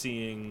chance of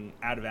seeing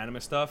out of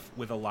Animus stuff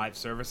with a live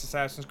service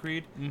Assassin's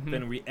Creed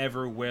than we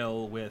ever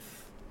will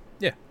with.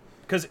 Yeah,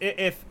 because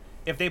if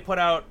they put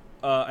out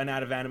an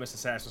out of Animus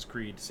Assassin's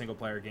Creed single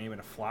player game and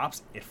it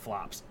flops,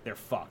 they're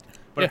fucked.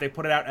 But if they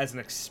put it out as an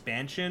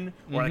expansion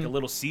or like a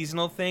little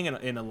seasonal thing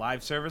in a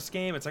live service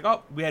game, it's like,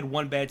 oh, we had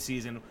one bad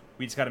season,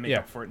 we just got to make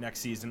up for it next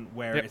season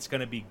where it's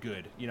gonna be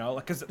good,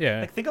 because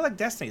like think of like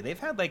Destiny, they've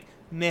had like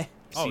meh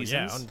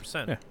seasons. oh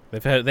yeah, 100%.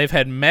 Yeah. They've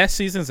had mess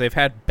seasons, they've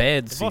had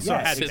bad They've seasons. also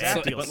had Yes, bad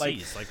exactly, but, like,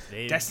 DLCs. Like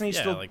they, Destiny's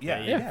still like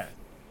yeah.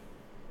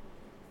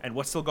 And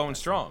what's still going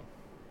strong?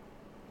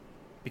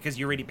 Because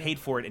you already paid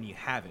for it and you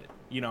have it.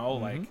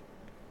 Like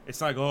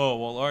it's not like, oh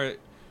well, all right,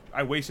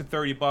 I wasted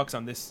 $30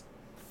 on this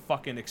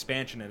fucking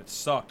expansion and it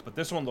sucked, but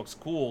this one looks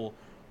cool,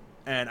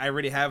 and I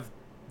already have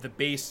the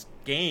base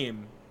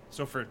game.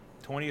 So for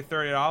 $20 or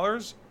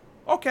 $30,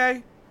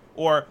 okay.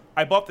 Or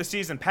I bought the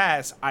season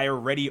pass, I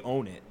already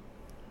own it.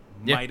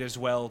 Yeah. Might as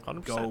well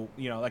 100%. go.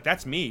 Like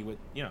that's me with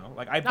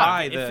like I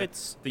buy the if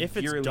it's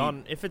yearly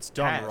done pass.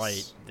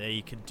 right,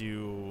 they could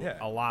do Yeah.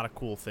 a lot of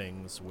cool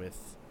things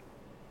with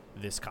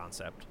this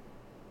concept.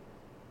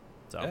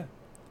 So Yeah.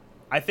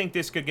 I think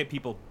this could get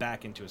people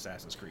back into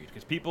Assassin's Creed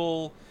because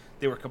people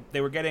they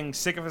were getting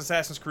sick of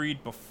Assassin's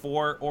Creed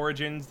before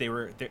Origins.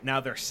 Now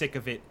they're sick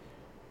of it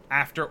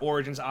after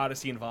Origins,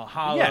 Odyssey, and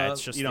Valhalla. yeah,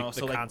 it's just the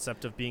so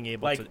concept of being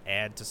able like- to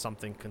add to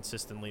something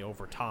consistently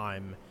over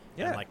time.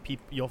 Yeah. And like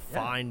you'll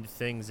find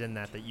things in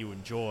that you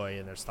enjoy,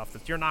 and there's stuff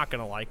that you're not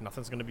gonna like.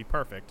 Nothing's gonna be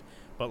perfect,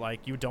 but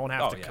like you don't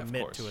have to of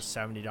commit to a course.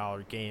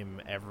 $70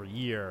 game every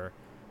year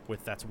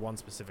with that's one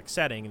specific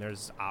setting.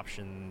 There's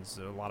options,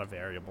 a lot of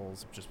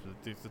variables. Just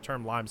the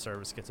term Lime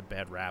service gets a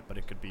bad rap, but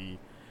it could be.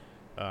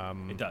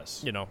 It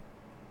does. You know,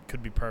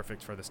 could be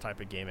perfect for this type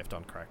of game if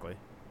done correctly.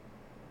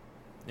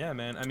 Yeah,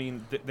 man. I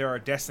mean, there are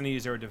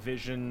Destinies, there are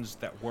Divisions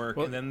that work,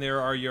 Well- and then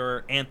there are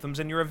your Anthems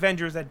and your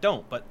Avengers that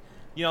don't. But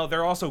you know,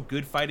 there are also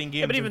good fighting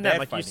games but even and then, bad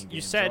like fighting you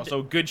games. said- There are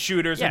also good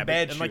shooters Yeah, and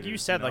bad and shooters. like you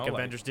said, know? like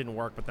Avengers didn't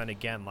work, but then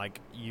again, like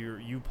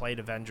you played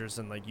Avengers,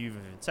 and like you've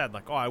even said,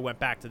 like, oh, I went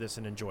back to this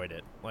and enjoyed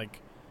it. Like,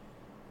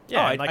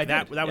 yeah, Oh, and, like I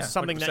that did. that was Yeah,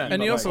 something that 100%. you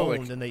And you like, also, owned,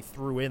 like- and they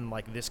threw in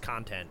like this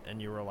content,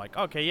 and you were like,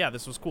 okay, yeah,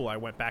 this was cool. I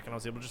went back and I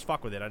was able to just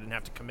fuck with it. I didn't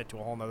have to commit to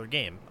a whole nother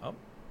game.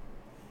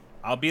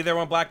 I'll be there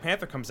when Black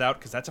Panther comes out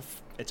because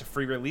it's a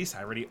free release.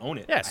 I already own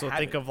it. Yeah, I so have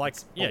think it. of like,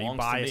 It yeah, you belongs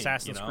buy to me,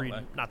 Assassin's you know? Creed.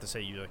 Like, Not to say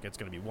you like it's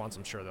going to be once.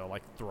 I'm sure they'll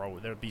like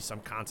there'll be some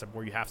concept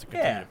where you have to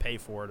continue to pay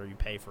for it, or you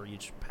pay for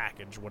each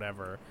package,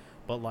 whatever.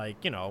 But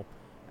like, you know,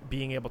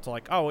 being able to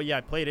like, oh well, yeah,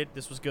 I played it,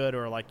 this was good,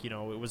 or like, you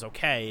know, it was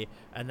okay,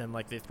 and then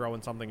like they throw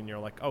in something and you're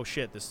like, oh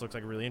shit, this looks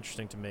like really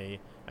interesting to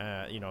me,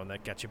 you know, and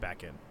that gets you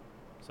back in.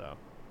 So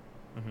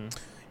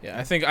Yeah,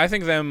 I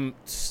think them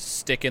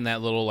sticking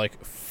that little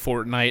like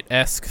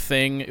Fortnite-esque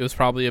thing, it was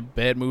probably a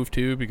bad move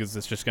too, because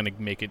it's just gonna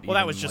make it. well, that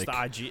even, was just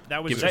like, the IG.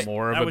 That was give it just,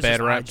 more of that a was bad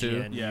just rap, IGN too.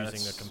 Yeah,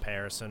 using a that's-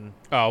 comparison.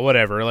 Oh,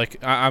 whatever. Like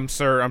I'm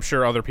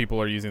sure other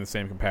people are using the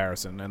same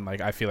comparison, and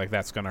like I feel like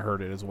that's gonna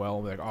hurt it as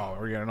well. Like, oh,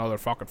 we're getting another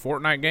fucking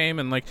Fortnite game,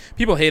 and like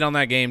people hate on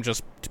that game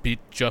just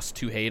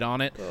to hate on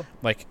it.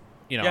 Like,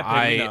 you know,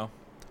 yeah, you know.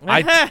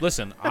 I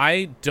listen.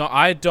 I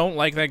don't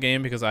like that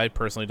game because I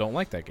personally don't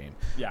like that game.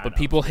 Yeah, I But know.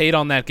 people hate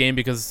on that game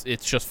because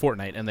it's just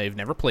Fortnite and they've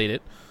never played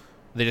it.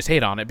 They just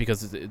hate on it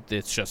because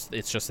it's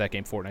just that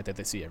game Fortnite that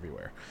they see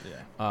everywhere.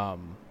 Yeah.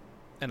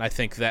 And I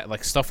think that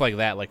like stuff like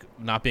that, like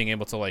not being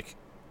able to like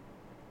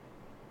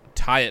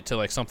tie it to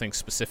like something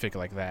specific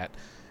like that,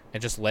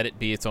 and just let it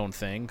be its own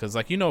thing. Because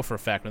like, you know, for a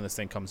fact when this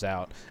thing comes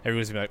out,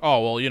 everybody's gonna be like,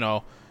 oh well, you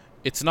know,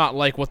 it's not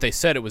like what they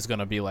said it was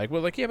gonna be like.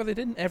 Well, like, yeah, but they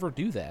didn't ever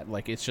do that.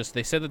 Like, it's just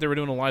they said that they were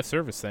doing a live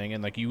service thing,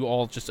 and like you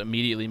all just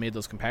immediately made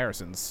those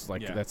comparisons.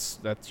 Like, Yeah. that's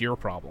your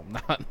problem,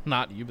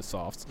 not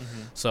Ubisoft's.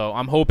 Mm-hmm. So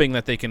I'm hoping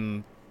that they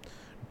can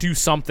do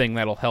something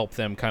that'll help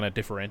them kind of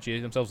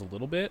differentiate themselves a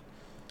little bit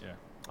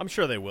I'm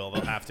sure they will.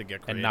 They'll have to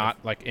get creative. and not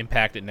like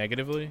impact it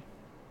negatively.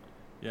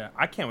 Yeah,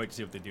 I can't wait to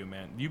see what they do,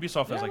 man.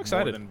 Ubisoft Yeah, has I'm like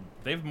excited.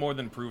 they've more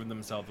than proven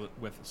themselves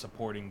with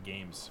supporting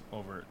games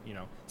over, you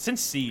know,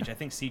 since Siege. I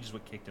think Siege is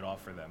what kicked it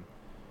off for them.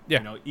 Yeah.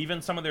 You know,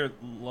 even some of their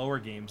lower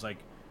games like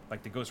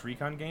the Ghost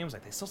Recon games,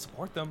 like they still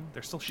support them.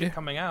 There's still shit Yeah.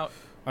 coming out.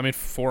 I mean,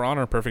 For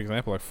Honor, perfect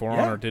example. Like, For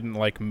Yeah. Honor didn't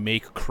like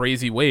make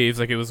crazy waves.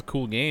 Like, it was a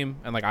cool game,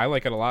 and like I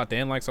like it a lot.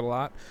 Dan likes it a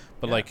lot,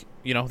 but Yeah. like,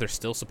 you know, they're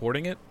still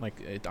supporting it. Like,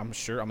 I'm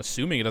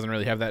assuming it doesn't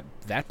really have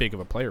that big of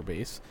a player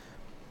base.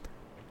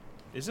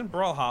 Isn't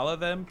Brawlhalla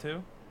them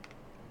too?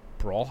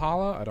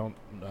 Brawlhalla? I don't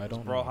Is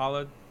know.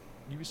 Brawlhalla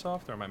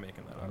Ubisoft, or am I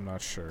making that up? I'm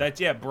not sure. That's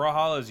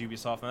Brawlhalla is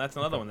Ubisoft, and that's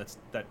another Okay. one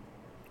that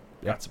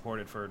Yeah. got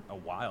supported for a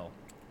while.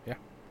 Yeah.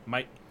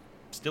 Might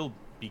still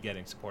be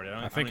getting supported.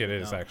 I think don't it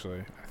even is know. actually.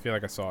 I feel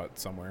like I saw it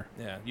somewhere.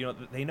 Yeah, you know,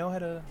 they know how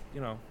to,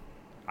 you know,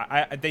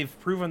 I they've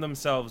proven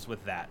themselves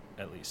with that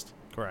at least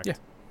Correct. Yeah.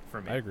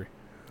 for me. I agree.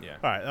 Yeah.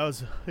 All right, that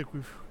was. I think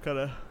we've kind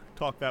of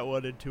talked that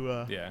one into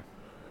a. Yeah.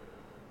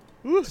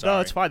 No,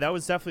 Sorry. it's fine. That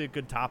was definitely a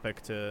good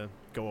topic to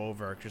go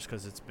over, just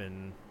because it's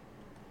been,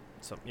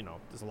 some, you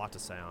know, there's a lot to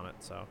say on it.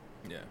 So,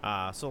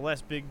 Yeah. so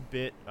last big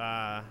bit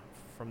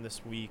from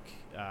this week.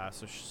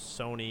 So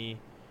Sony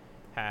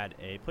had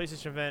a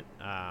PlayStation event,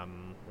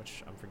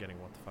 which I'm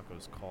forgetting what the fuck it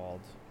was called.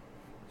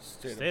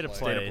 State of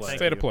Play. Thank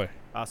State you. of play.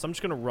 So I'm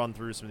just gonna run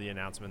through some of the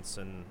announcements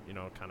and, you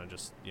know, kind of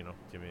just, you know,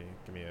 give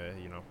me a,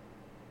 you know,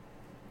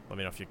 let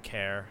me know if you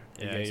care.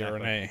 Yeah, you're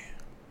an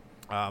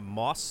A.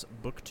 Moss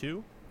Book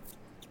 2.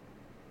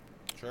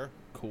 Sure.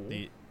 Cool.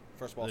 The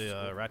First of all,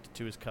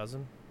 Ratatouille's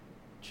cousin,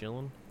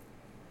 chillin'.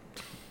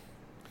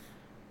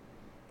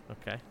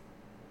 Okay.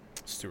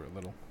 Stuart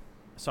Little.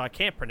 So I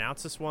can't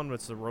pronounce this one, but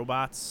it's the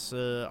robots,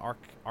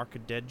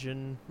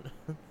 Arcadegian.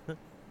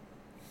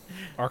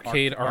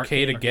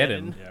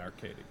 Arcade-ageddon. Yeah,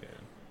 arcade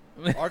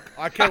again.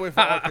 I can't wait for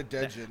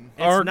Arcadegian.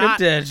 It's not-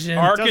 Arcadegian.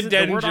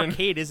 The word Arcadegian.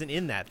 arcade isn't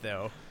in that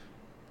though.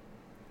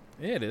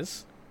 Yeah, it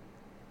is.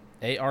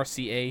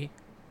 ARCADE.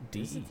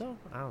 Is it though?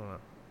 I don't know.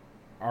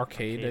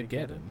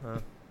 Arcade-ageddon. Huh,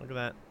 look at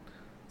that.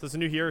 So it's a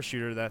new hero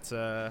shooter that's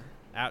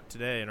out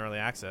today in early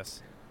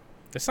access.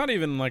 It's not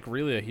even like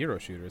really a hero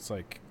shooter. It's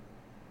like,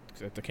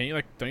 don't you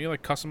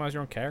like customize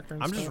your own character?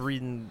 And I'm just stuff?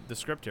 reading the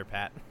script here,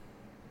 Pat.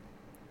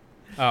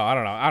 Oh, I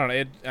don't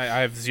know. I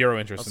have zero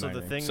interest Also, in the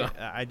anything, thing, so-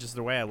 I just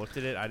the way I looked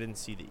at it, I didn't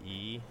see the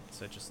E,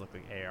 so it just looked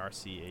like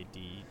ARCADGEDDON.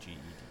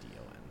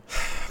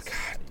 Oh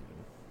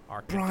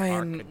God,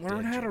 Brian,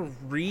 learn how to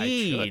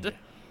read.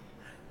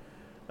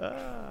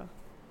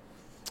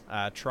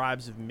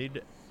 Tribes of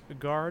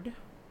Midgard.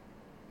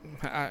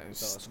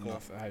 That's cool.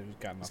 I've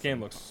got This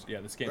game looks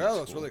this game Yeah, it looks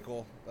looks cool. really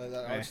cool.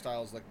 That Eh. art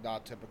style is like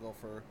not typical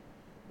for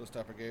those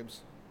type of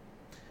games.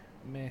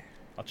 meh.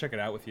 I'll check it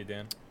out with you,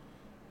 Dan.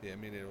 Yeah,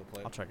 me neither will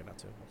play. I'll check it out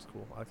too. Looks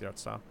cool. I like the art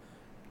style.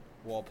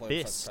 We'll all play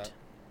Fist.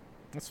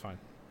 That's fine.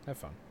 Have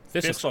fun.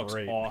 Fist looks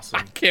great. awesome.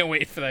 I can't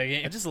wait for that I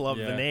game. just love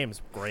the Yeah.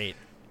 names. Great.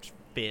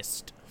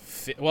 Fist.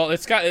 Well,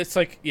 it's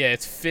like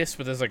it's Fist,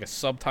 but there's like a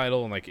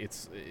subtitle and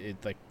it's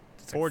like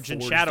Forge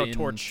and forged Shadow in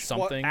Torch.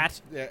 something.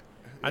 At Yeah.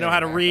 I know how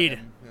to read.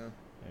 Yeah.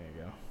 There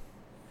you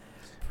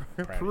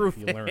go. Proud of proof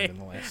you learned in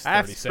the last I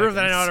have 30 to prove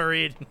that I know how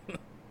seconds.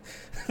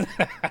 to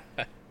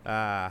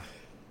read.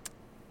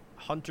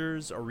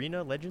 Hunters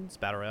Arena Legends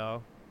Battle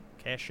Royale.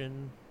 Cash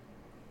in.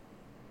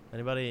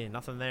 Anybody?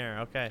 Nothing there.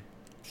 Okay.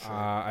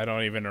 I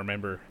don't even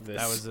remember this.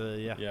 That was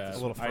Yeah. a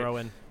little throw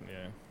in.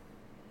 Yeah.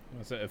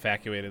 I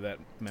evacuated that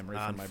memory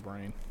from my Unf-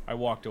 brain. I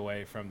walked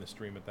away from the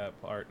stream at that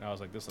part, and I was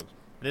like, "This looks."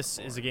 This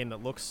is a game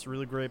that looks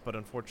really great, but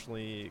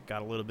unfortunately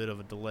got a little bit of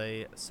a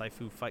delay.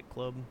 Saifu Fight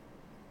Club.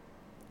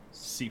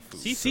 Sifu.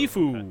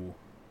 Sifu.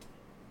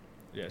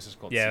 Yeah, it's just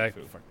called Yeah, that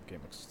Sifu. fucking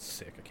game looks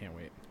sick. I can't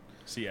wait.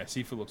 So yeah,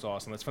 Sifu looks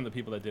awesome. That's from the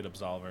people that did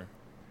Absolver.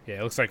 Yeah,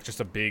 it looks like just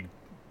a big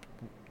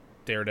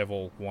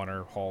Daredevil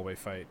Warner hallway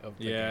fight of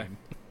the Yeah. game.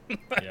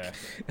 Yeah.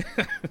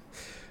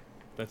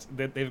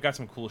 They've got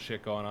some cool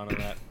shit going on in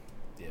that.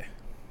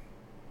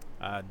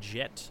 Yeah.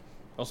 Jet.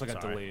 Also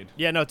got Sorry. delayed.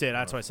 Yeah, no, it did.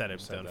 That's Oh, why I said you it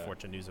was said the that.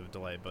 unfortunate news of a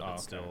delay, but Oh,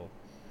 it's okay.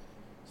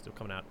 still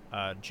coming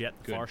out. Jet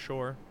Good. Far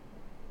Shore.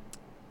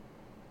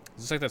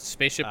 Is this like that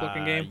spaceship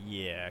looking game?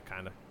 Yeah,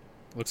 kind of.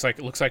 Looks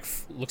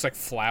like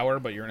Flower,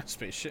 but you're in a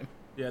spaceship.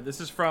 Yeah,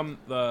 this is from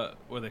the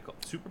what are they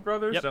called? Super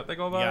Brothers. Yep. Is that what they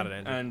go You by? got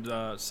it, Andrew.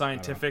 And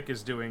Scientific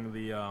is doing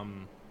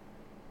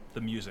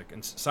the music,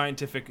 and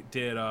Scientific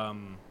did all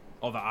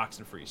the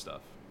Oxenfree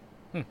stuff,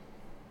 which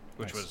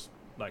Nice. was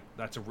like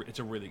that's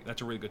a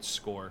really good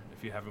score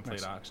if you haven't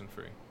played Nice.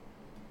 Oxenfree.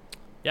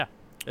 Yeah,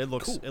 it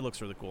looks Cool. it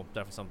looks really cool.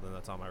 Definitely something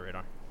that's on my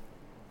radar.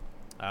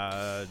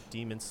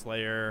 Demon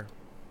Slayer.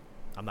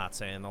 I'm not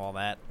saying all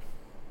that.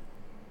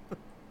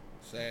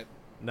 Say it.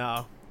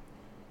 No.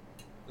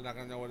 They're not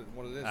gonna know what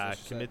it is. Let's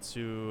just say it.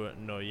 Kimitsu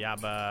no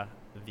Yaba,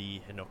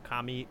 the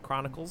Hinokami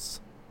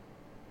Chronicles.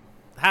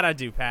 How'd I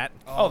do, Pat?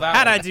 Oh, that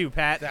How'd one. I do,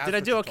 Pat? That's Did I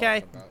what do you're okay?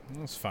 talking about.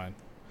 That's fine.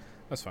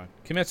 That's fine.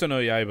 Kimetsu no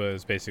Yaiba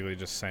is basically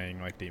just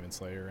saying like Demon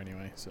Slayer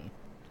anyway. So,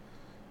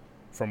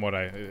 from what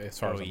as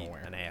far as I'm Eat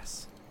aware, an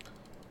ass.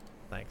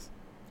 Thanks.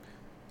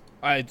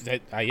 I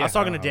I was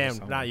talking to just-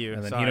 Dan, not you.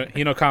 And then Sorry.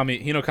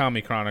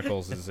 Hinokami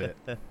Chronicles is it.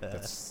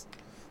 That's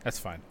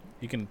fine.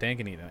 Dan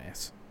can eat an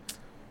ass.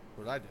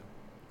 What did I do?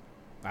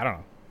 I don't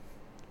know.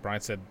 Brian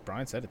said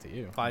it to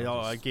you.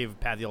 I gave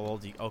Pat the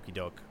old okey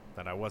doke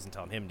that I wasn't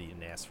telling him to eat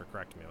an ass for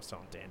correcting me. I was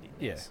telling Dan to eat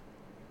an Yeah. ass.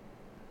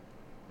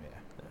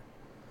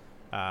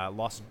 Yeah.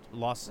 Lost.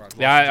 Right.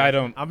 Yeah, I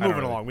don't. I'm I don't moving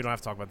really- along. We don't have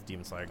to talk about the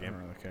Demon Slayer I game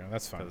don't really care.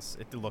 That's fine. because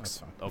it looks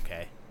That's fine.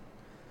 okay.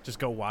 Just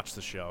go watch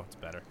the show. It's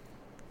better.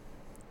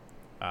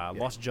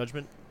 Lost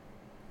Judgment.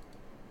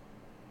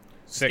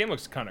 This Sick. game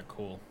looks kind of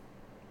cool.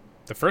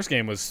 The first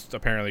game was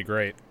apparently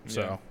great.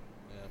 So, Yeah.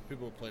 Yeah,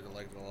 people who played it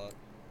liked it a lot.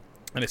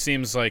 and it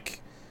seems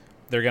like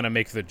they're gonna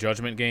make the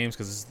Judgment games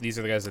because these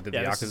are the guys that did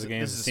Yeah, the this is- Yakuza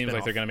games. this is It a seems like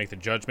spin-off. they're gonna make the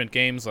Judgment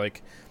games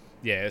like,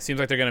 yeah. It seems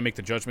like they're gonna make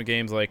the Judgment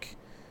games like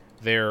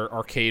their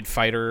arcade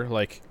fighter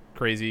like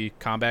crazy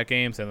combat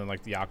games, and then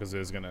like the Yakuza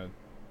is gonna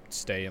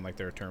stay in like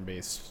their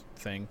turn-based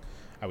thing.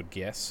 I would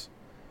guess.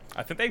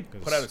 I think they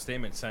put out a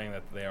statement saying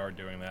that they are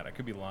doing that. I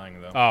could be lying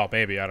though. Oh,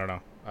 maybe I don't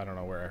know. I don't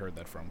know where I heard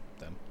that from.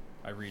 Then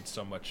I read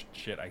so much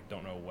shit. I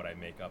don't know what I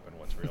make up and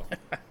what's real.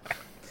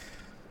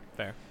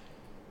 Fair.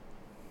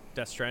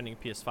 Death Stranding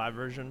PS5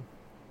 version.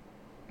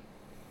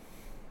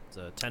 It's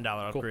a $10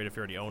 Cool. upgrade if you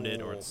already owned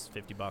it, or Cool. it's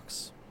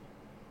 $50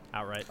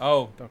 outright.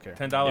 Oh, don't care.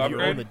 $10 if you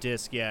own upgrade. the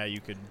disc, yeah, you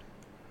could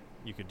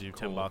do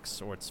Cool.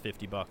 $10, or it's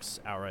 $50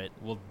 outright.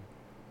 We'll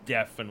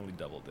definitely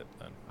double dip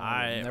then.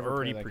 I never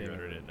already play that game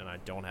pre-ordered again. it, and I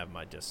don't have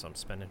my disc, so I'm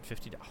spending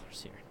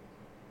 $50 here.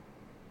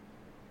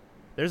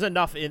 There's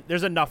enough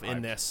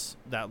in this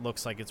that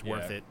looks like it's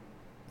worth Yeah. it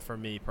for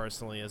me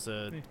personally as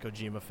a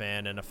Kojima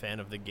fan and a fan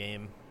of the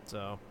game.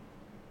 So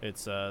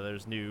it's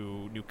there's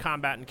new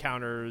combat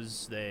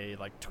encounters. They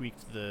like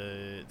tweaked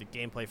the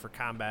gameplay for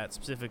combat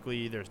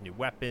specifically. There's new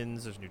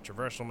weapons. There's new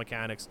traversal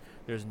mechanics.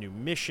 There's new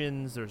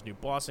missions. There's new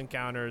boss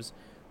encounters.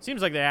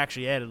 Seems like they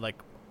actually added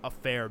like a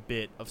fair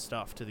bit of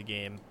stuff to the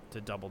game to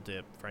double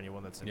dip for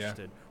anyone that's Yeah.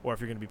 interested, or if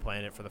you're going to be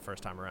playing it for the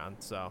first time around.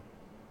 So,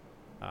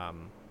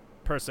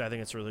 personally, I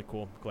think it's really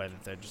cool. Glad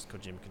that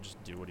Kojima can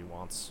just do what he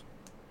wants.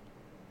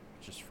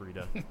 It's just free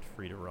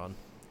to run.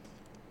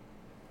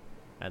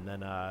 And then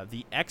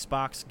the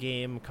Xbox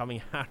game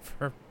coming out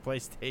for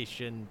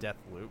PlayStation,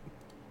 Deathloop.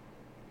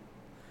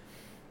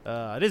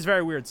 It is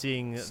very weird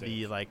seeing Sick.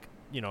 the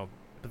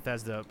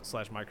Bethesda /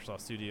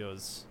 Microsoft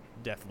Studios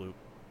Deathloop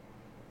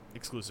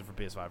exclusive for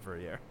PS5 for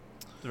a year.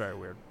 It's very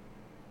weird.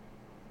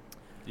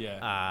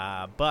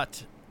 Yeah.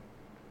 But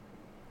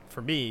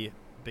for me,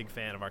 big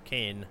fan of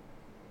Arcane.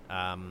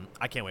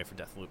 I can't wait for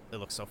Deathloop. It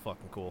looks so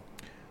fucking cool.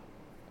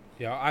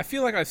 Yeah, I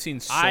feel like I've seen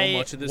so I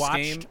much of this watched-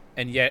 game,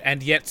 and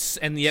yet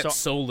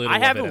so little. I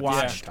of it haven't at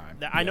watched. the same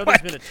time. I know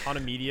there's been a ton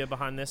of media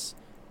behind this.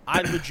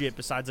 I legit,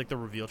 besides like the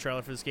reveal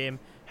trailer for this game,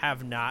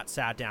 have not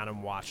sat down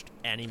and watched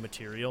any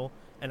material.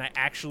 And I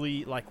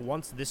actually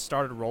once this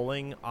started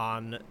rolling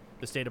on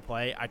the State of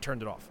Play, I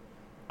turned it off.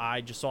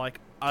 I just saw like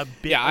a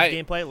bit Yeah, of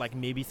gameplay, like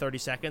maybe 30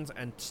 seconds,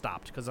 and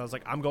stopped because I was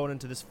like, I'm going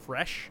into this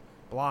fresh,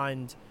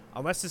 blind.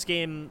 Unless this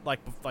game, like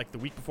the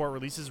week before it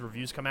releases,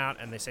 reviews come out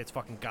and they say it's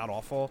fucking god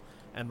awful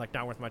and like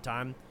not worth my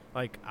time.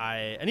 Like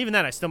and even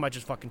then I still might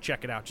just fucking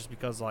check it out just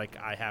because like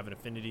I have an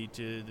affinity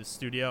to the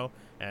studio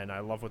and I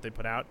love what they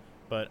put out.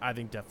 But I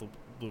think Deathloop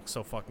looks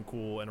so fucking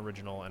cool and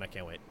original, and I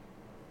can't wait.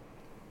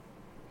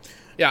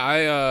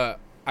 Yeah,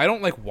 I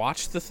don't like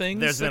watch the things.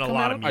 There's that been a come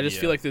lot out. of I just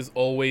media. feel like there's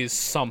always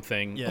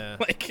something. Yeah.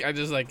 Like I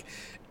just like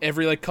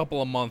every like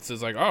couple of months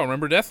is like, oh,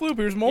 remember Deathloop?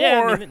 Here's more.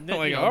 Yeah, I mean,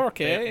 like, you know, oh,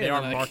 okay. They And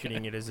are then, like,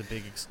 marketing it as a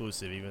big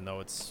exclusive, even though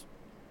it's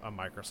a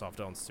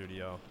Microsoft-owned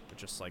studio. But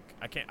just like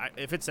I can't.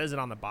 If it says it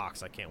on the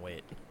box, I can't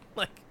wait.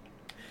 Like,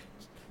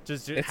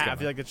 I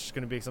feel like it's just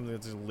gonna be something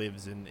that just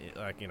lives in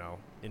like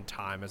in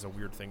time as a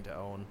weird thing to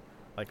own,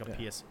 like a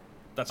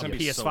That's a gonna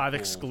be PS5 so cool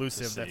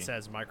exclusive to that see.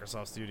 says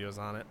Microsoft Studios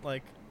on it.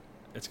 Like,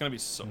 It's gonna be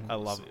so. I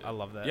Cool to see.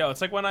 love that. Yeah,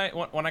 it's like when I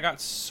got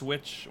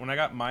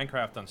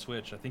Minecraft on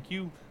Switch. I think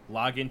you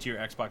log into your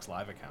Xbox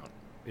Live account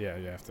yeah,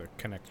 you have to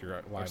connect your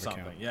or live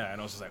something. account. Yeah, and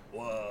I was just like,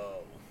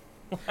 whoa.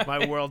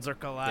 My worlds are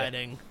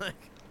colliding.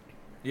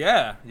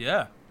 Yeah,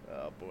 yeah.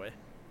 Oh boy.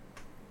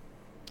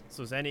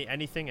 So is any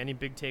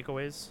big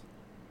takeaways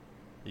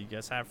that you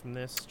guys have from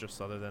this,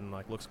 just other than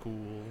like looks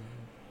cool?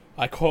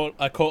 I caught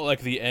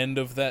like the end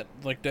of that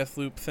like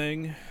Deathloop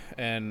thing,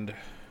 and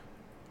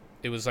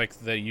it was like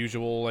the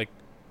usual like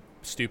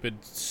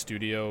stupid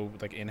studio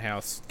like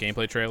in-house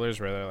gameplay trailers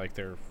where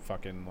they're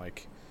fucking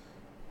like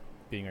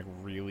being like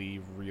really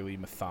really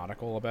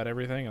methodical about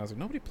everything. And I was like,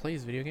 nobody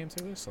plays video games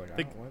like this. Like,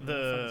 I don't, what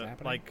the fuck is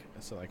happening? like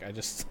So like I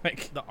just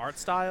like the art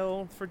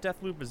style for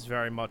Deathloop is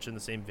very much in the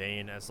same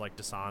vein as like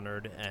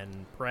Dishonored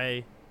and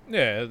Prey.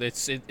 yeah,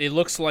 it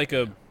looks like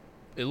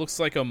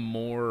a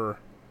more,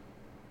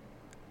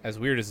 as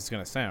weird as it's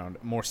gonna sound,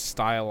 more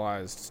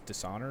stylized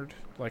Dishonored.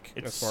 Like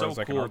It's as far so as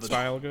like cool an art that-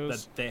 style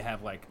goes, That they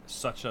have like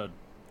such a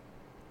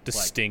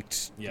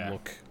distinct yeah.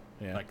 look.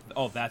 Yeah.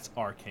 like that's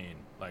Arcane.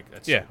 Like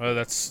that's Yeah, so well,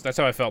 that's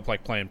how I felt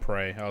like playing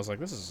Prey. I was like,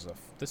 this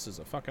is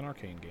a fucking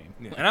Arcane game.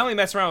 Yeah. And I only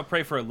messed around with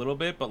Prey for a little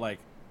bit, but like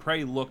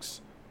Prey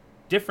looks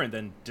different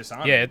than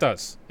Dishonored. Yeah, it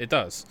does,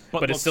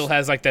 but it looks- still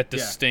has like that yeah.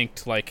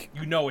 distinct like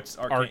You know it's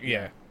Arcane. art.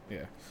 Yeah,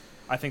 yeah,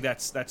 I think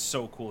that's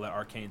so cool that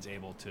Arcane's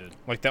able to.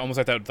 like that almost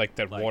like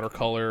that Like-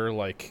 watercolor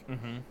like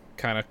Mm-hmm.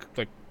 kind of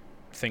like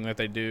thing that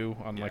they do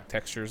on Yeah. like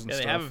textures and Yeah,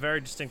 they stuff. have a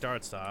very distinct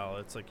art style.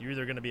 It's like you're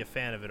either going to be a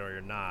fan of it or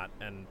you're not.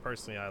 And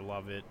personally, I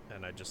love it,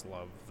 and I just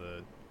love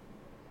the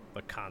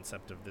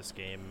concept of this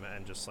game,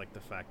 and just like the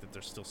fact that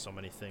there's still so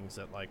many things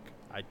that like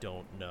I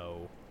don't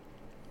know,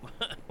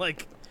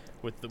 like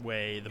with the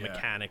way the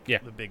mechanic,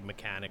 the big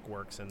mechanic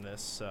works in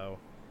this. So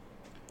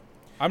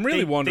I'm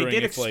really wondering They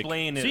did if like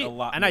explain it See, a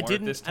lot and I more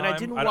didn't- this and time. I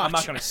didn't I'm watch.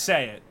 not going to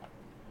say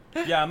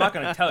it. Yeah, I'm not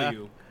going to tell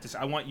you. Just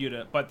I want you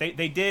to. But they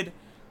did.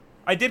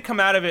 I did come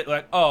out of it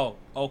like, oh,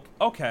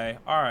 okay,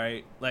 all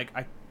right. Like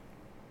I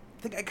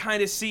think I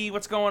kind of see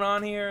what's going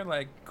on here.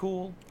 Like,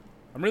 cool.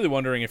 I'm really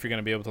wondering if you're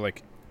gonna be able to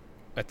like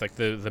at like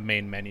the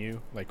main menu,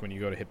 like when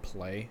you go to hit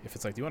play, if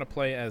it's like, do you want to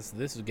play as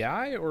this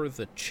guy or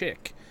the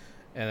chick,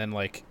 and then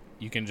like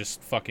you can just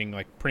fucking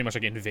like pretty much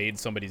like invade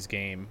somebody's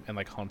game and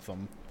like hunt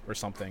them or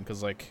something,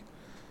 because like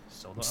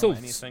Still don't still know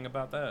anything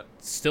about that.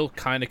 still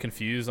kind of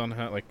confused on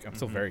how like I'm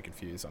still Mhm. very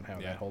confused on how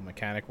Yeah. that whole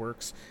mechanic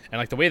works, and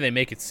like the way they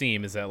make it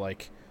seem is that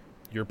like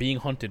you're being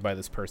hunted by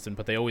this person,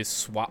 but they always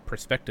swap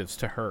perspectives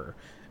to her,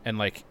 and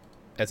like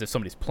as if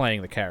somebody's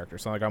playing the character.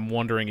 So like I'm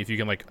wondering if you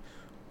can like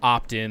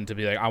opt in to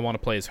be like, I want to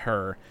play as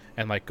her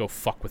and like go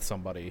fuck with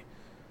somebody,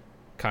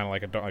 kind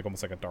of like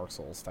almost like a Dark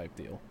Souls type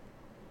deal,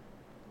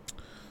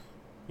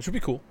 which would be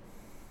cool.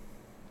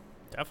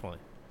 definitely.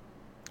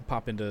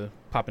 Pop into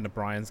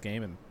Brian's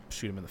game and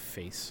shoot him in the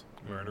face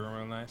Murder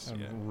real nice. and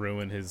Yeah.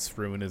 ruin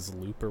his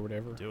loop or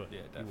whatever. Do it. Yeah,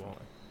 You definitely. won't.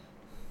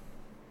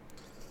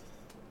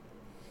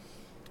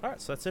 All right,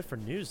 so that's it for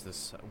news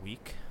this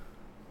week.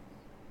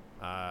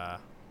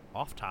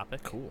 Off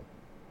topic. Cool.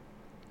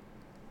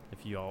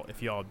 If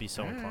y'all would be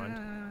so inclined.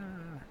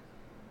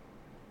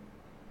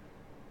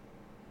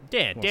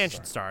 Dan Who wants to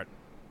should start.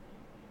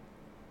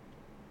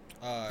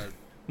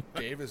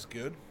 Dave is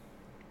good.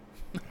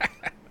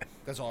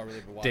 That's all I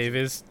really been watching. Dave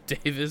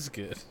is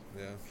good.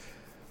 Yeah,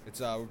 it's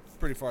a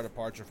pretty far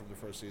departure from the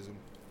first season.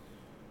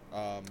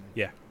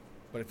 Yeah.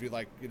 But if you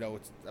like,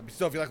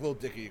 still if you like Lil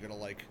Dicky, you're gonna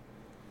like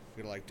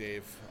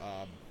Dave.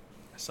 I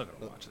still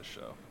gotta watch this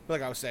show. But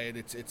like I was saying,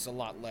 it's a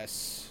lot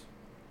less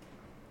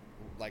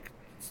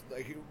it's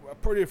like a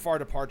pretty far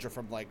departure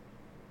from like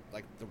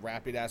the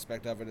rapping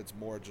aspect of it. It's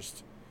more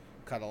just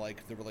kind of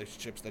like the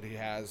relationships that he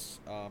has,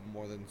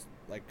 more than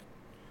like.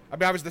 I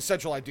mean, obviously the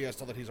central idea is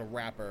still that he's a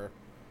rapper,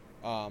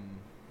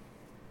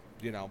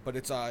 but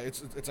it's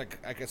like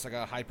I guess like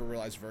a hyper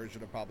realized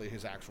version of probably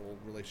his actual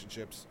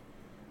relationships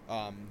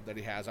that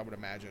he has, I would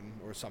imagine,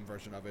 or some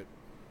version of it.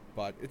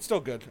 But it's still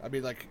good. I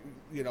mean, like,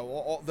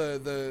 all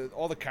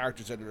the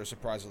characters in it are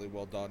surprisingly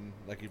well done,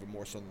 like even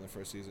more so than the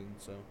first season.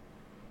 So,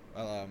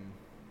 yeah,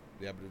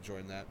 I've been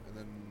enjoying that. And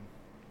then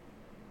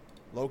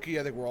Loki,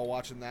 I think we're all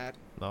watching that.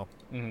 No.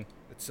 Mm-hmm.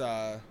 It's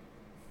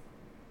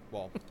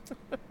well,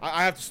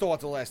 I have to still watch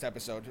the last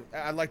episode.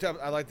 I like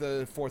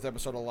the fourth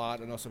episode a lot.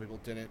 I know some people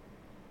didn't.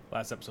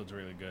 Last episode's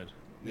really good.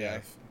 Yeah,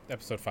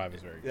 Episode 5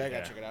 is very good. yeah, I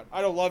gotta Yeah. check it out.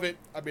 I don't love it.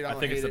 I mean, I I don't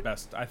think it's hate the it.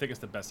 best. I think it's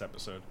the best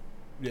episode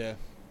Yeah,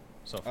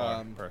 so far,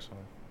 Um,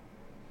 personally.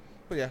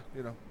 but yeah,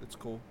 it's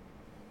cool.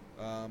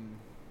 Yeah,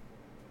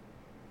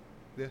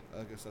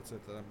 I guess that's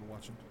it that I've been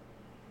watching.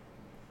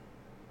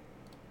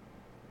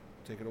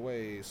 Take it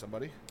away,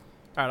 somebody.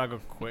 All right, I'll go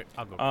quick.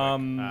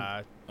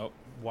 Oh,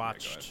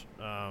 Watched.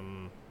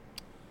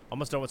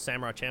 Almost done with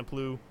Samurai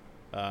Champloo.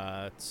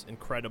 It's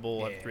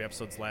incredible. I have 3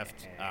 episodes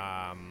left.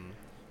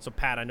 So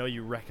Pat, I know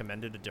you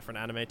recommended a different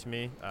anime to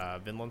me,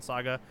 Vinland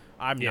Saga.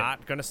 I'm Yeah.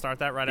 not gonna start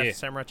that right Yeah. after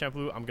Samurai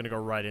Champloo. I'm gonna go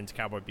right into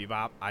Cowboy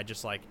Bebop. I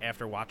just like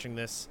after watching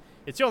this,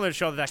 it's the only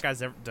show that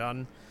guy's ever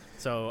done.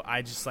 So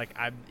I just like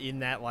I'm in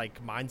that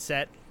like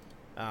mindset.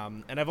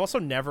 And I've also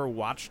never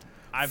watched.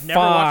 I've never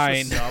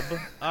watched the sub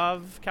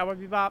of Cowboy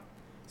Bebop.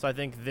 So I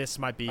think this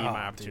might be my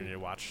opportunity to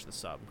watch the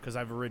sub because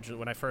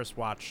when I first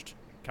watched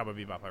Cowboy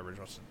Bebop, I originally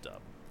watched the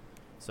dub.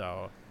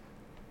 So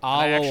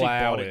I I'll actually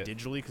allow bought it. it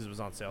digitally because it was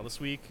on sale this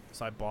week.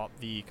 So I bought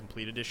the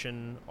complete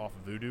edition off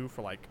Vudu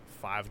for like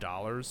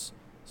 $5.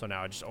 So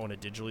now I just own it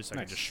digitally, so I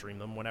can Nice. just stream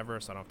them whenever.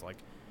 So I don't have to like,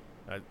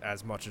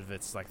 as much of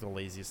it's like the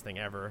laziest thing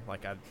ever.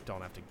 Like I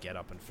don't have to get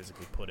up and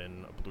physically put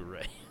in a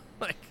Blu-ray.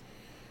 Like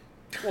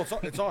Well,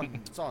 it's on.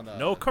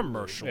 no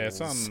commercials. Yeah,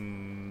 it's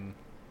on.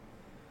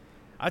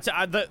 I've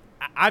got.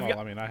 Well,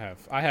 I mean, I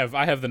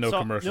have the no So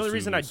commercials. the only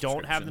reason Hulu I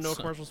don't have the no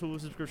subscription, commercials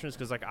Hulu subscription is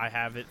because like I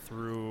have it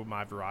through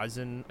my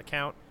Verizon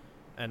account,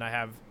 and I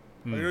have.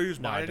 You don't use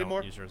No, I mine don't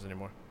anymore. use yours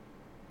anymore.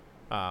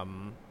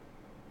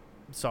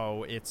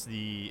 So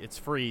it's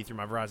free through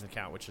my Verizon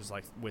account, which is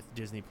like with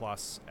Disney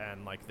Plus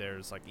and like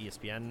there's like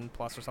ESPN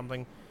Plus or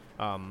something.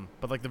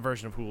 But like the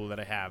version of Hulu that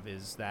I have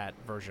is that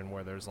version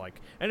where there's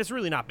like, and it's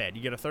really not bad.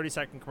 You get a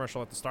 30-second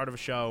commercial at the start of a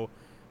show,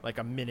 like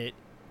a minute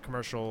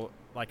commercial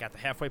like at the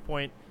halfway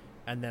point,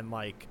 and then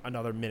like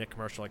another minute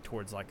commercial like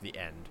towards like the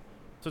end.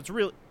 So it's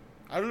really,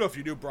 I don't know if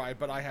you knew, Brian,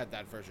 but I had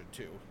that version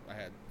too. I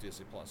had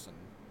Disney Plus and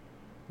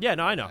yeah,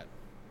 no, I know. that.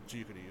 So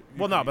you could use.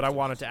 Well, no, but I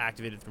wanted to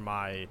activate it through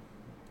my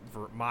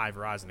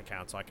Verizon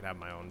account so I could have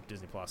my own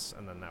Disney Plus,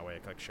 and then that way I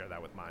could like, share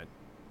that with my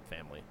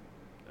family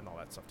and all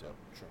that stuff too.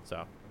 Sure.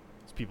 So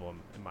there's people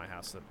in my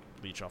house that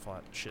leech off all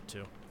that shit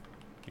too.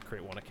 You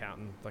create one account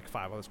and like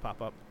 5 others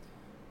pop up.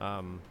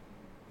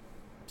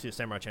 See,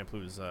 Samurai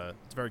Champloo is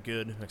it's very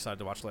good. I'm excited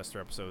to watch the last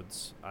 3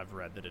 episodes. I've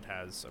read that it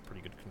has a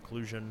pretty good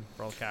conclusion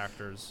for all the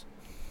characters.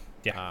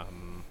 Yeah.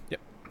 Yep.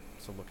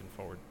 So looking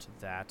forward to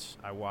that.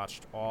 I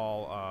watched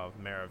all of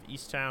Mayor of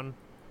Easttown,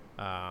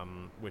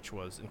 which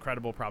was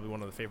incredible. Probably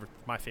one of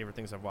my favorite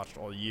things I've watched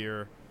all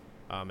year.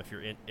 If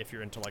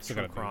you're into like Still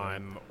true gotta do that.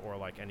 crime or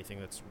like anything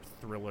that's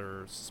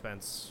thriller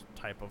suspense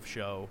type of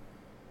show,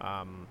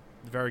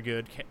 very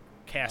good.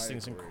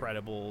 Casting's agree.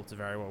 incredible. It's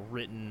very well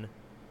written.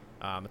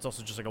 It's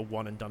also just like a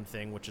one and done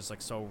thing, which is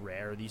like so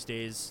rare these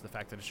days. The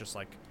fact that it's just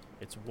like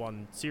it's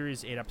one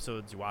series, 8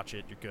 episodes. You watch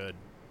it, you're good.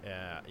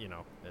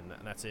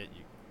 And that's it.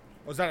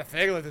 Was that a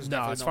thing? Like, there's No,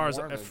 definitely as far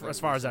more? as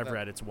far as I've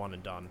read, it's one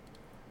and done.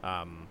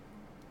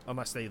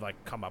 Unless they like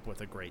come up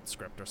with a great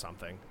script or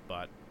something,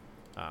 but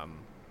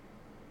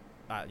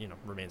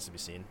remains to be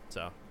seen.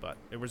 So, but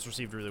it was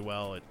received really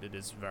well. It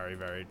is very,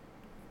 very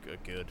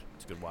good.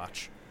 It's a good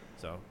watch.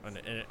 So, an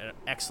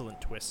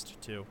excellent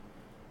twist too.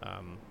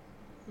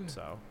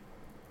 So,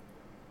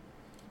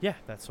 yeah,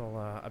 that's all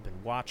I've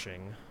been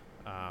watching.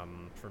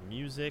 For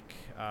music,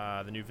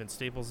 the new Vince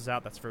Staples is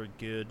out. That's very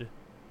good.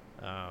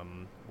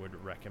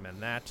 Would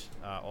recommend that.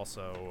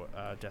 Also,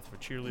 Death of a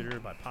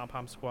Cheerleader by Pom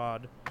Pom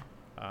Squad.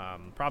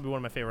 Probably one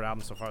of my favorite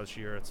albums so far this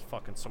year. It's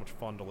fucking so much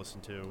fun to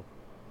listen to.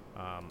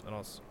 And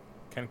also,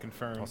 Can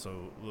confirm.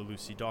 also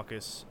Lucy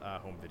Dawkins,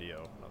 Home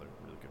Video, another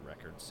really good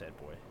record. Sad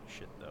boy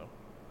shit though.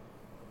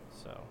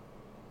 So,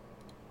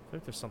 I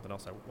think there's something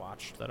else I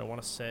watched that I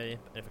want to say.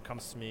 If it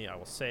comes to me, I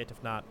will say it.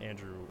 If not,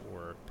 Andrew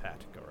or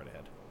Pat, go right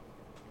ahead.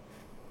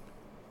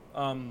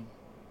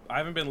 I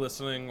haven't been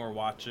listening or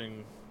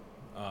watching,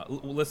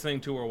 listening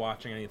to or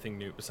watching anything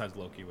new besides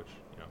Loki, which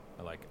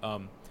I like.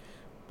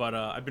 But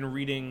I've been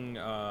reading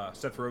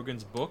Seth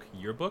Rogen's book,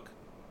 Yearbook.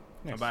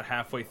 I'm Nice. about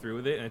halfway through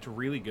with it, and it's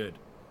really good.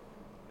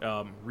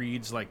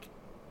 Reads like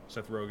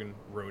Seth Rogen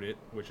wrote it,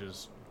 which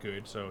is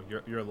good. So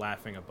you're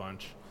laughing a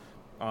bunch.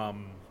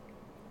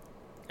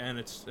 And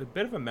it's a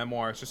bit of a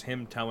memoir. It's just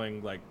him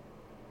telling like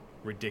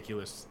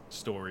ridiculous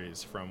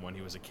stories from when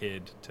he was a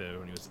kid to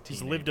when he was a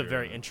teenager. He's lived a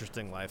very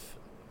interesting life.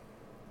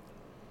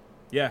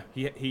 Yeah,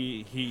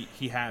 he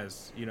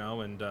has,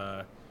 and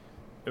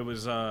it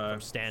was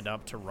From stand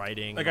up to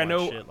writing, like, all I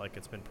know- that shit, like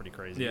it's been pretty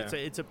crazy. Yeah.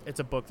 It's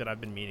a book that I've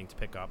been meaning to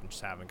pick up and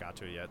just haven't got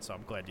to it yet. So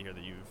I'm glad to hear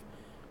that you've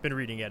been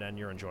reading it and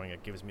you're enjoying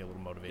it. Gives me a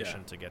little motivation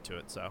Yeah. to get to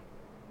it. So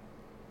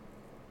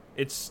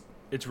it's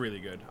really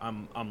good.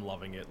 I'm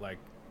loving it. Like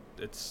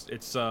it's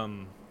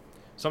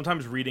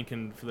sometimes reading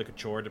can feel like a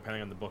chore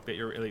depending on the book that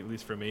you're, at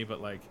least for me, but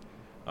like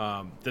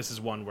This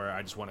is one where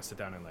I just want to sit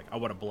down and I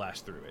want to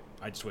blast through it.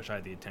 I just wish I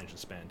had the attention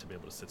span to be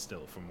able to sit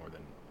still for more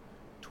than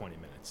 20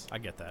 minutes. I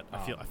get that. I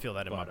feel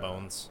that in my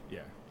bones.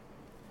 Yeah,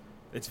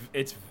 it's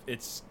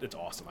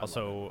awesome.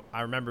 Also,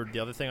 I remembered the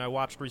other thing I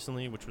watched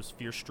recently, which was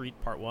Fear Street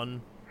Part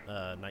 1,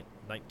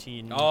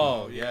 19.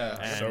 Oh yeah,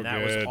 and So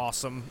that was good.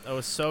 awesome. That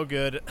was so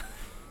good.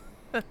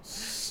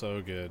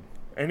 So good.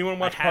 Anyone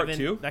watch I part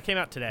haven't- 2? That came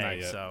out today, Not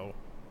yet. so.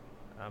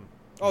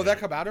 Oh, that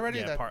come out already?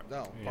 Yeah, That, part-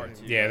 no, Yeah, part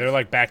 2. yeah, they're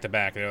like back to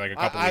back. They're like a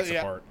couple weeks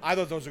apart. I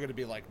thought those were going to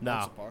be like No.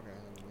 months apart.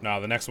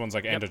 No, the next one's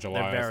like end of July.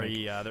 They're I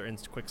think. very they're in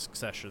quick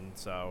succession.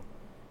 So,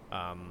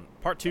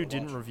 part 2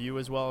 didn't review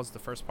as well as the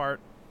first part,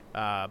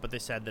 but they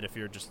said that if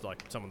you're just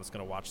like someone that's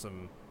gonna watch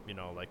them,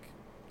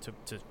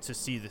 to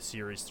see the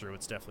series through,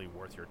 it's definitely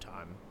worth your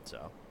time.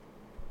 So,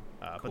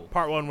 Cool. but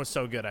part 1 was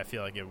so good, I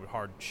feel like it would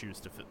hard shoes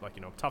to fit,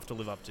 tough to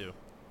live up to.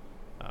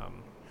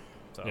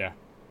 So Yeah.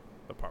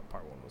 but part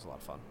 1 was a lot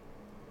of fun.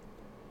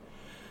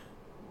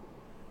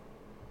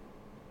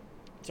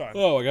 Sorry.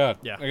 Oh my god.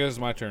 Yeah. I guess it's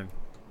my turn.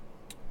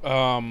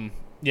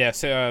 Yeah.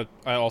 So,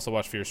 I also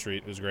watched Fear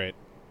Street. It was great.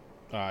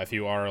 If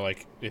you are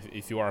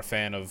if you are a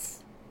fan of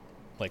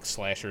like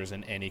slashers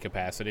in any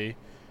capacity,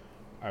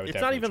 I would. It's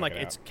not definitely even check like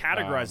it it's out.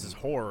 categorized as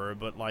horror,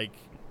 but like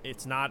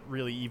it's not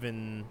really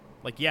even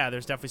like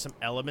there's definitely some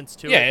elements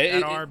to Yeah, it that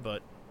it- are,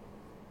 but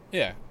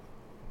Yeah.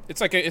 It's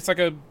like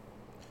a.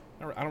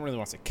 I don't really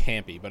want to say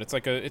campy, but it's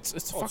like it's a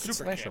Oh, fucking it's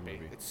super slasher campy.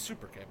 movie. It's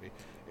super campy.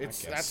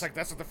 guess. That's like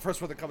the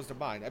first one that comes to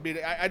mind. I mean,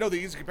 I know the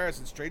easy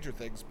comparison is Stranger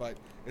Things, but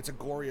it's a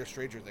gorier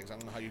Stranger Things. I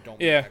don't know how you don't.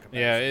 Yeah, make that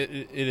yeah.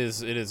 comparison.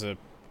 It is a.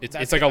 It's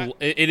That's like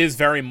it. it is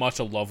very much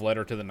a love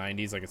letter to the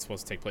 '90s. Like it's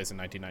supposed to take place in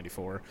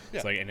 1994. Yeah.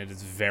 It's like, and it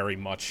is very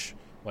much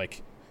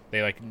like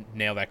they like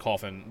nail that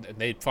coffin.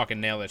 They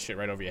fucking nail that shit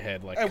right over your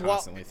head, like And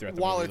constantly throughout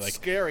the while movie. it's Like,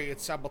 scary,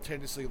 it's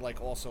simultaneously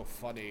like also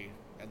funny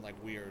and like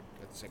weird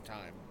at the same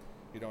time.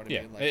 You know what I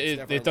Yeah, mean? Like, it it's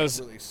never, it does-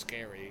 like, really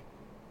scary.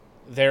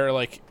 they're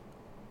like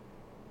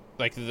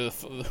like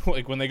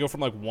when they go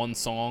from like one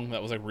song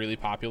that was like really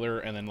popular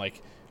and then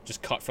like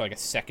just cut for like a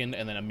second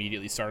and then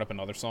immediately start up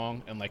another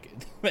song and like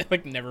they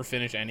like never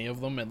finish any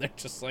of them and they're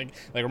just like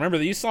remember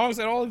these songs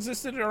that all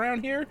existed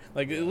around here,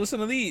 like listen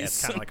to these.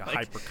 it's kind of like a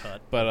hypercut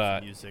but,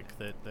 of music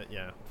that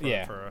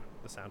for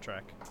the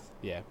soundtrack.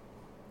 yeah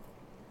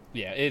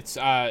it's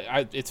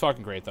it's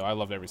fucking great though. I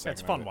loved every second.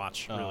 It's a fun of it.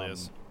 watch, it really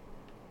is.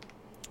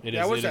 It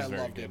Yeah, is. I It was is I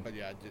very loved good. it, but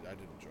yeah, I did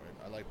enjoy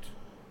it.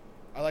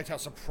 I liked how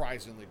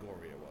surprisingly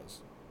gory it was.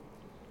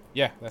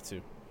 Yeah, that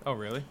too. Oh,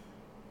 really?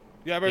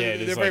 Yeah, I remember Yeah, it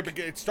the is very like-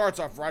 begin- it starts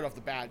off right off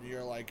the bat, and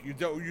you're like, you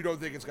don't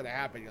think it's gonna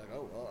happen. You're like,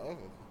 oh.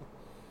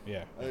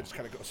 Yeah. And it just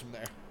kind of goes from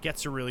there.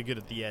 Gets you really good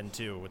at the end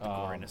too with the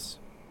goriness.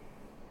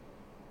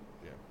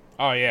 Yeah.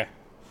 Oh yeah.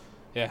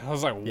 Yeah, I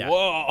was like, Yeah.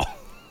 whoa.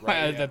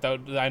 Right, yeah.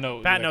 I know.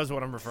 Pat like, knows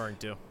what I'm referring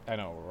to. I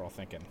know what we're all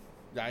thinking.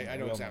 Yeah, I know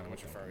we all exactly know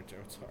what you're what referring to.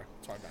 It's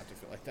hard not to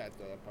feel like that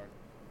part.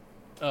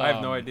 I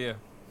have no Um, idea.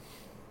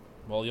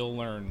 Well, you'll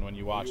learn when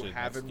you watch you it.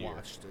 haven't next year.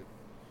 watched it.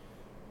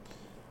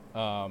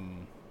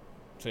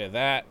 So yeah,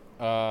 that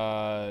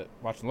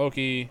watching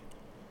Loki.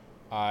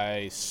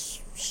 I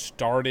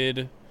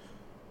started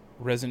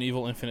Resident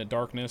Evil: Infinite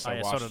Darkness. Oh,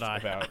 yeah, so watched did I.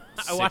 About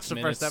I watched the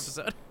 6 first minutes.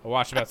 episode. I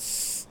watched about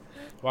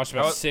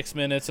How- 6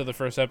 minutes of the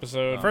first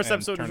episode. First and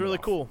episode was turned it really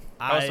off. cool.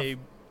 That was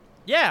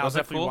I was it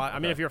definitely. cool? I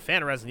mean, Okay. if you're a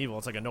fan of Resident Evil,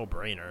 it's like a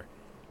no-brainer.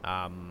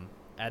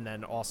 And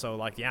then also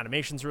like the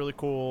animation's really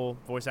cool.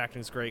 Voice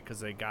acting's great because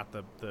they got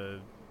the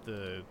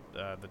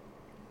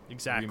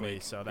exactly.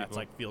 Remake So that's people.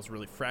 like feels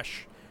really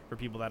fresh for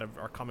people that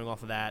are coming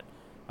off of that.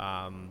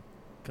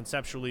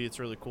 Conceptually, it's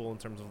really cool in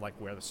terms of like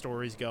where the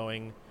story's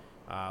going.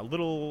 A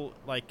little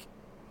like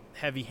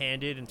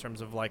heavy-handed in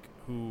terms of like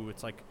who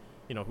it's like.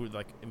 Who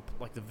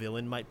like the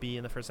villain might be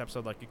in the first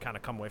episode. Like you kind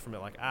of come away from it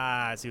like,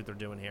 I see what they're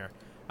doing here.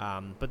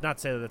 But not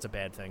to say that that's a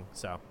bad thing.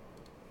 So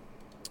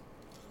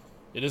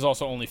It is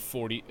also only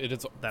 40. It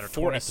is That are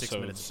 4 26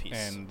 episodes, minutes apiece.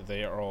 and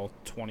they are all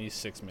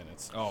 26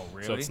 minutes. Oh,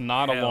 really? So it's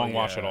not a Hell long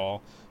watch yeah. at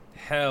all.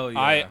 Hell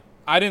yeah.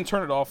 I didn't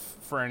turn it off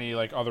for any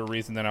like other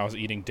reason than I was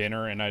eating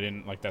dinner, and I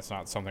didn't like that's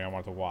not something I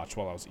wanted to watch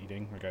while I was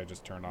eating. Like I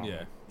just turned on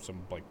Yeah.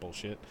 some like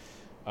bullshit.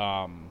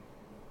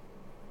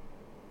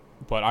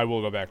 But I will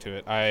go back to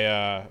it.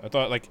 I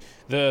thought like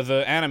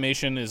the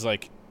animation is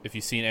like if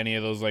you've seen any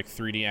of those like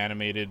 3D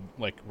animated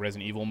like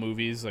Resident Evil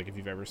movies, like if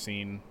you've ever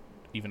seen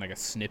even like a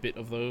snippet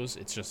of those,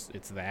 it's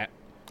that.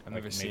 I've Like,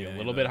 never seen maybe any a of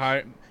little bit those.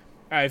 higher.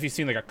 If you've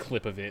seen like a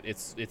clip of it,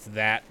 it's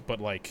that,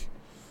 but like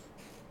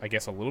I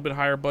guess a little bit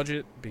higher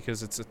budget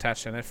because it's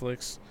attached to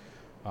Netflix.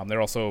 They're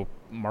also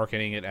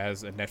marketing it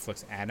as a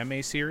Netflix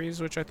anime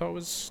series, which I thought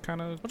was kind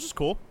of which is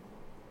cool.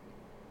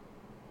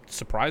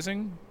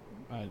 surprising.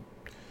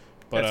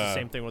 But That's the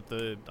same thing with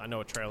I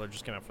know a trailer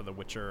just came out for the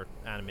Witcher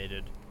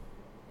animated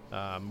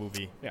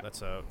movie. Yeah.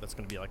 That's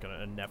gonna be like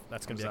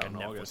that's gonna Comes be like a out in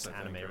Netflix August, I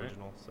anime think, right?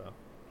 original. So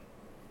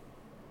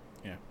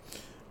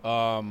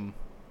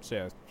So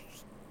yeah,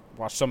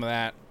 watch some of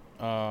that.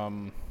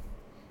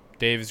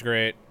 Dave is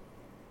great.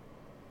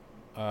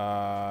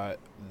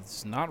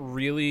 It's not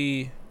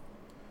really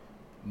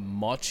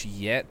much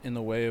yet in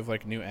the way of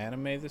like new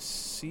anime this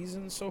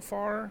season so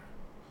far.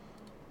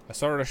 I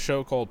started a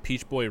show called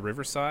Peach Boy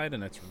Riverside,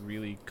 and it's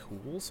really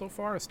cool so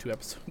far. It's 2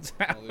 episodes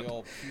out. Oh, the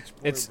old Peach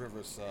Boy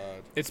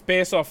Riverside. It's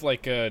based off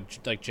like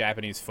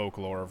Japanese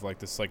folklore of like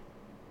this like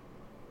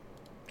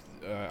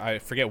I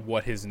forget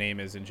what his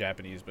name is in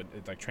Japanese, but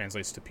it like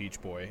translates to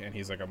Peach Boy, and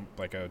he's like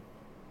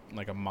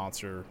a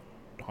monster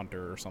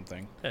hunter or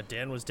something. Yeah,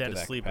 Dan was dead To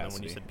that asleep, and then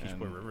when you said capacity, Peach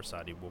Boy and-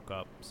 Riverside, he woke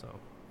up. So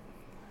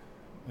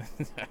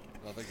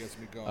Nothing gets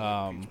me going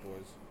like Peach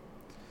Boys.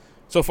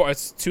 So far,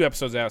 it's 2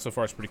 episodes out. So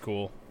far, it's pretty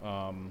cool.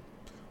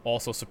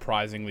 Also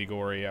surprisingly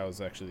gory. I was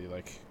actually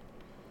like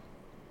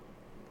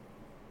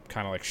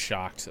kind of like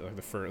shocked.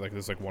 Like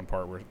there's like one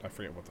part where I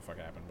forget what the fuck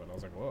happened, but I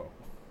was like, whoa,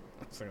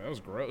 it's like that was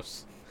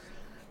gross.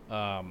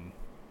 But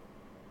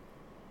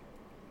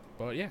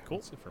yeah, Cool.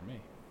 That's it for me.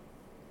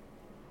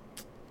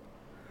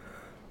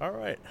 all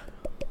right.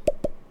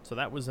 So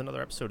that was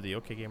another episode of the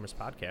OK Gamers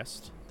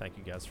podcast. Thank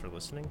you guys for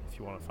listening. If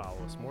you want to follow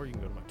us more, you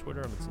can go to my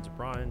Twitter. I'm Vincent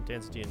O'Brien,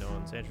 Dan's Dean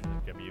Owens, Andrew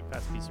W,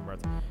 Pat's PC Marth.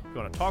 If you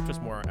want to talk to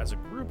us more as a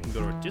group, you can go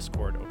to our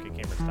Discord,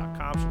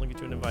 okgamers.com. She'll link you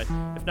to an invite.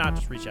 If not,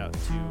 just reach out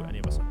to any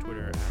of us on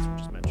Twitter, as we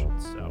just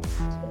mentioned. So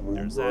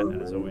there's that.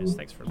 And as always,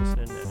 thanks for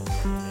listening and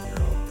enjoying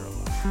your own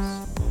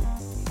lives.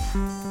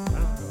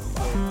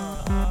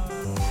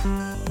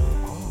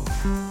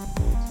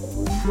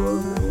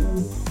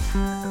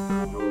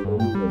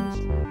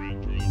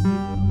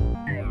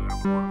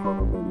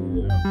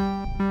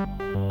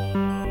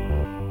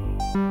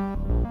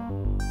 Yeah.